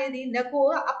ဒါတွေဒီငကို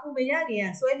ကအပူမရခင်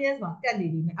ကဆွဲမြဲစွာကတ်နေ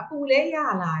ပြီမယ်အပူလဲရ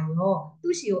လာရော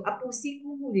သူ့ရှိကိုအပူစီး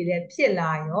ကူးမှုတွေလည်းဖြစ်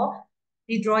လာရော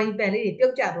ဒီ drawing pad လေးတွေပြု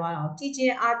တ်ကျသွားတော့ကြည်ချ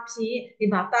င်းအဖြစ်ဒီ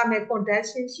မှာ thermal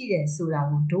conduction ရှိတယ်ဆိုတာ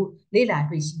ကိုတို့လေ့လာ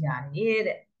တွေ့ရှိရတယ်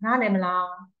တဲ့နားလည်မလား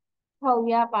ဟုတ်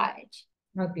ရပါတယ်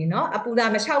ဟုတ်ပြီနော်အပူဓာ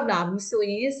မလျှောက်လာဘူးဆို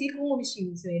ရင်စီးကူးမှုမရှိ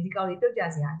ဘူးဆိုရင်ဒီကောင်လေးပြုတ်ကြ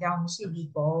စရာအကြောင်းမရှိဘူး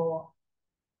ပေါ့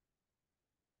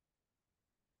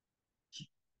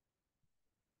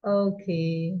โอเค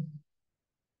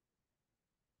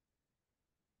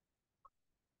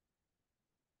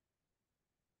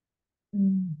อื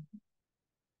ม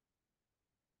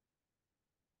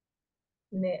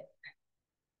နဲ့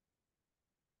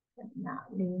နာ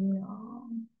လေးနော်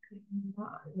နာ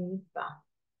လေးပါ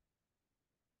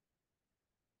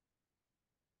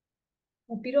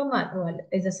ပြီးတော့မှဟို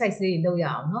exercise လေးလုပ်ရ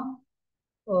အောင်နော်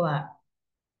ဟိုက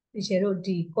ဒီချေတို့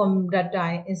ဒီ conductor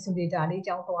insulator လေး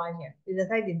ကြောင်းသွားရင်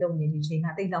exercise တွေလုပ်နေဒီချိန်က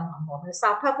တိတ်တော့မှာမဟုတ်ဘူးစာ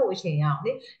ဖတ်ဖို့အချိန်ရအောင်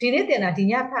လေဒီနေ့တင်တာဒီ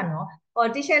ညဖတ်နော်ဟော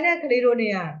teacher နဲ့ကလေးတို့တွေ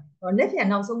ကလက်ပြန်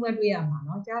နောက်ဆုံးပဲတွေ့ရမှာ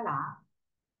နော်ကြားလား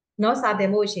နော်စာတ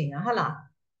င်ဖို့အချိန်ကဟုတ်လား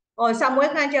စာ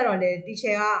မွေးခန်းကြတော့လေ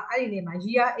teacher ကအဲ့ဒီနေမှာ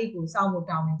year 8ကိုစောင့်ဖို့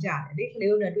တောင်းနေကြတယ်လေကလေး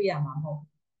တို့နဲ့တွေ့ရမှာမဟုတ်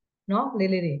နော်က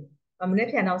လေးလေးတွေမနေ့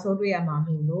ပြန်နောက်ဆုံးတွေ့ရမှာမ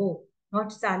ဟုတ်လို့နော်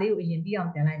စာလေးကိုအရင်ပြီးအော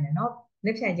င်တင်လိုက်မယ်နော်လ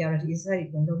က်ပြန်ကြတော့ဒီ exercise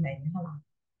ကိုလုပ်နိုင်တယ်ဟုတ်လား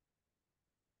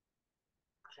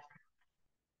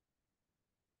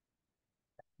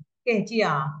ကဲကြည့်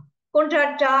အောင်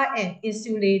conductor and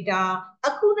insulator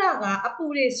အခုနကအပူ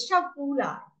တွေရှောက်ကူး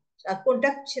လာ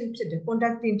conduction ဖြစ်တယ်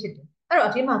conducting ဖြစ်တယ်အဲ့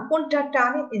တော့ဒီမှာ conductor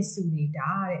နဲ့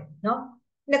insulator တဲ့နော်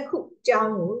နှစ်ခုအကြော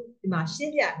င်းကိုဒီမှာရှ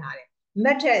င်းပြထားတယ်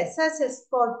metal such as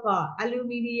copper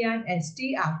aluminum and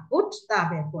steel are good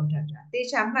thermal conductor တေ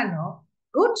ချာမှတ်နော်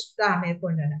good thermal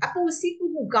conductor အပူစီး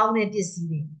ကူးမှုကောင်းတဲ့ပစ္စည်း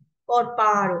တွေ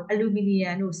copper တို့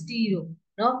aluminum တို့ steel တို့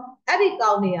နော်အဲ့ဒီ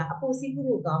ကောင်းတွေကအပူစီးကူး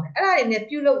မှုကောင်းတယ်အဲ့ဒါတွေနဲ့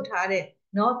ပြုလုပ်ထားတဲ့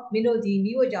နော်မင်းတို့ဒီ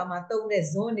မိဝကြောင်မှာတုံးတဲ့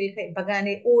ဇွန်းတွေပကံ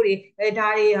တွေအိုးတွေဒါ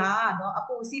တွေဟာနော်အ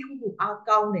ပူစီးကူးမှုအား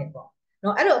ကောင်းတယ်ပေါ့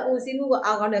နော်အဲ့တော့အပူစီးမှုက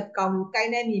အားကောင်းတဲ့ကောင်းကိုကို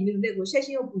င်းတဲ့မြေမျိုးတွေကိုရှက်ရှ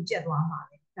င်းကိုပူကျက်သွားမှာ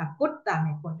လေဒါ good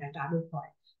thermal conductor လို့ခေါ်တ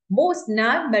ယ် most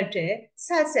non-metal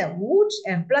such as wood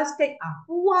and plastic are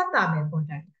poor thermal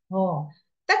conductor ဟော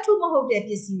တတ်ထုမဟုတ်တဲ့ပ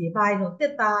စ္စည်းတွေဘာလို့တ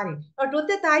စ်သားတွေတို့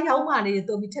တစ်သားရောင်းမှလေးတွေ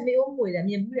တို့ပြီးထမင်းဦးမွေတယ်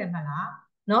မြင်ဘူးတယ်မလား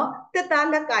နော်တက်သား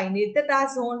လက်ကင်လေးတက်သား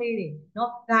ဇွန်းလေးတွေ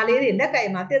နော်ဒါလေးတွေလက်ကင်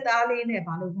မှာတက်သားလေးနဲ့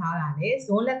ဘာလုပ်ထားတာလဲ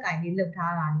ဇွန်းလက်ကင်လေးလုပ်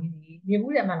ထားတာလေးတွေမြင်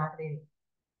ဘူးတယ်မလားကလေးတွေ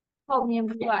ဟုတ်မြင်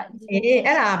ဘူးပါအေး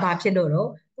အဲ့ဒါဘာဖြစ်လို့တော့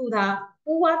သူက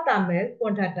ပူဝါတမ်မဲကွ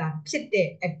န်ထက်တာဖြစ်တဲ့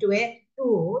အတွက်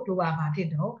သူ့ကိုတို့ကဘာဖြစ်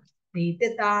တော့ဒီတ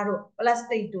က်သားတို့ပလတ်စ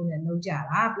တစ်တို့နဲ့လုပ်ကြ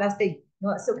တာပလတ်စတစ်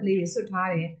နော်အစုပ်ကလေးတွေဆွတ်ထား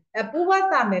တယ်ပူဝါ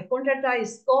တမ်မဲကွန်ထက်တာ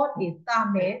is called a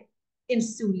thermal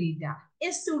insulator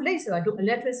insulate ဆိုတာတို့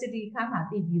electricity ခန်းမှာ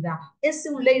သိပြီးသား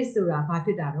insulate ဆိုတာဘာဖြ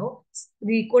စ်တာတော့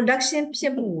ဒီ conduction ဖြ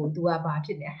စ်မှုကိုသူကဘာဖြ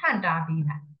စ်လဲဟန့်တားပေး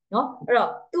တာနော်အဲ့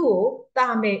တော့သူ့ကို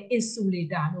thermal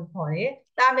insulator လို့ခေါ်တယ်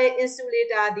thermal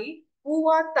insulator ဒီပူ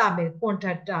ဝါ thermal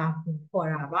conductor ကိုခေါ်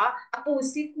တာပါအပူ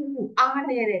စီးကူးမှုအား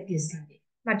နည်းတဲ့ပစ္စည်းတွေ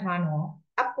မှတ်ထားနော်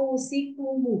အပူစီး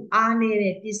ကူးမှုအားနည်း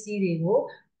တဲ့ပစ္စည်းတွေကို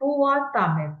ပူဝါ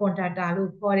thermal conductor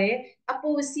လို့ခေါ်တယ်အ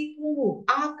ပူစီးကူးမှု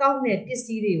အားကောင်းတဲ့ပစ္စ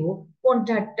ည်းတွေကို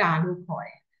conductor လို့ခေါ်တ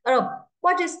ယ်အဲ့တော့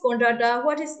what is conductor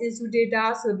what is insulator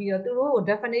ဆိုပြီးတော့သူတို့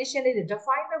definition လေးတွေ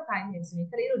define လုပ်ခိုင်းနေဆိုရင်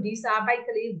ကလေးတို့ဒီစာပိုက်က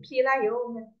လေးဖြေလိုက်ရုံ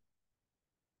နဲ့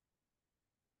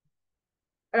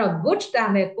အဲ့တော့ good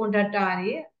thermal conductor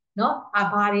တွေနော်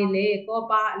ဘာတွေလဲ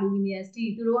copper aluminum steel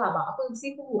သူတို့ကပါအပူ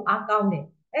စီးကူးမှုအားကောင်းတ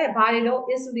ယ်ဘာတွေတော့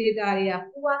insulator တွေက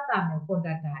poor thermal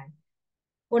conductor တွေ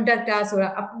conductor ဆိုတာ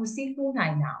အပူစီးကူးနို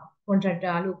င်တာ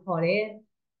conductor လို့ခေါ်တယ်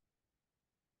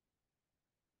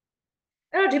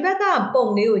အဲ့တော့ဒီဘက်ကပုံ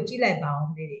လေးကိုကြည့်လိုက်ပါအော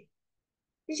င်လေးတွေ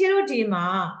ဒီချေတို့ဒီမှာ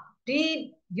ဒီ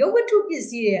ရုပ်ဝတ္ထုပစ္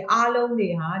စည်းတွေအားလုံးတွေ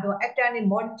ဟာတော့ actor နဲ့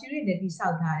molecule တွေနဲ့တိဆော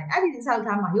က်ထားတယ်အဲ့ဒီတိဆောက်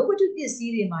ထားမှာရုပ်ဝတ္ထုပစ္စ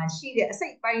ည်းတွေမှာရှိတဲ့အစိ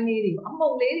တ်ပိုင်းလေးတွေအမှု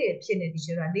န်လေးတွေဖြစ်နေဒီ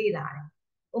ချေတို့လေ့လာတယ်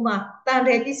ဥပမာတန်တ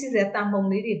ယ်ပစ္စည်းတွေတန်မှုန်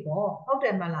လေးတွေပေါ့ဟုတ်တ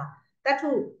ယ်မလားတတ်ထု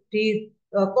ဒီ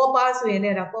ကောပါဆိုရင်လ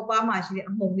ည်းဒါကောပါမှာရှိတဲ့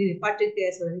အမှုန်လေးတွေ particle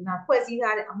ဆိုရင်ဒီမှာဖွဲ့စည်း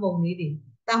ထားတဲ့အမှုန်လေးတွေ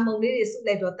တန်မှုန်လေးတွေစု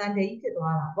လိုက်တော့တန်တယ်ကြီးဖြစ်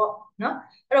သွားတာပေါ့နော်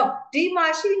အဲ့တော့ဒီမှာ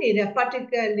ရှိနေတဲ့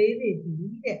particle လေးတွေဒီ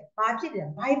တဲ့ဘာဖြစ်တယ်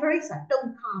vibrate ဆိုတာတုန်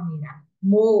ခါနေတာ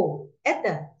more at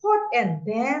the hot end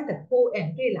than the cold end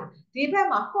တွေ့လားဒီဘက်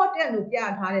မှာ hot end လို့ပြ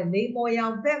ထားတဲ့လိမ္မော်ရော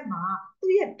င်ဘက်မှာ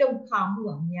သူ့ရဲ့တုန်ခါမှု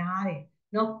ကများတယ်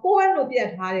နော် cold end လို့ပြ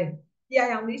ထားတဲ့ပြာ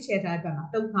ရောင်လေးချဲထားတဲ့ဘက်မှာ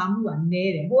တုန်ခါမှုကန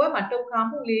ည်းတယ်ဟိုဘက်မှာတုန်ခါ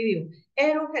မှုလေးတွေကို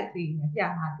arrow head တွေနဲ့ပြ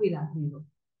ထားတွေ့လားတွေ့လို့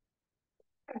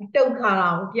တုန်ခါတာ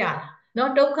ကိုပြတာ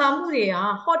နော်တုန်ခါမှုတွေက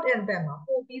hot end ဘက်မှာ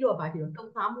ပို့ပြီးတော့ဗာကြည့်တော့တု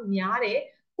န်ခါမှုများတယ်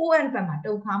cold end ဘက်မှာ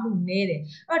တုန်ခါမှုနည်းတယ်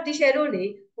အဲ့တော့ teacher တို့လေ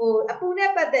အပူ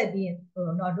နဲ့ပတ်သက်ပြီး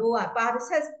တော့တို့ကပါဆ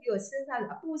က်ပြီးတော့စဉ်းစား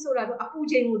အပူဆိုတာတို့အပူ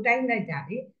ချိန်ကိုတိုင်းလိုက်တာ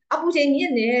လေအပူချိန်မြ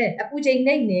င့်နေအပူချိန်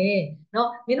နှိမ့်နေနော်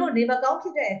မင်းတို့နေမကောင်းဖြ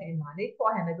စ်တဲ့အချိန်မှာလေ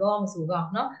ခေါ်ဟန်မပြောအောင်ဆိုတော့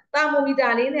နော်တာမိုမီတာ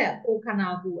လေးနဲ့ကိုခန္ဓာ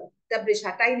ကိုယ်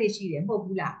temperature တိုင်းနေရှိတယ်မဟုတ်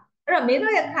ဘူးလားအဲ့တော့မင်း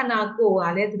တို့ရဲ့ခန္ဓာကိုယ်က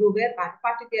လည်းသူတို့ပဲ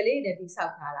particle လေးနဲ့တိဆော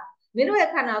က်ထားတာ မင်းတို့ရဲ့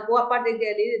ခန္ဓာကိုယ်က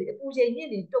particle လေးတွေအပူချိန်မြင့်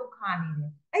နေတုတ်ခါနေတ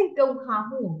ယ်အဲ့တုတ်ခါ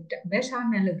မှုကို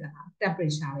measurement လုပ်တာ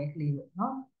temperature ပဲကလေးလို့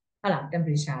နော်ဟုတ်လား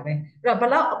temperature ပဲအဲ့တော့ဘ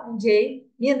လောက်အပူချိန်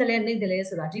မြင့်တယ်လဲနှိမ့်တယ်လဲ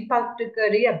ဆိုတာဒီ particle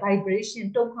တွေရဲ့ vibration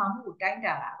တုတ်ခါမှုကိုတိုင်း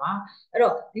တာတာပါအဲ့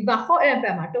တော့ဒီမှာ hot and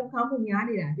cold မှာတုတ်ခါမှုများ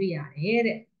နေတာတွေ့ရတယ်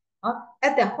တဲ့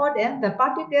at the hot end the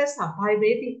particles are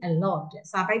vibrating a lot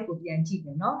စာပိုက်ကိုပြန်ကြည့်မ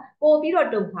ယ်နော်ပို့ပြီးတော့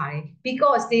တုတ်ခါတယ်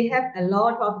because they have a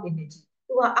lot of energy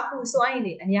သူကအပူစွမ်းရည်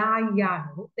တွေအများကြီးရ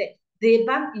လို့တဲ့ they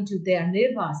bump into their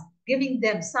neighbors giving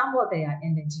them some of their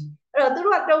energy အဲ့တော့သူ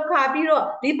တို့ကတုတ်ခါပြီးတော့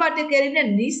ဒီ particle တွေနဲ့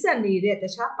နီးစပ်နေတဲ့တ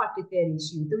ခြား particle တွေ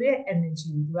ရှိသူတို့ရဲ့ energy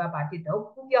ကိုသူကဘာဖြစ်တော့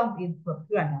ကူးပြောင်းပြီး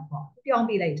ပြရတာပေါ့ကူးပြောင်း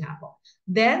ပေးလိုက်တာပေါ့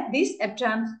then these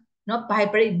atoms not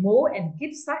vibrate more and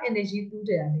give some energy to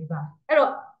their neighbor အဲ့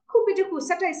တော့ခုပြီးတစ်ခုဆ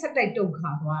က်တိုက်တုတ်ခါ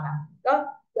သွားတာနော်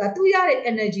သူရတဲ့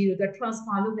energy ကိုသူ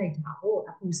transfer လုပ်လိုက်တာပေါ့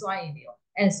အပူစွမ်းရည်တွေရော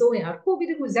အဲဆိုရင်အခုပြီး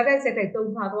တစ်ခုဇက်တိုက်တုံ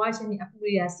ခါသွားခြင်းအပူ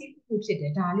တွေကစီးပူဖြစ်တ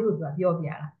ယ်ဒါလေးကိုသူကပြောပြ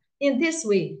တာ in this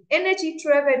way energy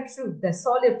travel through the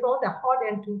solid from the hot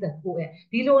end to the cold end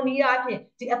ဒီလိုနည်းအားဖြင့်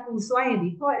ဒီအပူစွမ်းရည်ဒီ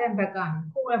hot end ဘက်ကနေ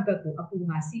cold end ဘက်ကိုအပူ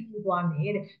မှာစီးပူသွားမ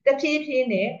ယ်တဲ့တဖြည်းဖြည်း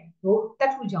နဲ့ဟိုတ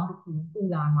တ်ထူကြောင်းတစ်ခုပူ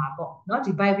လာမှာပေါ့เนาะ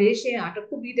ဒီ vibration ကတစ်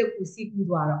ခုပြီးတစ်ခုစီးပူ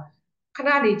သွားတော့ခဏ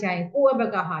နေကြရင် cold end ဘ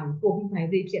က်ကဟာကိုပို့ပြီး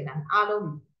vibrate ဖြစ်လာအားလုံး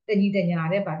တညီတညာ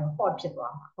တဲ့ဘာလို့ hot ဖြစ်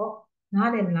သွားမှာပေါ့နား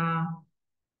လည်မလား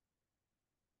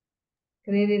က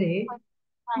လေးလေးတွေ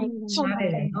နားလ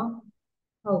ည်တယ်နော်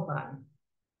ဟုတ်ပါပြီ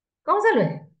ကောင်းစက်လွ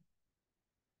ယ်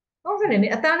မ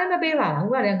င်းအတန်းလည်းမပေးပါလားခု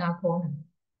ကလည်းငါခေါ်နေ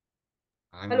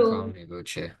ဟယ်လိုကောင်းနေလို့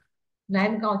ချေနိုင်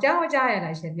မကောင်းကြားရ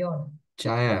လားရှင်ပြောနေ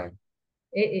ကြားရ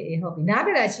အေးဟုတ်ပြီနား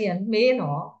ပြတာရှိရင်မေး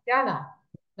နော်ကြားလား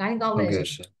နိုင်ကောင်းတယ်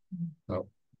ရှင်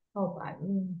ဟုတ်ပါ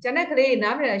ပြီကျန်တဲ့ကလေး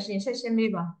နားပြတာရှိရင်ဆက်ရှင်း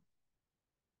မေးပါ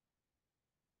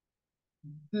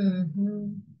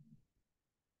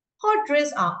hot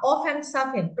drinks are often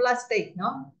served in plastic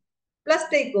နော်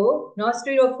plastic ကိုနော်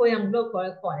styrofoam လို့ခေါ်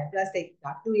တယ် plastic က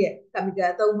သူ့ရဲ့ chemical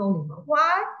အသုံးနှုန်းတွေပေါ့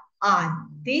why are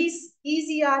these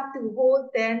easier to hold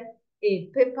than a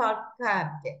paper cup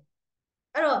တဲ့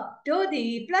အဲ့တော့တို့ဒီ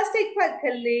plastic ခွက်က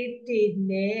လေးတွေ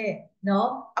နဲ့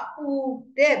နော်အပူ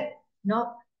တဲ့နော်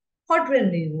hot drink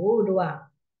တွေကိုတို့က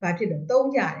ဘာဖြစ်လို့သုံး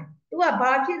ကြတယ်သူက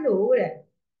ဘာဖြစ်လို့တဲ့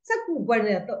စက္ကူခွက်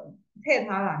နဲ့ထည့်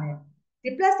ထားတာနဲ့ဒီ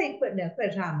plastic ခွက်နဲ့ခွ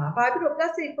က်ထားမှာဘာဖြစ်လို့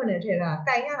plastic ခွက်နဲ့ထည့်ထားတာ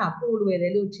တိုင်ရတာပိုလွယ်တ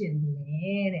ယ်လို့ထင်တ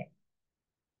ယ်တဲ့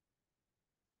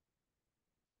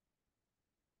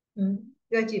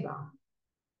ပြောကြည့်ပါ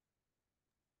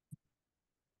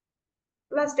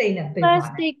plastic နဲ့ပိတ်ထားတယ်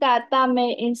plastic ကတာမဲ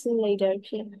insulator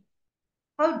ဖြစ်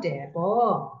ဟုတ်တယ်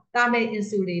ပေါ့တာမဲ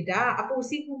insulator အပူ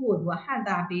စီးကူးဖို့သူကဟန်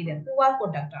တာပေးတယ် poor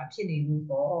conductor ဖြစ်နေလို့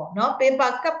ပေါ့เนาะ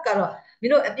paper cup ကတော့မ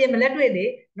င်းတို့အပြင်မလက်တွေ့လေ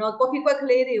เนาะ coffee ခွက်က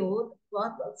လေးတွေကို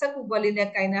စက္ကူခွက်လေးနဲ့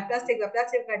ကင်တာ plastic က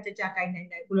ကြာကင်နိုင်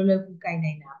တယ်ဘယ်လိုကင်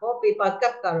နိုင်တာပေါ့ paper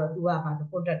cup ကတော့သူကဘာ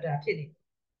conductor ဖြစ်နေ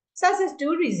such is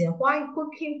two reasons why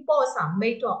cooking pots are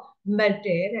made of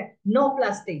metal တဲ့ no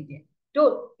plastic တဲ့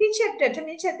တို့ထိချက်တဲ့ထမ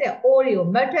င်းချက်တဲ့အိုးတွေကို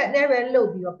metal နဲ့ပဲလုပ်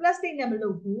ပြီးတော့ plastic နဲ့မလု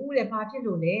ပ်ဘူးတဲ့ဘာဖြစ်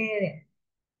လို့လဲတဲ့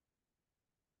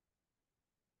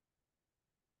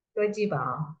ပြောကြည့်ပါ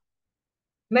ဦး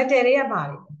metal တွေကပါ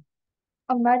လေ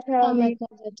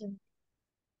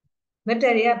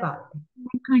metal တွေကပါလေ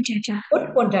wood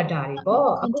conductor တွေပေါ့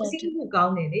အပူစီးမှုကော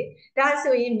င်းတယ်လေဒါ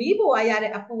ဆိုရင်မီးပေါ်ရ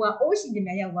တဲ့အပူကအိုးရှိနေ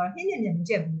မှရောက်သွားတော့ညံ့မ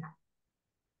ကျက်ဘူးလား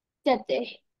ကျက်တယ်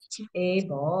အေး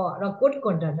ပေါ့အဲ့တော့ good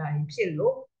conductor တွေဖြစ်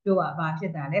လို့တို့ကဘာဖြ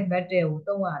စ်တာလဲ metal ကို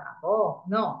သုံးရတာပေါ့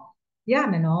နော်ရ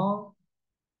မယ်နော်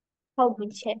ဟုတ်ပြီ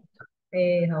ချက်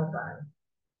အေးဟုတ်ပါတယ်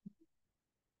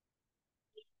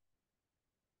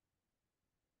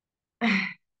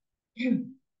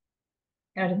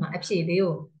အဲ့တော့ဒီမှာအဖြေလေး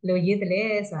ကိုလိုရေးတယ်လဲ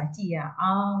ဆိုတာကြည့်ရ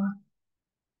အောင်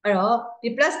အဲ့တော့ဒီ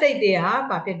plastic တွေက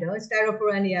ဘာဖြစ်တော့ styrofoam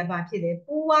တွေကဘာဖြစ်လဲ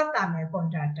ပူဝါတာမယ်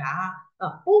conductor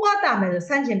ပူဝါတာမယ်ဆို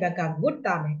ဆန့်ကျင်ဘက်က good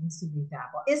တာမယ် insulator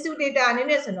ပေါ့ insulator အနေ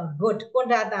နဲ့ဆိုတော့ good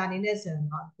conductor အနေနဲ့ဆို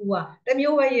တော့ပူဝါတစ်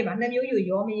မျိုးပဲရေးပါနှစ်မျိုးယူ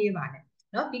ရောမရေးပါနဲ့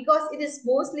နော် because it is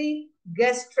mostly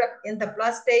gas trapped in the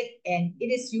plastic and it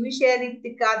is usually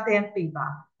thicker than paper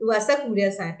သူကစက်ကူ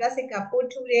တဲ့ဆိုင် plastic ကပို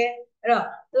ထူတယ်အဲ့တော့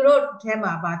သူတို့ထဲ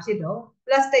မှာဘာဖြစ်တော့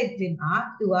plastic တွေမှာ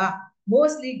သူက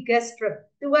mostly gas trap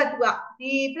သူက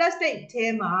ဒီ plastic ထဲ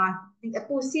မှာဒီအ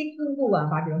ပူစီးကူးမှုက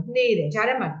ဘာပြောနှေးတယ်ဂျား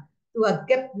ထဲမှာသူက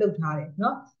gap လုပ်ထားတယ်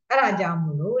နော်အဲ့ဒါကြောင့်မ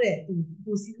လို့တဲ့သူအ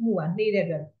ပူစီးမှုကနှေးတဲ့အ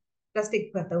တွက် plastic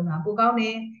ပဲသုံးတာပိုကောင်းတ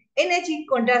ယ် energy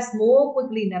conducts more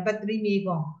quickly နံပါတ်3မြေ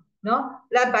ပုံနော်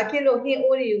လာဘာဖြစ်လို့ဟင်း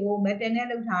အိုးတွေကို metal နဲ့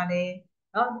လုပ်ထားလဲ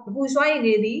နော်အပူစွမ်းရည်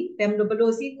နေသည်ဘယ်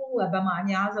လိုစီးကူးမှုကဘယ်မှာအ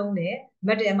များဆုံးလဲ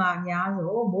metal မှာအများ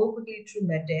ဆုံး more quickly through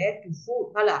metal to food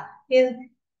ဟုတ်လားဟင်း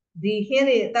ဒီဟင်း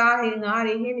တွေအသားဟင်းငါး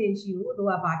တွေဟင်းတွေရှိဘူးတို့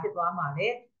ကဘာဖြစ်သွားမှာလဲ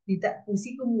ဒီပူ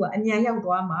စီးကူးမှုကအမြန်ရောက်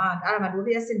သွားမှာအဲ့ဒါမှဒု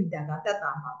တိယစင်မီတာကတက်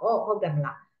တာမှာပေါ့ဟုတ်တယ်မ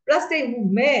လား plastic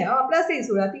မဲplastic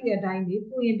ဆိုတာသိတဲ့အတိုင်းဒီ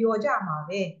ပူရင်ပျော်ကြမှာ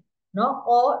ပဲနော်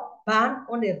or burn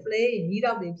on the flame မီး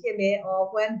တောက်တွေဖြစ်မယ် or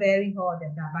when very hot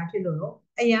ဒါဘာဖြစ်လို့လို့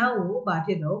အရန်ကိုဘာဖြ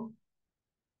စ်လို့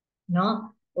နော်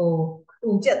ဟိုပူ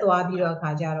ကျက်သွားပြီးတော့အခါ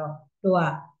ကျတော့တို့က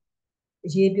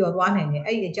ရေပျော်သွားနိုင်တယ်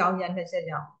အဲ့ဒီအကြောင်းအရာနှစ်ချက်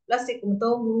ကြောင့် plastic မ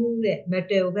သုံးဘူးတဲ့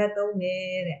metal ပဲသုံးတယ်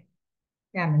တဲ့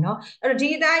ရမယ်နော်အဲ့တော့ဒီ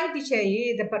အတိုင်းဒီချေ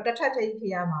ရေးတစ်ထပ်ထိပ်ဖြေ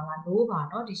ရမှာလားလို့ပါ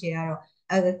နော်ဒီချေကတော့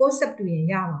concept တွင်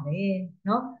ရပါမယ်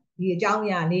နော်ဒီအကြောင်းအ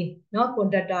ရာလေးနော်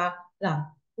conductor လား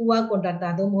ဥပ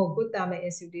conductor သို့မဟုတ် good thermal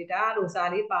insulator လို့စာ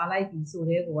လေးပါလိုက်ပြီဆို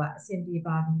တဲ့ကောအဆင်ပြေ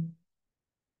ပါပြီ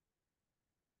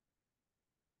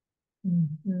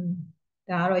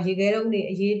ဒါကတော့ရေခဲတုံးတွေ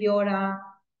အရေးပြောတာ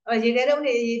ရေခဲတုံး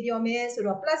တွေအရေးပြောမယ်ဆို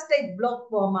တော့ plastic block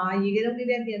ပေါ်မှာရေခဲတုံးလေး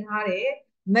နဲ့တင်ထားတယ်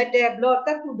metal block တ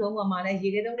က်ခုတုံးပေါ်မှာလည်းရေ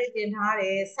ခဲတုံးလေးတင်ထားတ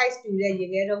ယ် size တူတဲ့ရေ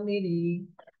ခဲတုံးလေးတွေ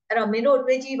အဲ့တော့မင်းတို့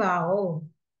တွေးကြည့်ပါဦး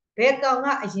ဘယ်ကောင်က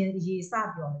အရင်ရေစ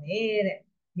ပြောမလဲတဲ့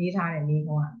ရေးထားတယ်လေး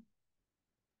ကောင်က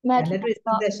လက်တွေ့စ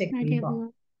သက်ရှိကလေးပေါ့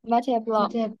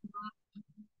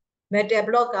metal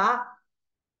block က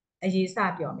အရေးစ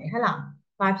ပြောမယ်ဟဟလား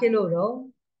ဘာဖြစ်လို့တော့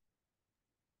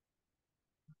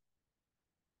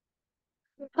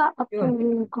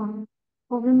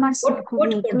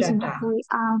wood conductor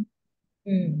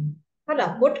ဟုတ်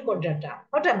လား wood conductor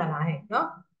ဟုတ်တယ်မလားဟဲ့နော်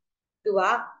သူက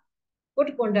wood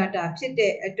conductor ဖြစ်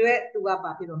တဲ့အတွက်သူကဘာ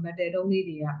ဖြစ်လို့ metal တုံးလေး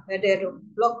တွေက metal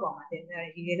block ပေါ်မှာတင်ထား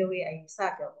တဲ့ရေခဲတုံးလေးအရင်စ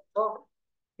ပြောပေါ့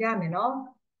ရမယ်နော်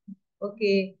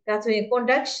okay ဒါဆိုရင်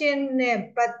conduction နဲ့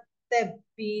ပတ်သက်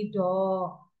ပြီးတော့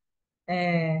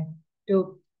တို့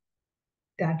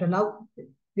ဒါတော့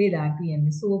လေ့လာပြီးရင်မ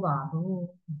စိုးပါဘူး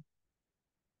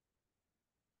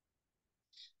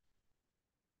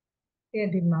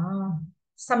ဒီမှာ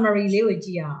summary လေးကိုကြ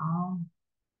ည့်ရအောင်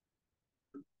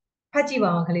ဖတ်ကြည့်ပါ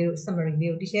အောင်ကလေးတို့ summary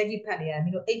လေးကိုဒီ share ကြည့်ဖတ်နေရတယ်မ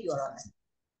င်းတို့အိပ်ပျော်တော့တယ်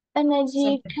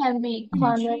Energy can be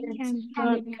converted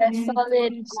from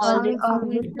a solid or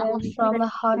liquid from a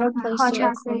hotter place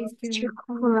to a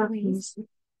cooler place.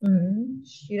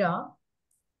 ပြီးတော့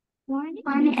When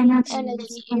energy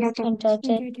is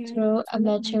conducted through a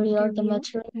material, the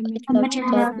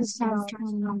material is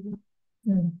transformed.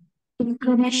 In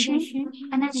condition,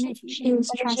 energy is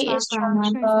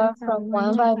transferred from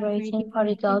one vibrating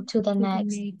particle to the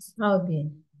next. ဟုတ်ပြီ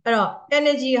အဲ့တော့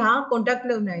energy ဟာ conduct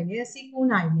လုပ်နိုင်တယ်စီးကူး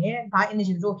နိုင်တယ်ဘာ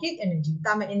energy တို့ heat energy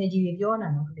thermal energy တွေပြောနို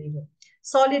င်တယ်ကလေးတို့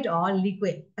solid or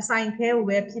liquid အဆိုင်ခဲကို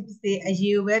ပဲဖြစ်စေအရ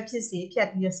ည်ကိုပဲဖြစ်စေဖြတ်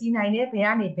ပြီးစီးနိုင်တယ်ဘယ်က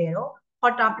နေပဲတော့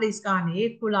hotter place ကနေ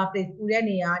cooler place ပူတဲ့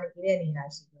နေရာကနေနေတဲ့နေရာ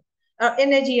ရှိတယ်အဲ့တော့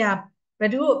energy ဟာဘ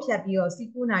ယ်သူ့ကိုဖြတ်ပြီးတော့စီး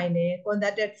ကူးနိုင်တယ်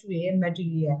conducted through a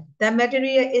material the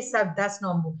material itself does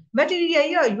not move material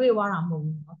ကြီးတော့ရွေ့သွားတာမဟုတ်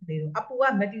ဘူးเนาะကလေးတို့အပူက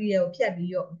material ကိုဖြတ်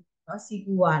ပြီးတော့เนาะစီး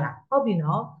ကူးသွားတာဟုတ်ပြီเน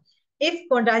าะif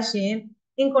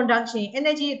in conduction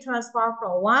energy transfer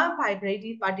from one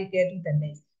vibrating particle to the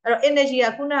next အဲ့တော့ energy က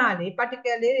ခုနကလေ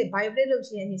particle လေးတွေ vibrate လုပ်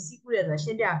ခြင်းအရင်စီးကူးတယ်ဆိုတာရှ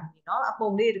င်းပြပြီเนาะအပုံ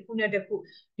လေးတစ်ခုနဲ့တစ်ခု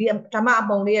ဒီဓမ္မအ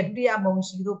ပုံလေးရဲ့ဒုတိယအပုံ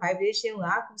ရှိလို့ vibration က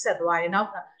ကူးဆက်သွားတယ်နောက်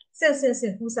ဆ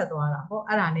င့်ကူးဆက်သွားတာပေါ့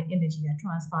အဲ့ဒါနဲ့ energy က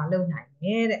transfer လုပ်နိုင်တ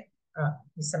ယ်တဲ့အဲ့တော့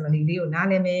ဒီ summary လေးကိုနား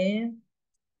လည်မယ်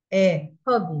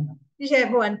ဟုတ်ပြီတိကျ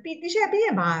ဖို့တိကျပြီးရ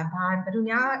င်ဘာဘယ်သူ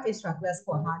များ extra class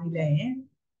ခေါ်ထားသေးလဲ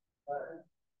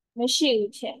မရှိ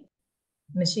ဘူးချက်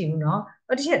မရှိဘူးเนาะ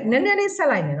တိကျနည်းနည်းလေးဆက်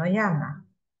လိုက်မယ်เนาะရမလား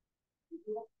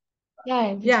ရတ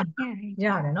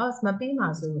ယ်เนาะမပြီးမှ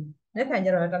ဆိုလက်ခံကြ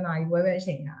တော့တနားကြီးပွဲပဲအ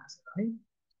ချိန်ရတာဆိုတော့လေ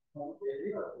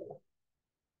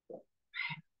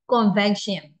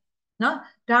convection เนาะ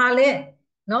ဒါလည်း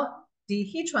เนาะဒီ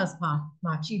heat transfer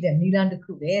မှာရှိတဲ့နည်းလမ်းတစ်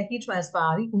ခုပဲ heat transfer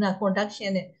ဒီခုန conduction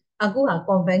နဲ့အခုဟာ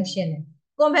convection နဲ့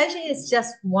convection is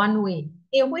just one way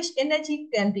in which energy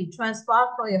can be transferred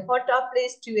from a hotter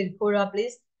place to a cooler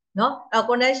place เนาะ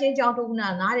conduction ကြောင့်ခုန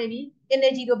နားရပြီ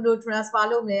energy ကိုဘယ်လို transfer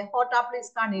လုပ်လဲ hotter place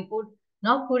ကနေကိုเน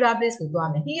าะ cooler place ကိုသွား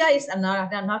မယ် here is another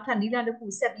နောက်ထပ်နည်းလမ်းတစ်ခု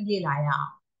ဆက်ပြီးလေ့လာရအော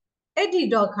င်အဲ့ဒီ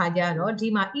တော့ခါကြတော့ဒီ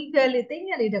မှာ eagle လေးသိင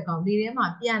ယ်လေးတစ်ကောင်ဒီထဲမှာ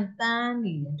ပြန်တန်း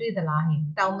နေတယ်တွေ့သလားဟင်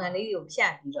တောင်ပန်လေးကိုဖြ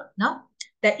တ်ပြီးတော့เนาะ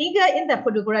The eagle in the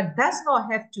photograph does not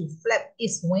have to flap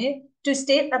its wing to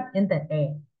stay up in the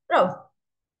air အဲ့တော့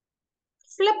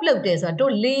flap လုပ်တယ်ဆိုတော့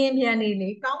တို့လေမြန်နေလေ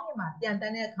ကောင်းကင်မှာပြန်တ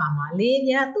န်းတဲ့အခါမှာလေ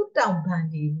မြန်သူ့တောင်ပန်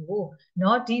တွေကိုเน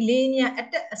าะဒီလေမြန်အ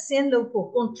တက်အဆင်းလုပ်ဖို့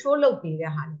control လုပ်ပေး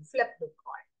တဲ့ဟာကို flap လို့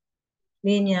ခေါ်တယ်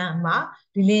လေမြန်မှာ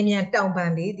ဒီလေမြန်တောင်ပ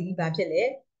န်လေးဒီဘာဖြစ်လဲ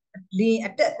လေ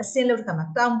အတက်အဆင်းလုပ်တဲ့အခါမှာ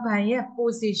တောင်ပန်ရဲ့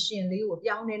position လေးကို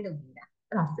ပြောင်းလဲလုပ်နေတာ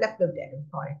အဲ့ဒါ flap လုပ်တယ်လို့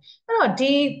ခေါ်တယ်အဲ့တော့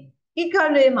ဒီ eagle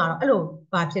လေးမှာတော့အဲ့လို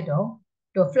ဘာဖြစ်တော့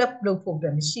flap လုပ်ဖို့အတွ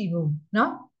က်မရှိဘူးเนาะ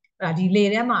အဲ့ဒါဒီလေ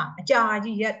ထဲမှာအကြာ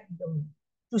ကြီးရက်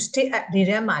to stay at လေ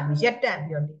ထဲမှာရက်တန့်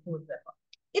ပြီးတော့နေဖို့အတွက်ပေါ့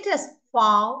it has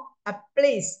found a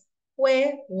place where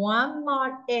one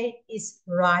more air is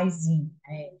rising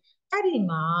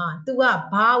Edima, tu a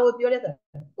bow with your letter.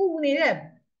 Puni them,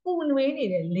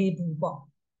 Punwini, label bomb.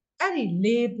 Eddie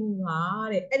label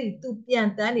hard, Eddie to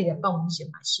piantani the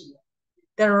foundation machine.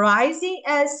 The rising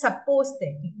as supposed to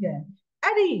figure.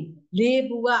 Eddie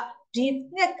label deep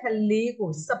neck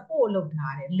lego support look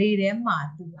hard, lay them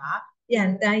matua,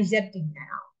 piantan jetting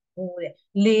now. Oh,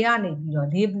 Leani,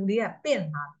 label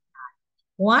pen hard.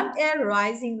 One air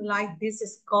rising like this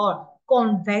is called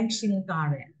convection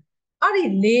current. Ari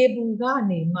lebuga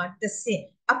ne matasin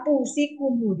apusi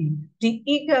kumudi the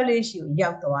equal ratio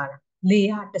yakawara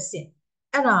leha tasin.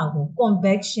 Arago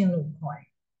convection lo koi.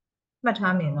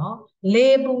 Matame no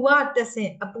lebuga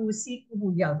tasin apusi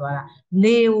kumu yakawara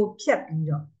leo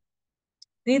piapido.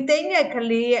 The thing a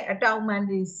clear at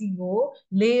Taumandi Sigo,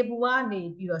 Lebua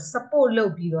need your support low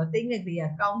beer, thing at the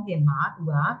account in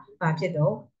Matua,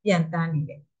 Pachedo, Yantani.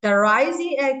 The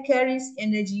rising air carries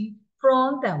energy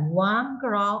from the one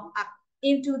ground up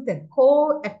into the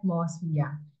core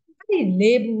atmosphere. The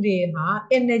Lebu ha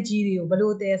energy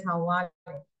below there's how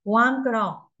one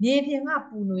ground, maybe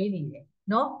up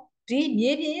no?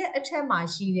 Maybe a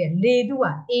chamashi,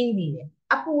 Ledua, Amy,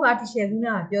 Apuati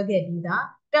Shelna, Yoga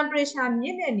temperature မြ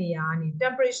င့်တဲ့နေရာကနေ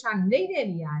temperature နိမ့်တဲ့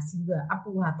နေရာစီကအ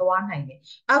ပူဟာသွားနိုင်တယ်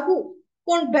အခု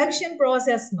convection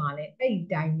process မှာလည်းအဲ့ဒီ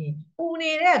တိုင်းနေပူ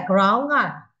နေတဲ့ ground က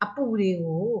အပူတွေ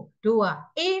ကိုတို့က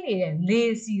အေးနေတဲ့လေ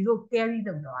စီတို့ carry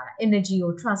လုပ်သွားတာ energy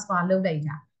ကို transfer လုပ်လိုက်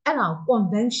တာအဲ့ဒါကို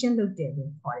convection လုပ်တယ်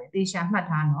လို့ခေါ်တယ်သေချာမှတ်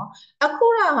ထားနော်အခု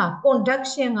က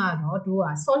conduction ကတော့တို့က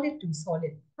solid to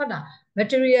solid ဟုတ်လား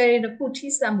material တွေတစ်ခုထိ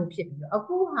စပ်မှုဖြစ်ပြီးတော့အ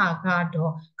ခုဟာက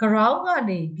တော့ ground က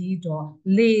နေပြီးတော့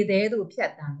လေသေးတို့ဖြ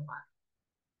တ်တန်းသွား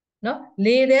နော်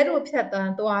လေသေးတို့ဖြတ်တ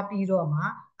န်းသွားပြီးတော့မှ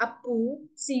အပူ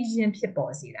စီးခြင်းဖြစ်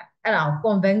ပေါ်စေတာအဲ့ဒါ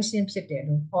ကို convection ဖြစ်တယ်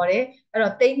လို့ခေါ်တယ်အဲ့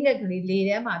တော့တိတ်ငက်ကလေးလေ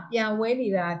ထဲမှာပြန်ဝဲနေ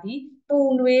တာဒီပူ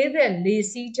နွေးတဲ့လေ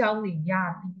စီးချောင်းတွေရ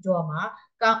ပြီးတော့မှ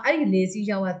ကောင်းအဲ့ဒီလေစီး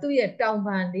ချောင်းကသူ့ရဲ့တောင်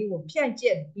ပံလေးကိုဖြန့်ကျ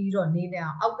က်ပြီးတော့နေနေ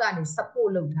အောင်အောက်ကနေ support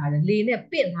လုပ်ထားတယ်လေနဲ့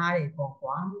ပင့်ထားတယ်ပေါ့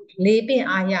ကွာလေပင့်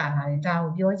အားရထားတယ်ဒါ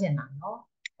ကိုပြောချင်တာနော်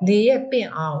လေရဲ့ပင့်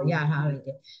အားကိုရထားတယ်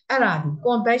အဲ့ဒါဒီ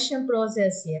convection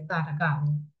process ရဲ့တာတကပဲ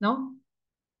နော်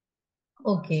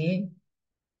okay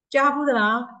ကြားဘူး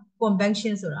လား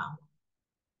convection ဆိုတာ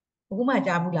အခုမှ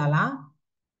ကြားဘူးလား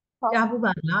ကြားဘူး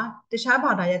ပါလားတခြား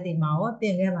ဘာသာရပ်တွေမှာရောသ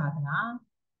င်ခဲ့ပါသလား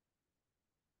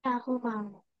ကြားဘူးပါ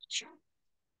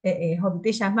အေးဟုတ်ပြီ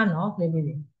တေချာမှတ်နော်လေးလေး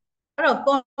အဲ့တော့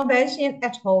convection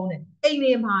at home နဲ့အိမ်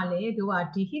တွေမှာလေတို့က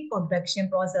ဒီ heat convection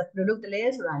process ဘယ်လိုလုပ်တယ်လဲ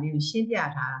ဆိုတာလေးကိုရှင်းပြ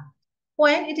ထားတာ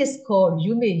when it is cold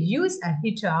you may use a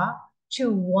heater to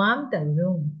warm the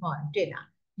room ဟောတွေ့လား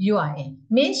you are in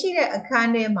မင်းရှိတဲ့အခ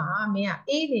န်းထဲမှာမင်းက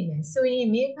အေးနေမယ်ဆိုရင်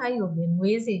မင်းခိုင်းကိုမင်း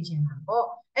နွေးစေချင်တာပေါ့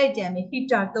အဲ့ကြံမင်း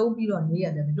heater သုံးပြီးတော့နွေးရ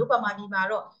တယ်တို့ပမာဒီမှာ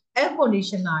တော့ air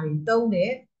conditioner တွေသုံးတ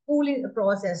ယ် cooling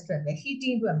process အတွက်ပဲ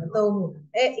heating အတွက်မသုံးဘူး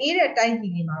အေးတဲ့တိုင်းပြ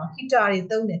ည်တွေမှာတော့ heater တွေ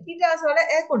သုံးတယ် heater ဆိုတော့လည်း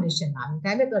air conditioner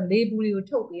ပဲဒါပေမဲ့သူလေပူတွေကို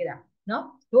ထုတ်ပေးတာနော်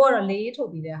တို့ကတော့လေထုတ်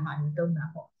ပေးတဲ့ဟာတွေသုံးတာ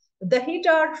ပေါ့ the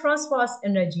heater transfers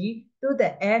energy to the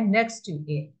air next to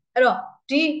it အဲ့တော့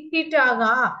ဒီ heater က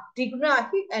ဒီက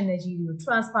heat energy ကို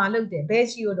transfer လုပ်တယ်ဘယ်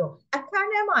ရှိလို့တော့အခန်း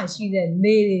ထဲမှာရှိတဲ့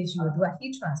လေတွေရှိလို့သူက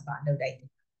heat transfer လုပ်လိုက်တယ်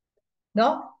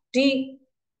နော်ဒီ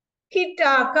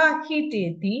heater က heat တွေ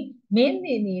ဒီမင်း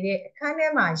နေနေတဲ့အခန်းထဲ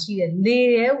မှာရှိတဲ့လေ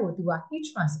တွေကိုသူက heat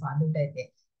transfer လုပ်လိုက်တယ်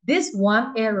this one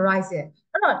air rises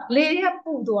အဲ့တော့လေတွေက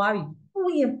ပူသွားပြီပူ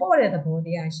ရင်ပေါ့တဲ့သဘောတ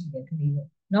ရားရှိတယ်ကလေးတို့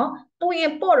နော်ပူရ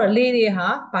င်ပေါ့တော့လေတွေဟာ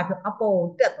ဘာဖြစ်အပေါ်ကို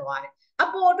တက်သွားတယ်အ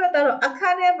ပေါ်အတွက်တော့အခ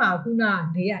န်းထဲမှာခုန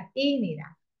လေကအေးနေတာ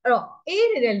အဲ့တော့အေး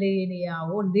နေတဲ့လေနေရာ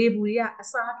ကိုလေပူတွေကအ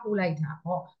စားထိုးလိုက်တာ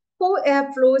ပေါ့ cool air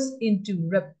flows into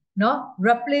နော်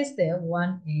replace the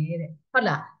one air တဲ့ဟုတ်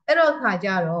လားအဲ့တော့ခါကြ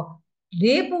တော့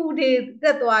လေပူတွေတ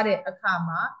က်သွားတဲ့အခါ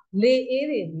မှာလေအေး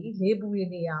တွေဒီလေပူတွေ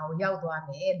နေရာကိုရောက်သွားမ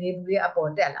ယ်လေပူတွေအ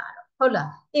ပေါ်တက်လာတော့ဟုတ်လား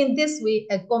in this way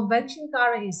a convection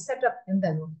current is set up in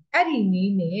the room အဲ့ဒီန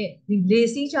ည်းနဲ့ဒီလေ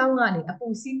စီးချောင်းကနေအပူ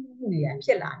စီးမှုတွေဖြ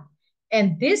စ်လာတယ် and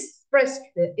this spreads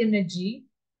the energy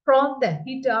from the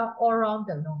heater all around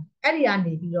the room အဲ့ဒီက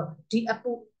နေပြီးတော့ဒီအ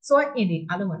ပူစွမ်းအင်တွေ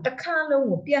အလုံးကတစ်ခါလုံး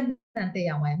ကိုပြန့်နှံ့တဲ့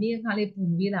အောင်ပဲမြေခါလေးပူ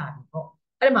ဝေးလာပြီပေါ့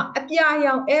အဲ့ဒီမှာအပြာ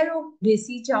ရောင် arrow လေ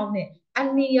စီးချောင်းနဲ့အ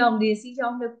နီရောင်လေစီးချော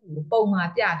င်းနှစ်ခုကိုပုံမှာ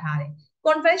ပြထားတယ်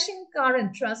convection current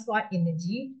transfer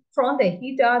energy from the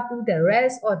heater to the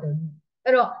rest of the room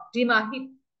အဲ့တော့ဒီမှာ heat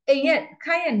အိမ်ရဲ့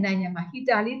ခိုင်းရဲ့နိုင်ငံမှာ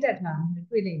heater လေးတက်ထားတာ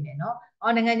တွေ့လိမ့်မယ်နော်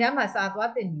အော်နိုင်ငံခြားမှာစာ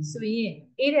သွားတင်ပြီးဆိုရင်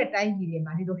အေးတဲ့တိုင်းပြည်တွေ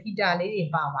မှာဒီလို heater လေးတွေ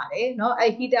ပါပါတယ်နော်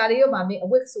အဲ့ heater လေးရောမှာမင်းအ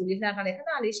ဝတ်ဆိုလေးလှမ်းထားတယ်ခ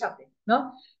ဏလေးရှောက်တယ်နော်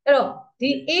အဲ့တော့ဒီ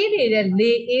အေးနေတဲ့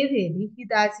လေအေးတွေဒီ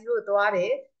heater စီကိုသွားတ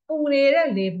ယ်ပူနေတဲ့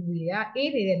လေပူတွေက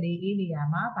အေးနေတဲ့လေအေးနေရာ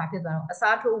မှာဘာဖြစ်သွားတော့အ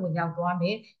စားထိုးဝင်ရောက်သွားမ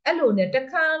ယ်အဲ့လိုနဲ့တစ်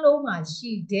ခါလုံးမှာ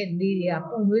ရှိတဲ့လေတွေက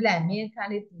ပူနွေးလိုက်မင်းခန်း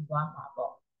လေးပူသွားမှာ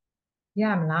ပေါ့ရ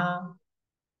မလား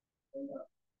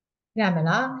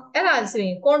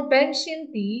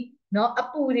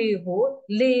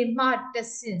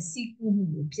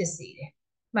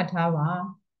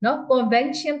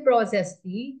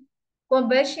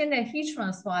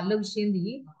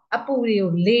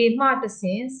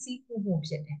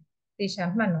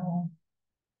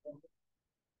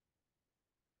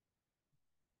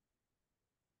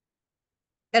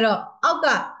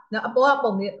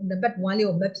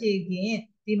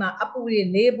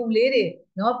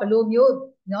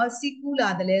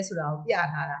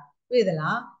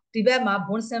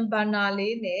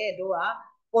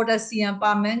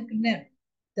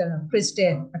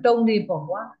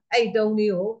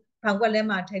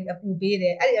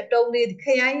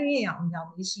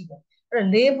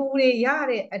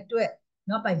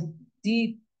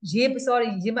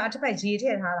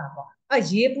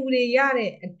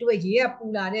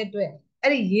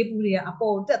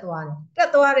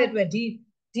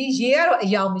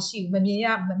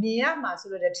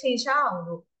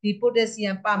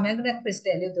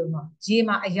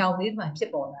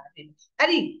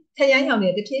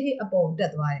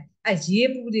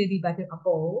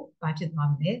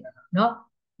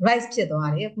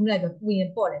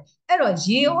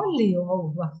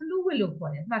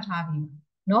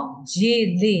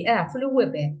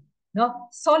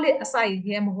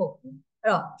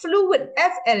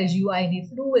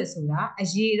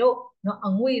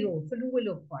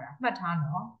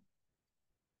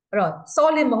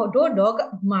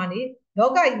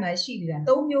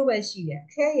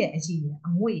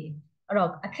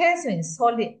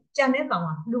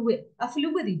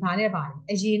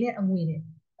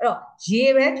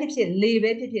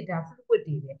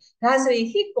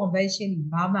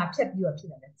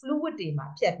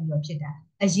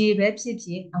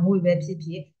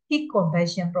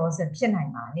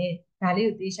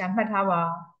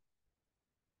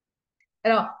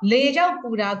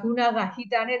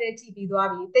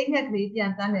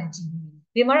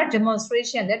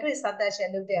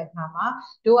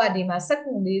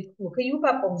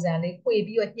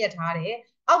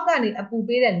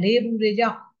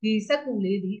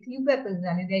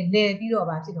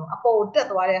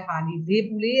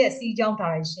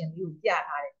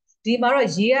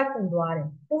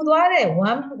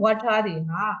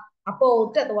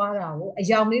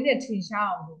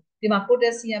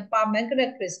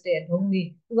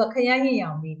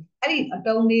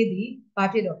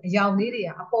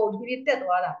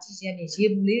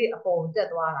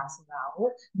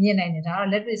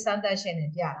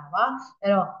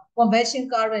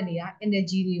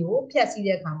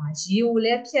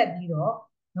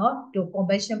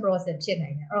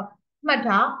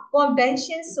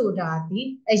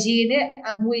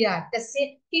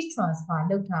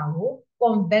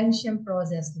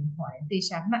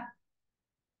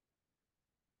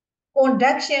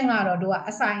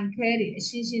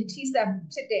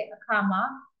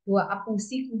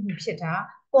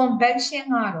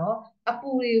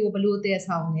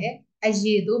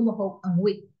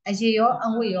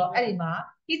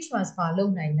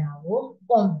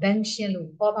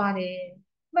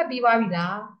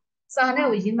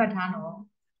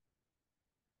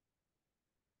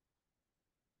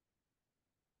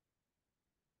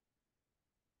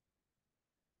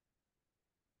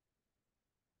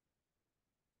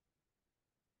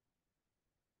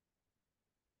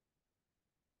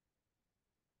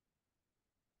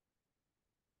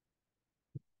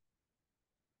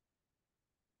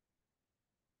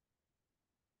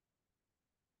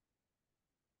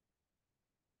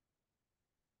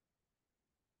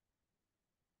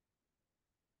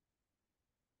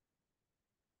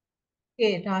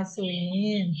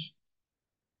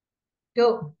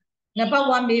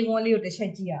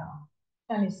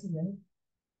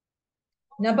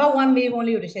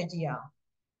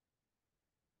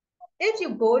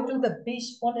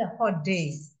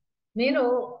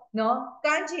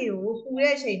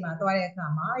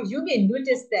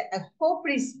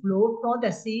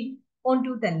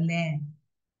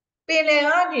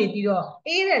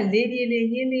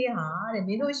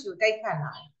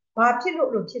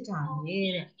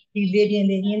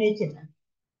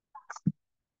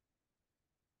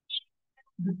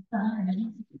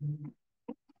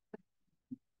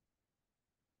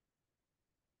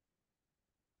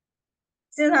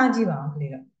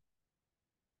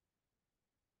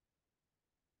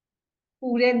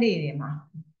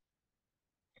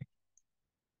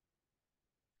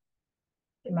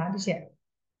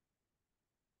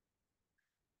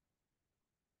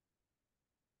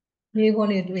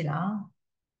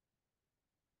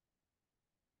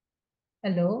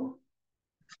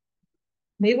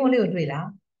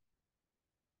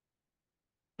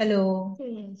hello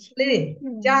လေး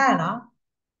ကြားရလား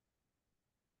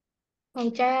ဟု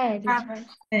တ်ကြားရတယ်ဒီချာ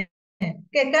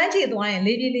ကဲကန်းချေသွားရင်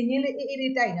လေပြေလေညင်းလေးအေးအေး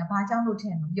လေးတိုက်နေတာဘာကြောင့်လို့ထ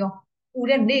င်လို့ပြောဦး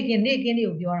တဲ့နေကင်းတွေ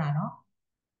ကိုပြောတာနော်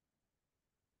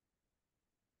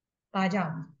ဘာကြော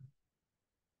င့်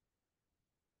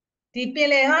ဒီပင်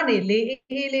လယ်ကနေလေအေး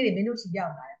အေးလေးတွေမင်းတို့ချီရော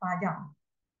က်လာတယ်ဘာကြောင့်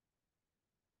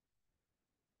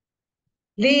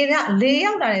လေ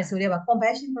ရောက်လာတယ်ဆိုတော့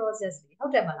convection process လေဟု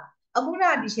တ်တယ်မလားအခုန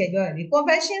ဒီရှယ်ပြောရလေ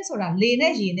convection ဆိုတာလေ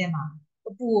နဲ့ရေနဲ့မှာ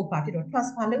အပူကိုဘာဖြစ်တော့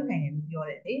transfer လုပ်နိုင်တယ်လို့ပြော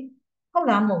တယ်လေဟုတ်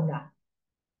လားမဟုတ်လား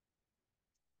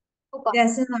ဟုတ်ပါပြန်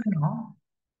စဉ်းစားနော်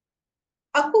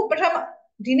အခုပထမ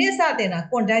ဒီနေ့စတင်တာ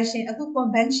conduction အခု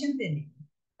convection တင်တယ်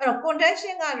အဲ့တော့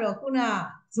conduction ကတော့ခုန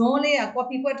ဇွန်းလေးက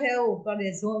coffee ကွက်ထဲကိုပြောတ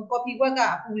ယ်ဇွန်း coffee ကွက်က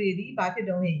အပူတွေဒီဘာဖြစ်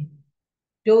တော့ဟင်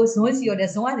တို့ဇွန်းစီရော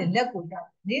တဲ့ဇွန်းကနေလက်ကိုရောက်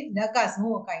လေလက်ကဇွ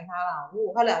န်းကိုကင်ထားတာဟု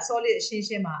တ်လား solid အရှင်း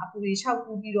ရှင်းမှာအပူတွေခြောက်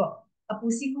ကူးပြီးတော့အပူ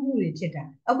စီးကူးမှုတွေဖြစ်တာ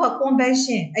အခု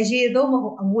convection အရေသုံးမဟု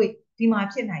တ်အငွေ့ဒီမှာ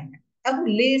ဖြစ်နိုင်တယ်အခု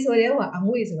လေဆိုတဲ့ဟိုကအ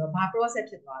ငွေ့ဆိုတော့ဘာ process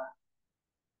ဖြစ်သွားတာ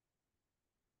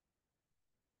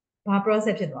ဘာ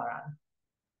process ဖြစ်သွားတာ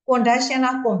conduction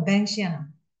လား convection လား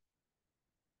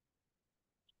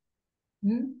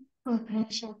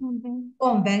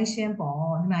convection ပေါ့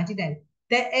ဒီမှာကြည့်တယ်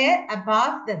the air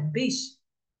above the beach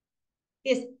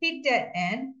is heated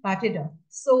and ဘာဖြစ်တော့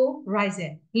so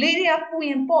rises လေတွေကပူ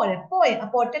ရင်ပေါ့တယ်ပေါ့ရင်အ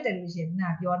ပေါ်တက်တယ်လို့ရှိရင်နာ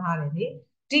ပြောထားတယ်လေ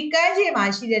ဒီကမ်းခြေမှာ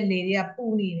ရှိတဲ့လေတွေကပူ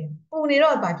နေတယ်ပူနေ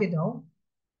တော့ဘာဖြစ်တော့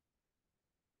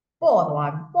ပေါ့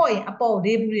သွားပြီပေါ့ရင်အပေါ်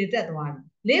လေပူတွေတက်သွားပြီ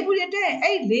လေပူတွေတက်ရင်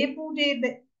အဲ့လေပူတွေ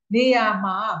နေရာ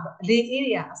မှာလေအေး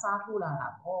တွေကအစားထိုးလာတာ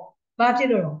ပေါ့ဘာဖြစ်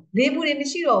လို့လဲလေပူတွေမ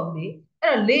ရှိတော့ဘူးလေ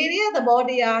အဲ့တော့လေတွေရဲ့သဘော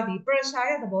တရားဒီ pressure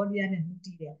ရဲ့သဘောတရားနဲ့တူတ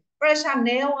ည်တယ် pressure န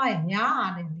ည်းသွားရင်များ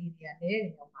အားနဲ့လေတွေကနည်းတ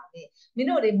ယ်ရောက်ပါလေမင်း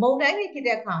တို့လေမုန်တိုင်းတွေဖြစ်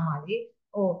တဲ့အခါမှာလေ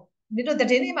ဟိုမင်းတို့သ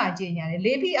တင်းတွေမှာကြင်ညာတယ်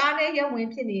လေဖိအားနဲ့ရုပ်ဝင်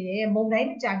ဖြစ်နေတယ်မုန်တိုင်း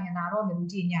ကြာညင်လာတော့မလို့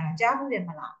ကြင်ညာတာကြားဘူးတယ်မ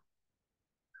လား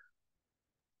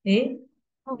ဟင်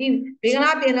ဒီဘင်္ဂ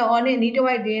လားပင်လယ်အော်နဲ့နီးတစ်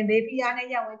ဝိုက်တွင်လေဖိအားနဲ့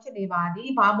ရုပ်ဝင်ဖြစ်နေပါသည်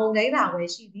ဘာမုန်တိုင်းလာပဲ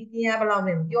ရှိသည်ပြင်းအားဘယ်လောက်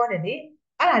လဲပြောတယ်လေ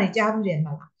အဲ့ဒါတွေကြားဘူးတယ်မ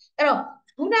လားအဲ့တော့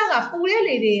ခုနကပူတဲ့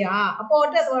လေတွေကအပေါ်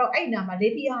တက်သွားတော့အဲ့နာမှာလေ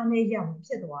ဖိအားနဲ့ရုပ်ဝင်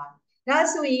ဖြစ်သွားတယ်ဒါ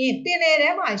ဆိုရင်ပင်လယ်ထဲ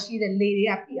မှာရှိတဲ့လေတွေ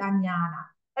ကဖိအားများတာ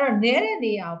အဲ့တော့နဲတဲ့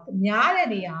နေရာကိုများတဲ့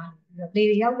နေရာလေ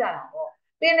တွေရောက်ကြတာပေါ့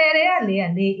ပင်လယ်တွေကလေ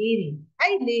အေးတွေ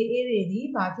အဲ့လေအေးတွေဒီ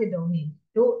ဘာဖြစ်တော့ဟင်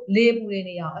တို့လေပူတွေ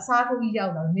နေအောင်အစားထိုးပြီးရော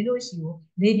က်လာမင်းတို့ရှိကို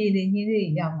လေပြေလေညင်းတွေ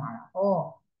ရောက်လာတာဟော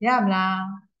ရမလား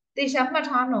တေချာမှတ်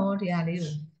ထားနော်တရားလေး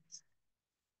ကို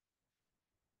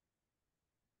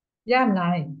ရမ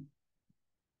လား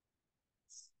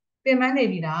ပင်မနေ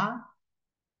ပြီလား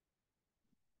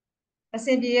အဆ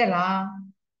င်ပြေရလား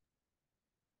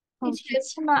ဒီချာ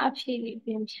ချမအဖြေလေးပြ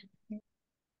င်ပြ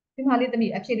ဒီမှာလေးတမိ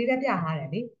အဖြေလေးလည်းပြထားတယ်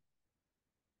လေ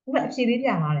ဟုတ်လားအဖြေလေးပြ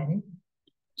ထားတယ်လေ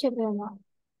ဖြစ်ပြန်တော့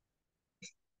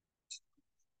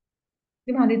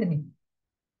ဒီမှာလေးတမိ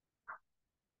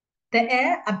The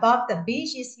air above the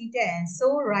beach is heated and so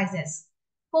rises.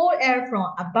 Cold air from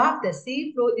above the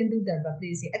sea flow into the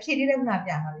place. အဖြေလေးလည်းခုန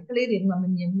ပြထားတယ်ကလေးတွေဒီမှာမ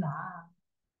မြင်ဘူးလား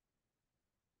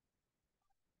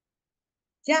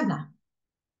ရမလား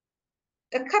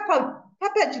တစ်ခါဖ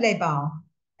တ်ကြည့်လိုက်ပါအောင်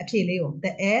အဖြေလေးကို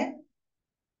the air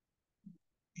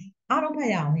အားလုံးဖတ်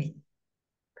ရအောင်ဟဲ့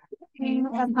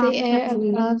The air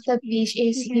above the beach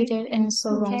is heated and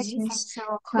so rises.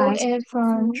 Cold air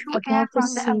from above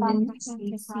the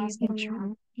sea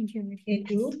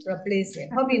into replace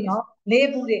ဟုတ်ပြီနော်လေး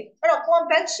ဘူးတွေအဲ့တော့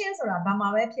convection ဆိုတာဘာမှ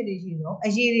ပဲဖြစ်လို့ရှိတော့အ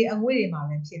ရေတွေအငွေ့တွေမှာ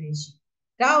ပဲဖြစ်လို့ရှိ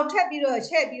ဒါကိုထပ်ပြီးတော့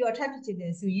ချက်ပြီးတော့ထပ်ဖြစ်ချင်တ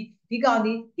ယ်ဆိုရင်ဒီကောင်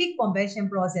ဒီ heat convection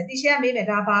process ဒီရှယ်မေးမယ်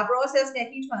ဒါဘာ process နဲ့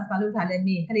heat transfer လုပ်ထားလဲ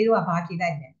မေးခလေးတို့ကဘာဖြေလို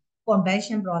က်လဲ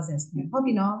convection process ဟုတ်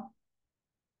ပြီနော်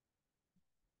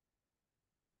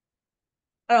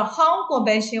အဲ့တော့ how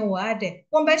convection ဝတ်တဲ့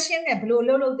convection နဲ့ဘယ်လို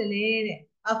လုပ်တယ်လဲတဲ့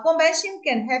convection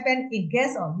can happen in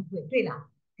gas or liquid တွေ့လား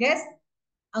gas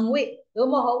အငွေ့သို့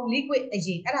မဟုတ် liquid အ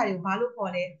ရေအဲ့ဒါတွေကိုဘာလို့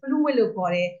ခေါ်လဲ fluid လို့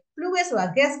ခေါ်တယ် fluid ဆိုတာ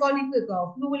gas ကော liquid ကော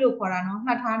fluid လို့ခေါ်တာနော်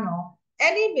မှတ်ထားနော်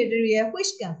any material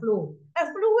which can flow အဲ့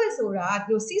fluid ဆိုတာ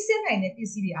ဒီစီးဆင်းနိုင်တဲ့ပစ္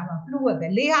စည်းတွေအားလုံး fluid ပဲ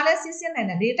လေဟာလည်းစီးဆင်းနိုင်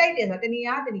တယ်လေတိုက်တယ်ဆိုတာတနည်း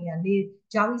အားတနည်းလေ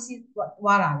ကြောင်းစီး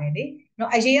သွားတာပဲလေ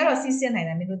နော်အရေကတော့စီးဆင်းနိုင်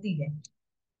တယ်မင်းတို့သိတယ်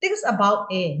Think about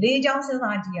air လေကြောင်းစဉ်း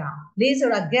စားကြည့်အောင်လေဆို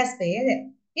တာ gas ပဲတဲ့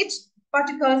its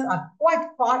particles are quite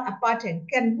far apart and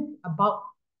can move about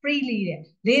freely တဲ့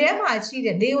လေထဲမှာရှိ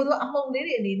တဲ့လေကိုတော့အမှုန်လေး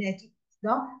တွေအနေနဲ့ကြည့်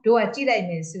နော်တို့ကကြည့်လိုက်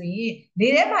မယ်ဆိုရင်လေ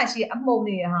ထဲမှာရှိအမှုန်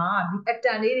တွေဟာဒီအတ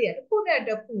န်လေးတွေကတစ်ခုနဲ့တ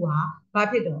စ်ခုဟာဘာ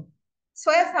ဖြစ်တော့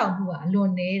ဆွဲဆောင်မှုကအလွ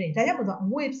န်နည်းတယ်ဒါကြောင့်မို့တော့အ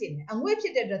ငွေ့ဖြစ်နေအငွေ့ဖြ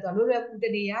စ်တဲ့အတွက်တော့လွယ်လွယ်ကူတ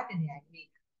နေရကြီး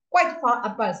quite far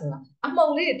apart ဆိုတာအမှု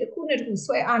န်လေးတွေတစ်ခုနဲ့တစ်ခု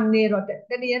ဆွဲအားနေတော့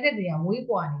တနေရာနဲ့တနေရာဝေး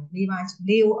ကွာနေလေမှာ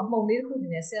လေကိုအမှုန်လေးတစ်ခု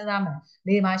နဲ့စဉ်းစားမယ်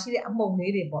လေမှာရှိတဲ့အမှုန်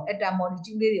လေးတွေပေါ့ atom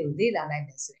molecule လေးတွေကိုလေ့လာလိုက်မ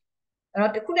ယ်ဆိုရင် အဲ့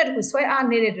တော့တစ်ခုနဲ့တစ်ခုဆွဲအား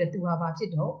နေတဲ့အတွက်သူဟာဘာဖြ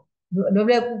စ်တော့လွယ်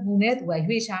လွယ်ကူကူနဲ့သူက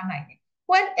ရွေ့ရှားနိုင်တယ်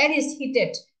when air is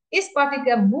heated its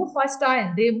particle move faster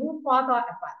and they move farther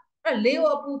apart အဲ့လေကို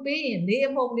အပူပေးရင်လေ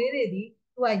အမှုန်လေးတွေဒီ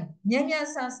သူကညံ့ညံ့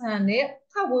ဆန်ဆန်နဲ့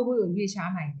ခပ်ဝေးဝေးကိုရွေ့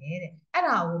ရှားနိုင်တယ်တဲ့အဲ့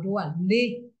ဒါကိုတို့ကလေ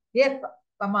ရဲ့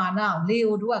ပမာဏကိုလေ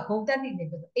ကိုတို့ကဂုံတက်နေတယ်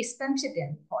expand ဖြစ်တယ်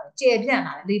လို့ခေါ်တယ်ကျယ်ပြန့်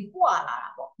လာတယ်လေပွာလာတာ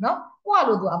ပေါ့နော်ပွာ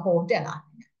လို့သူအပေါ်တက်လာတ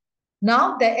ယ် now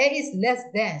the air is less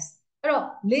dense အဲ့တော့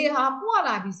လေဟာပွာ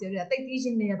လာပြီဆိုတော့တိတ်ပြီးချ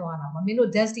င်းနေသွားတာမင်း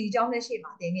တို့ density အကြောင်းနဲ့ရှေ့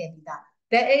မှာသင်ခဲ့ပြီးသား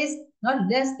the air is not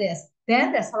less dense than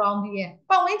the surrounding air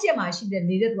ပတ်ဝန်းကျင်မှာရှိတဲ့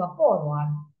လေတဲ့သူကပေါ့သွား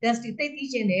တယ် density တိတ်ပြီး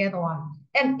ချင်းနေသွားတယ်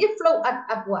and it flow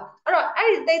upward အဲ့တော့အဲ့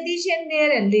ဒီတိတ်ပြီးချင်းနေ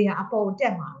တဲ့လေဟာအပေါ်တ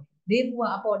က်မှာလေပူက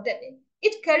အပေါ်တက်တယ်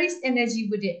it carries energy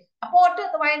with it အပေါ်တက်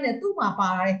သွားရင်သူ့မှာပါ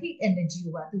လာတဲ့ heat energy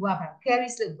ကိုသူက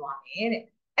carries လုပ်သွားတယ်တဲ့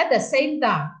at the same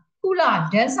time ခုလာ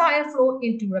denser air flow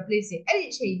into replace it အဲ့ဒီ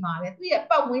အချိန်မှာလေသူ့ရဲ့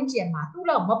ပတ်ဝန်းကျင်မှာသူ့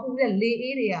လောက်မပူတဲ့လေ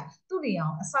အေးတွေကသူ့နေအော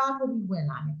င်အစားထိုးပြီးဝင်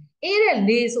လာတယ်အေးတဲ့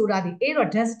လေဆိုတာဒီအေးတော့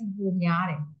density ပိုများ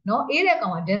တယ်နော်အေးတဲ့ကော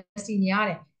င်က density များ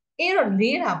တယ်အေးတော့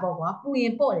လေးတာပေါ့ကွာပူရ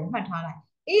င်ပေါ့တယ်မှတ်ထားလိုက်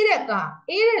အေး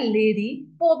တဲ့လေဒီ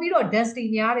ပို့ပြီးတော့ density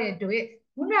များတဲ့အတွက်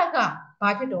ခုနကဘာ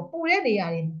ဖြစ်တော့ပူတဲ့နေရာ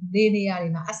တွေ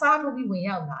မှာအစားထိုးပြီးဝင်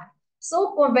ရောက်လာတယ်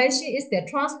So convection is the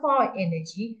transfer of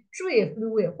energy through a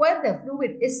fluid when the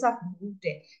fluid is submerged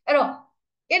အဲ့တော့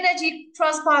energy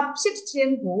transfer ဖြစ်ခြ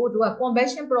င်းကိုတို့က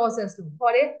convection process လို့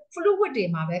ခေါ်တယ် fluid တွေ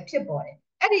မှာပဲဖြစ်ပေါ်တယ်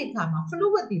အဲ့ဒီအခါမှာ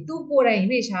fluid တွေသူကိုယ်တိုင်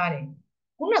ရွေ့ရှားတယ်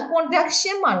ခုန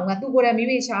conduction မှာတော့သူကိုယ်တိုင်မ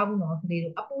ရွေ့ရှားဘူးနော်ကလေး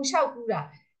တို့အပူလျှောက်ကူးတာ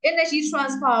energy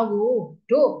transfer ကို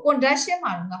တို့ conduction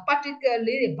မှာတော့ particle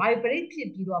လေးတွေ vibrate ဖြစ်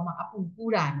ပြီးတော့မှအပူ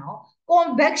ကူးတာနော်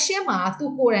convection မှာသူ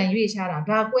ကိုယ်တိုင်ရွေ့ရှားတာ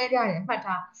ဒါကွဲကြတယ်မှတ်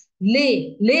ထား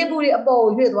လေပူတွေအပေါ်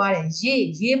ကိုရွေ့သွားတယ်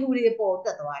ရေပူတွေအပေါ်တ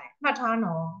က်သွားတယ်မှတ်ထား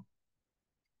နော်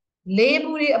လေ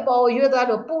ပူတွေအပေါ်ကိုရွေ့သွား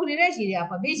တော့ပူနေတဲ့ရေတွေက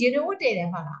ဘာမေးရေနှုတ်တည်တယ်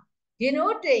မှလားရေနှု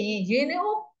တ်တည်ရင်ရေနှု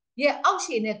တ်ရဲ့အောက်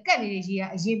ခြေနဲ့ကပ်နေတဲ့ရေက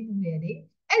အရင်ပူတယ်လေ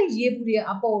အဲ့ဒီရေပူတွေ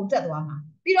အပေါ်ကိုတက်သွားမှာ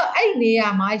ပြီးတော့အဲ့ဒီနေရာ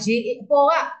မှာရေအပေါ်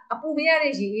ကအပူမရ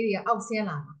တဲ့ရေအေးတွေကအောက်ဆင်း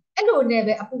လာမှာအဲ့လိုနဲ့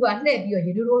ပဲအပူကလှည့်ပြီးတော့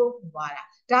ရေတို့ပူသွားတာ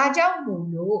ဒါကြောင့်မို့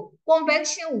လို့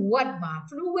convection what မှာ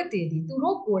fluid တွေဒီသူ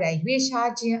တို့ကိုယ်တိုင်ရွေ့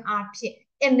ရှားခြင်းအဖြစ်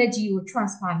energy ကို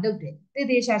transfer လုပ်တယ်တေး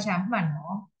သေးရှာရှာမှတ်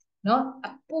နော်အ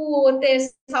ပူကိုတည်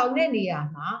ဆောင်တဲ့နေရာ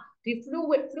မှာဒီ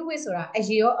fluid ဆိုတာအ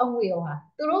ရေရောအငွေ့ရောဟာ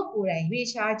သူတို့ကိုယ်တိုင်ရွေ့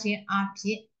ရှားခြင်းအဖြ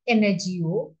စ် energy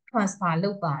ကို transfer လု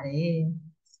ပ်ပါတယ်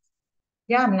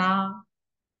ရမလား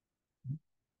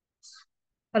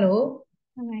ဟယ်လို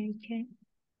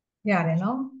ရတယ်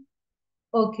နော်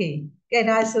okay ကဲ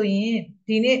ဒါဆိုရင်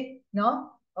ဒီနေ့နော်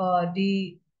ဒီ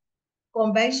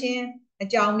convection အ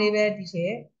ကြောင်းလေးပဲဒီချ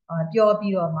က်ပြော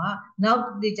ပြီးတော့မှနောက်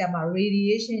ဒီကြမှာ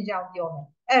radiation အကြောင်းပြောမ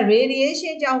ယ်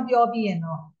radiation အကြောင်းပြောပြီးရင်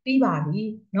တော့ပြီးပါပြီ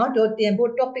เนาะတို့တင်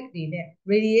ဖို့ topic တွေနဲ့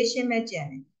radiation ပဲကြံ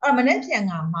တယ်မနေ့ပြန်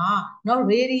ကမှာเนาะ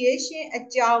radiation အ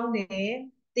ကြောင်းနဲ့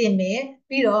တင်မယ်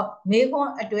ပြီးတော့မေးခွ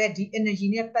န်းအတွက်ဒီ energy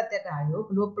နဲ့ပတ်သက်တာကိုဘ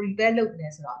ယ်လို prepare လုပ်နေ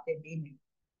ဆိုတော့သင်ပေးမယ်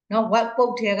နော်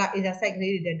workbook ထဲက exercise က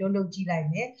လေးတွေတော့လုပ်ကြည့်လိုက်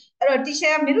မယ်အဲ့တော့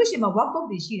teacher ကမင်းတို့ရှင်မှာ workbook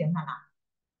တွေရှိတယ်မှတ်လား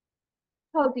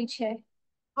ဟုတ် teacher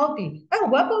ဟုတ်ပြီအဲ့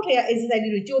workbook ထဲက exercise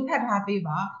တွေကြိုဖတ်ထားပေး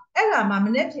ပါအဲ့ဒါမှမ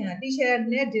နေ့ပြန် teacher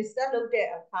နဲ့ discuss လုပ်တဲ့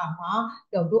အခါမှာ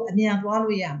တို့အမြန်သွား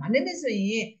လို့ရမှာနည်းနည်းဆို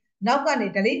ရင်နောက်ကနေ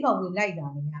delete ဖောက်ပြီးလိုက်တာ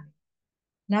လည်းရတယ်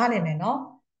နားလည်မယ်နော်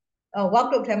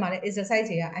workbook ထဲမှာလည်း exercise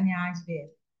တွေကအများကြီး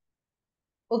ပဲ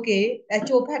okay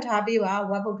ကြိုဖတ်ထားပေးပါ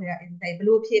workbook ထဲက exercise ဘယ်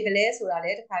လိုဖြည့်ပလဲဆိုတာလ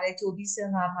ည်းတခါလဲကြိုပြီးစ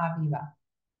ဉ်းစားထားပေးပါ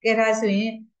ကဲဒါဆိုရ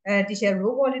င်teacher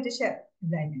robot လေးတစ်ချက်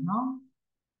လိုက်မယ်နော်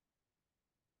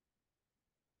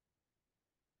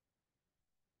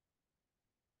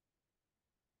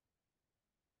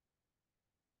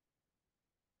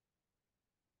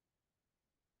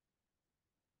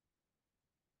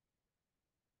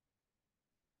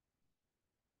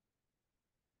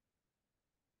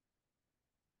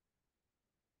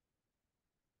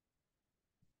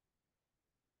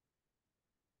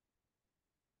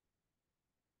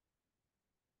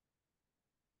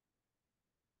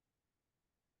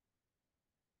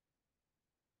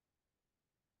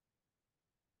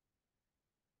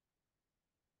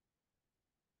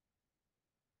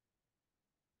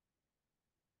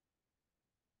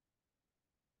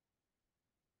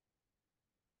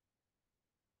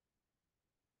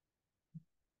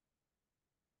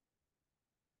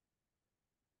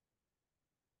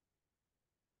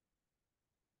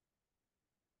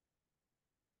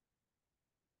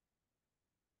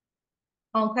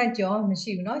အောင်ခန့်ကျော်မ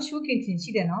ရှိဘူးเนาะရှုခင်ချင်း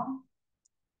ရှိတယ်เนาะ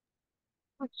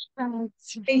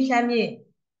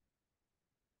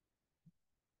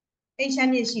အိမ်ချ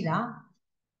မ်းမြေရှိလား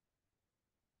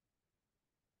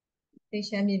အိမ်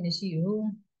ချမ်းမြေမရှိဘူး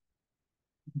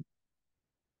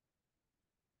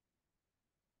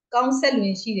ကောင်းဆက်လွ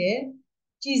င်ရှိတယ်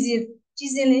ကြည်စင် ကြ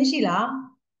ည်စင်လင်းရှိလား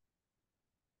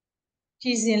ကြ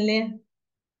ည်စင်လင်း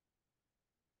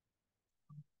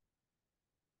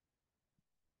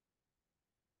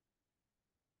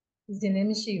ကြည်စင်လင်း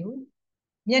မရှိဘူး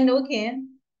မျက်နှိုးခင်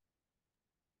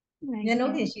မျက်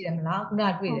နှိုးခင်ရှိတယ်မလားခုန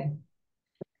တွေ့တယ်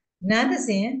နန်းသစ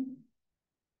င်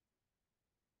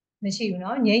မရှိဘူးเน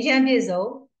าะငြိမ်းချမ်းပြည့်စုံ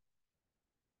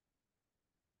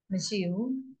မရှိဘူး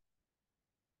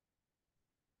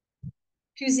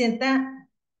ဖြူစင်တန့်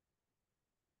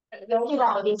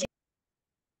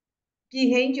ပြည်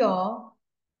ဟိန်းကျော်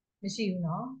မရှိဘူးเ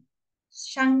นาะ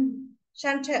ရှ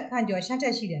မ်းထက်ခန့်ကျော်ရှမ်းထ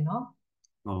က်ရှိတယ်เนาะ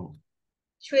ဟုတ်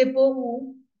ရွှေပိုးဦး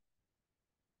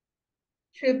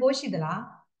ရွှေပိုးရှိသလား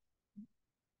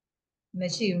မ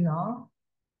ရှိဘူးเนาะ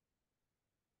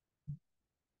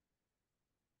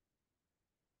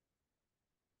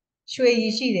ရွှေရ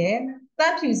ည်ရှိတယ်တ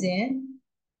န့်ဖြူစင်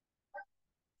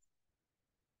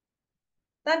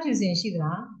တန့်ဖြူစင်ရှိသ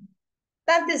လားတ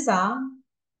န့်သစ္စာ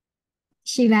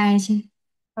ရှိပါတယ်ရှင်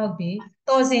ဟုတ်ပြီ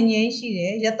တော်စင်ငိမ့်ရှိတ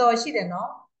ယ်ရတော်ရှိတယ်เนาะ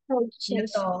ဟုတ်ရှရင်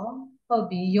တော်ဟုတ်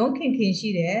ပြီရုံးခင်ခင်ရှိ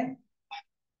တယ်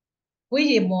ဝိ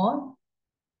ရေမော်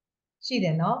ရှိတ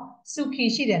ယ်เนาะစုခီ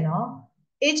ရှိတယ်เนาะ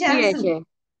အေးချမ်းစု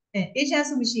အေးချမ်း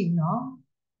စုမရှိဘူးเนาะ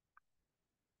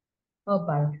ဟုတ်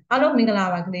ပါတယ်အားလုံးမင်္ဂလာ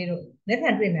ပါကလေးတို့လက်ခံ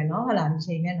တွေ့မယ်เนาะဟုတ်လားဒီ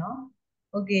ချိန်နဲ့เนาะ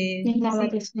โอเคမင်္ဂလာပါ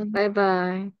ရှင်ဘိုင်ဘို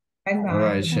င်bye bye ဘိုင်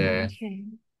ဘိုင်ရှယ်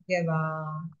ကဲပါ